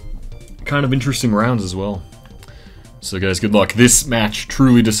guesses. Kind of interesting rounds as well. So guys, good luck. This match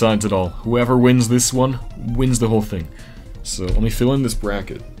truly decides it all. Whoever wins this one wins the whole thing. So let me fill in this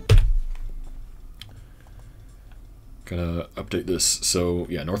bracket. Gotta update this. So,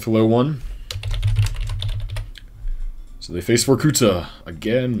 yeah, North Hello won. So they face Vorkuta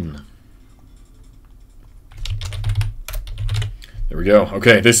again. There we go.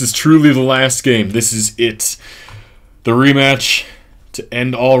 Okay, this is truly the last game. This is it. The rematch to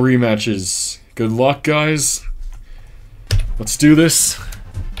end all rematches. Good luck, guys. Let's do this.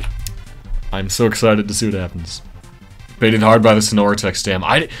 I'm so excited to see what happens. Baited hard by the Sonora text damn.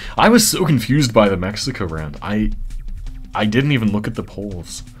 I was so confused by the Mexico round. I didn't even look at the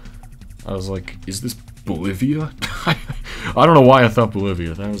polls. I was like, is this Bolivia? I don't know why I thought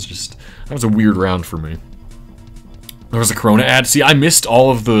Bolivia. That was a weird round for me. There was a Corona ad. See, I missed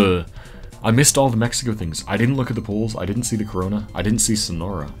all the Mexico things. I didn't look at the polls. I didn't see the Corona. I didn't see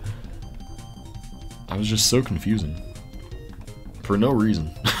Sonora. I was just so confusing. For no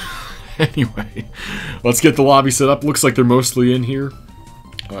reason. Anyway, let's get the lobby set up. Looks like they're mostly in here.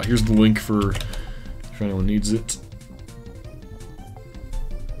 Here's the link for if anyone needs it.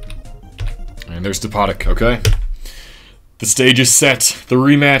 And there's Depotic, okay? The stage is set. The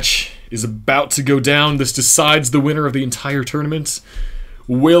rematch is about to go down. This decides the winner of the entire tournament.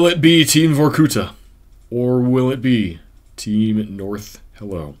 Will it be Team Vorkuta? Or will it be Team North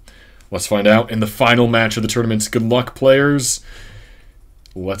Hello? Let's find out in the final match of the tournament. Good luck, players.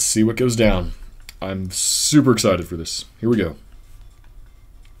 Let's see what goes down. I'm super excited for this. Here we go.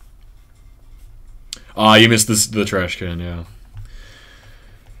 Ah, you missed the trash can, yeah.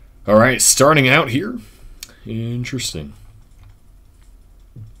 Alright, starting out here. Interesting.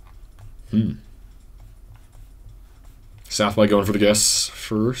 South by going for the guess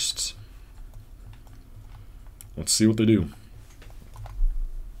first. Let's see what they do.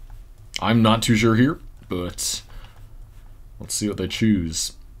 I'm not too sure here, but let's see what they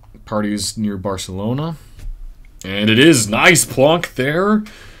choose. Parties near Barcelona. And it is. Nice plonk there.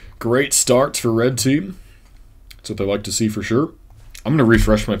 Great start for red team. That's what they like to see for sure. I'm going to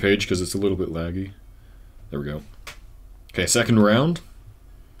refresh my page because it's a little bit laggy. There we go. Okay, second round.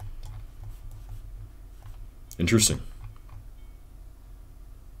 Interesting.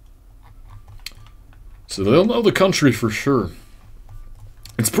 So they'll know the country for sure.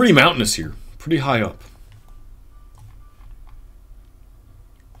 It's pretty mountainous here. Pretty high up.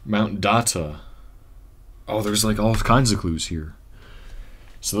 Mount Data. Oh, there's like all kinds of clues here.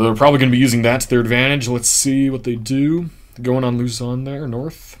 So they're probably going to be using that to their advantage. Let's see what they do. Going on Luzon there,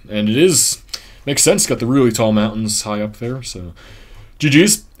 north. And it is... Makes sense. Got the really tall mountains high up there. So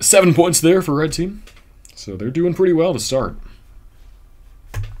GG's. 7 points there for red team. So they're doing pretty well to start.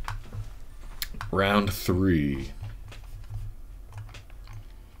 Round 3.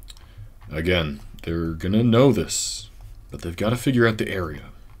 Again, they're going to know this, but they've got to figure out the area.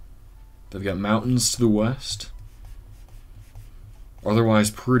 They've got mountains to the west. Otherwise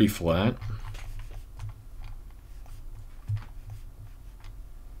pretty flat.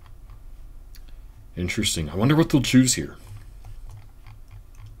 Interesting. I wonder what they'll choose here.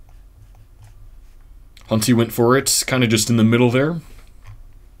 Hunty went for it, kind of just in the middle there.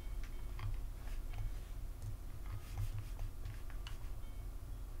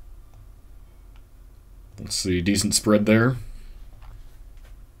 Let's see, decent spread there.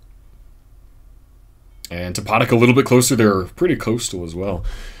 And Topodic a little bit closer. They're pretty coastal as well.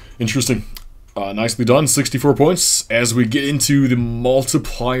 Interesting. Nicely done. 64 points as we get into the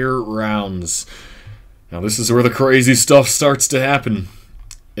multiplier rounds. Now this is where the crazy stuff starts to happen.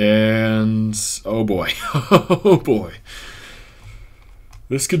 And oh boy. Oh boy.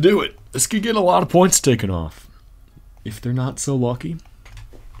 This could do it. This could get a lot of points taken off. If they're not so lucky.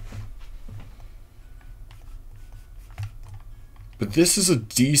 But this is a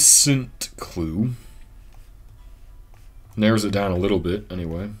decent clue. Narrows it down a little bit,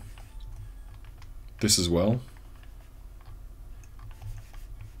 anyway. This as well.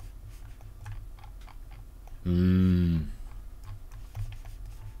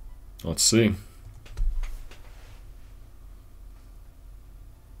 Let's see.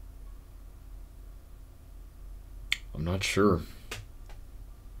 I'm not sure.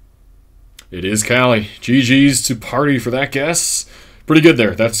 It is Cali. GG's to Party for that guess. Pretty good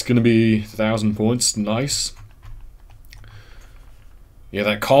there. That's going to be 1,000 points. Nice. Yeah,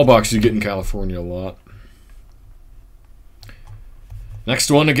 that call box you get in California a lot.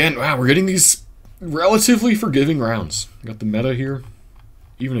 Next one again. Wow, we're getting these relatively forgiving rounds. Got the meta here.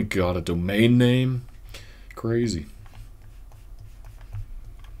 Even got a domain name. Crazy.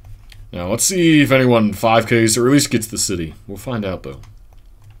 Now, let's see if anyone 5Ks or at least gets the city. We'll find out, though.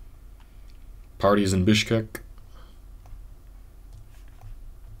 Parties in Bishkek.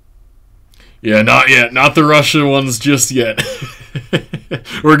 Yeah, not yet. Not the Russia ones just yet.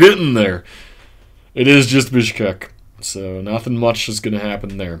 We're getting there. It is just Bishkek. So nothing much is going to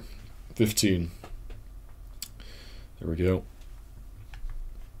happen there. 15. There we go.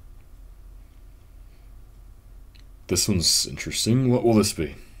 This one's interesting. What will this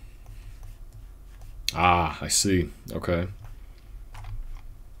be? Ah, I see. Okay.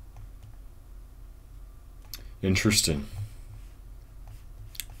 Interesting.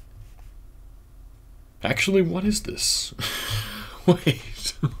 Actually, what is this?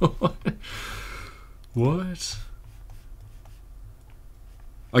 Wait. What?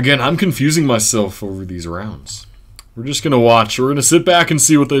 Again, I'm confusing myself over these rounds. We're just going to watch. We're going to sit back and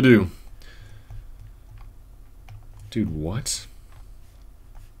see what they do. Dude, what?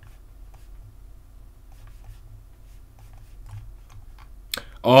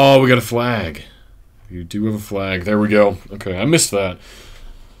 Oh, we got a flag. You do have a flag. There we go. Okay, I missed that.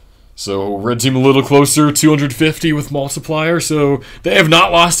 So, red team a little closer, 250 with multiplier. So, they have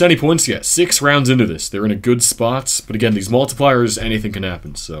not lost any points yet. 6 rounds into this. They're in a good spot. But again, these multipliers, anything can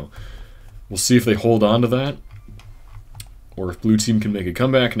happen. So, we'll see if they hold on to that. or if blue team can make a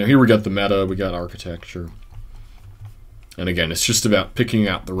comeback. Now here we got the meta, we got architecture. And again, it's just about picking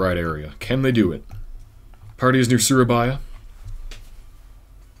out the right area. Can they do it? Party is near Surabaya.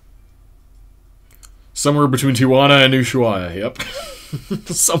 Somewhere between Tijuana and Ushuaia, yep.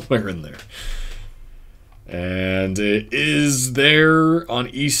 Somewhere in there. And it is there on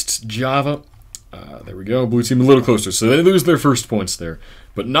East Java. There we go, blue team a little closer. So they lose their first points there,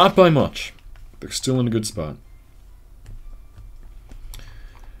 but not by much. They're still in a good spot.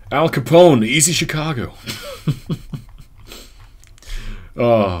 Al Capone, Easy Chicago.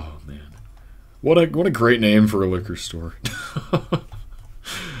 Oh, man. What a great name for a liquor store.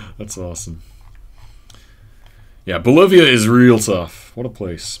 That's awesome. Yeah, Bolivia is real tough. What a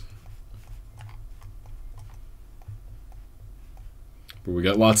place. But we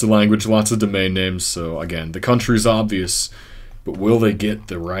got lots of language, lots of domain names, so again, the country's obvious, but will they get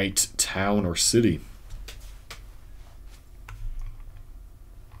the right town or city?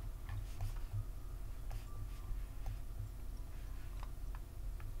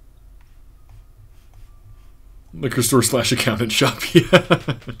 Liquor store / accountant shop, yeah.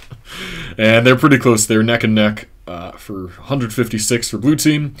 And they're pretty close. They're neck and neck for 156 for blue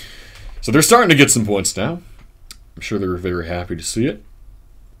team. So they're starting to get some points now. I'm sure they're very happy to see it.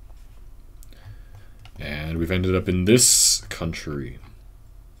 And we've ended up in this country.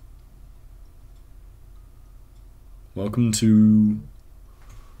 Welcome to...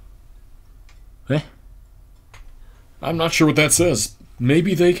 I'm not sure what that says.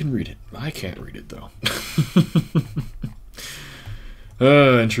 Maybe they can read it. I can't read it, though.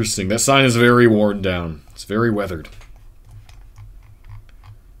 Interesting. That sign is very worn down. It's very weathered.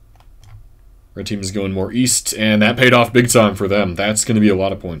 Red team is going more east, and that paid off big time for them. That's going to be a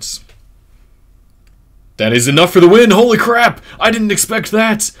lot of points. That is enough for the win. Holy crap! I didn't expect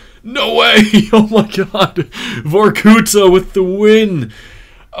that. No way! Oh my god. Vorkuta with the win.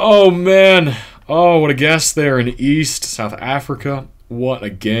 Oh man. Oh, what a guess there in East South Africa. What a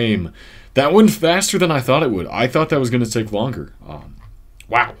game. That went faster than I thought it would. I thought that was going to take longer.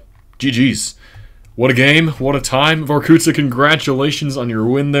 Wow. GG's. What a game. What a time. Vorkuta, congratulations on your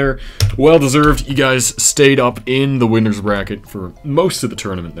win there. Well deserved. You guys stayed up in the winner's bracket for most of the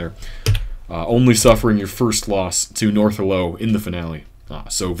tournament there. Only suffering your first loss to Northelo in the finale.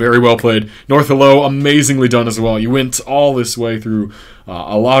 So very well played. Northelo, amazingly done as well. You went all this way through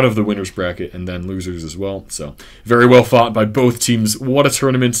a lot of the winner's bracket and then losers as well. So very well fought by both teams. What a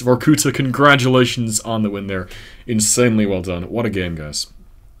tournament. Vorkuta, congratulations on the win there. Insanely well done. What a game, guys.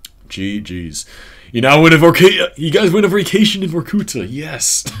 GG's. You now win you guys win a vacation in Vorkuta.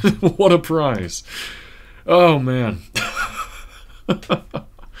 Yes. What a prize. Oh, man.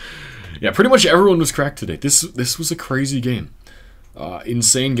 Yeah, pretty much everyone was cracked today. This was a crazy game.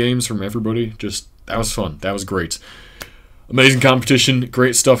 Insane games from everybody. That was fun. That was great. Amazing competition.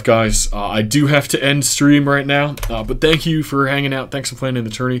 Great stuff, guys. I do have to end stream right now, but thank you for hanging out. Thanks for playing in the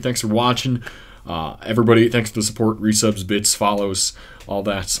tourney. Thanks for watching. Everybody, thanks for the support, resubs, bits, follows, all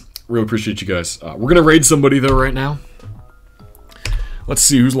that. Really appreciate you guys. We're going to raid somebody, though, right now. Let's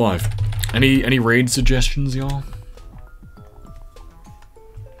see who's live. Any raid suggestions, y'all?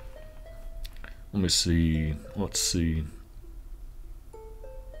 Let me see. Let's see.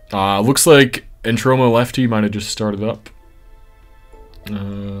 Looks like Entroma Lefty might have just started up.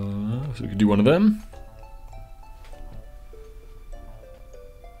 So we could do one of them.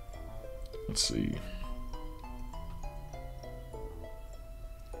 Let's see.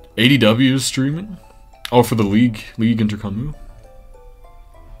 ADW is streaming. Oh, for the League Intercomu.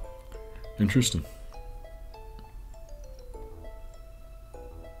 Interesting.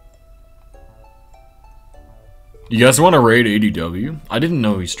 You guys want to raid ADW? I didn't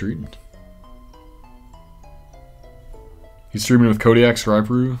know he streamed. He's streaming with Kodiak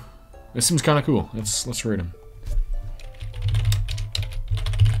Scriberu. This seems kind of cool. Let's raid him.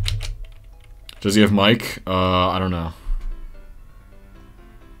 Does he have mic? I don't know.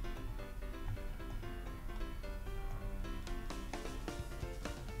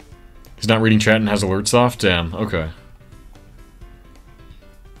 He's not reading chat and has alerts off? Damn, okay.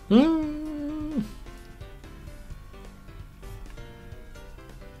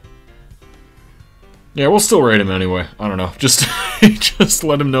 Yeah, we'll still raid him anyway. I don't know. Just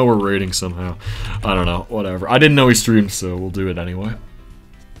let him know we're raiding somehow. I don't know. Whatever. I didn't know he streamed, so we'll do it anyway.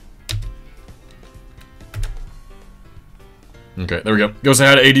 Okay, there we go. Goes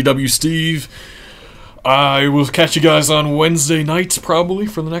ahead, ADW Steve. I will catch you guys on Wednesday night, probably,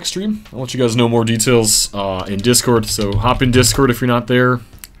 for the next stream. I'll let you guys know more details in Discord, so hop in Discord if you're not there.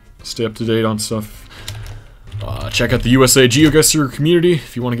 Stay up to date on stuff. Check out the USA GeoGuessr community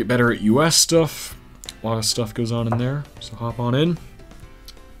if you want to get better at US stuff. A lot of stuff goes on in there, so hop on in.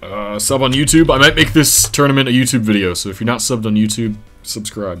 Sub on YouTube. I might make this tournament a YouTube video, so if you're not subbed on YouTube,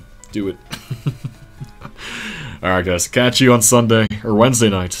 subscribe. Do it. Alright guys, catch you on Sunday, or Wednesday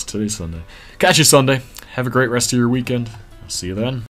night. Today's Sunday. Catch you Sunday. Have a great rest of your weekend. I'll see you then.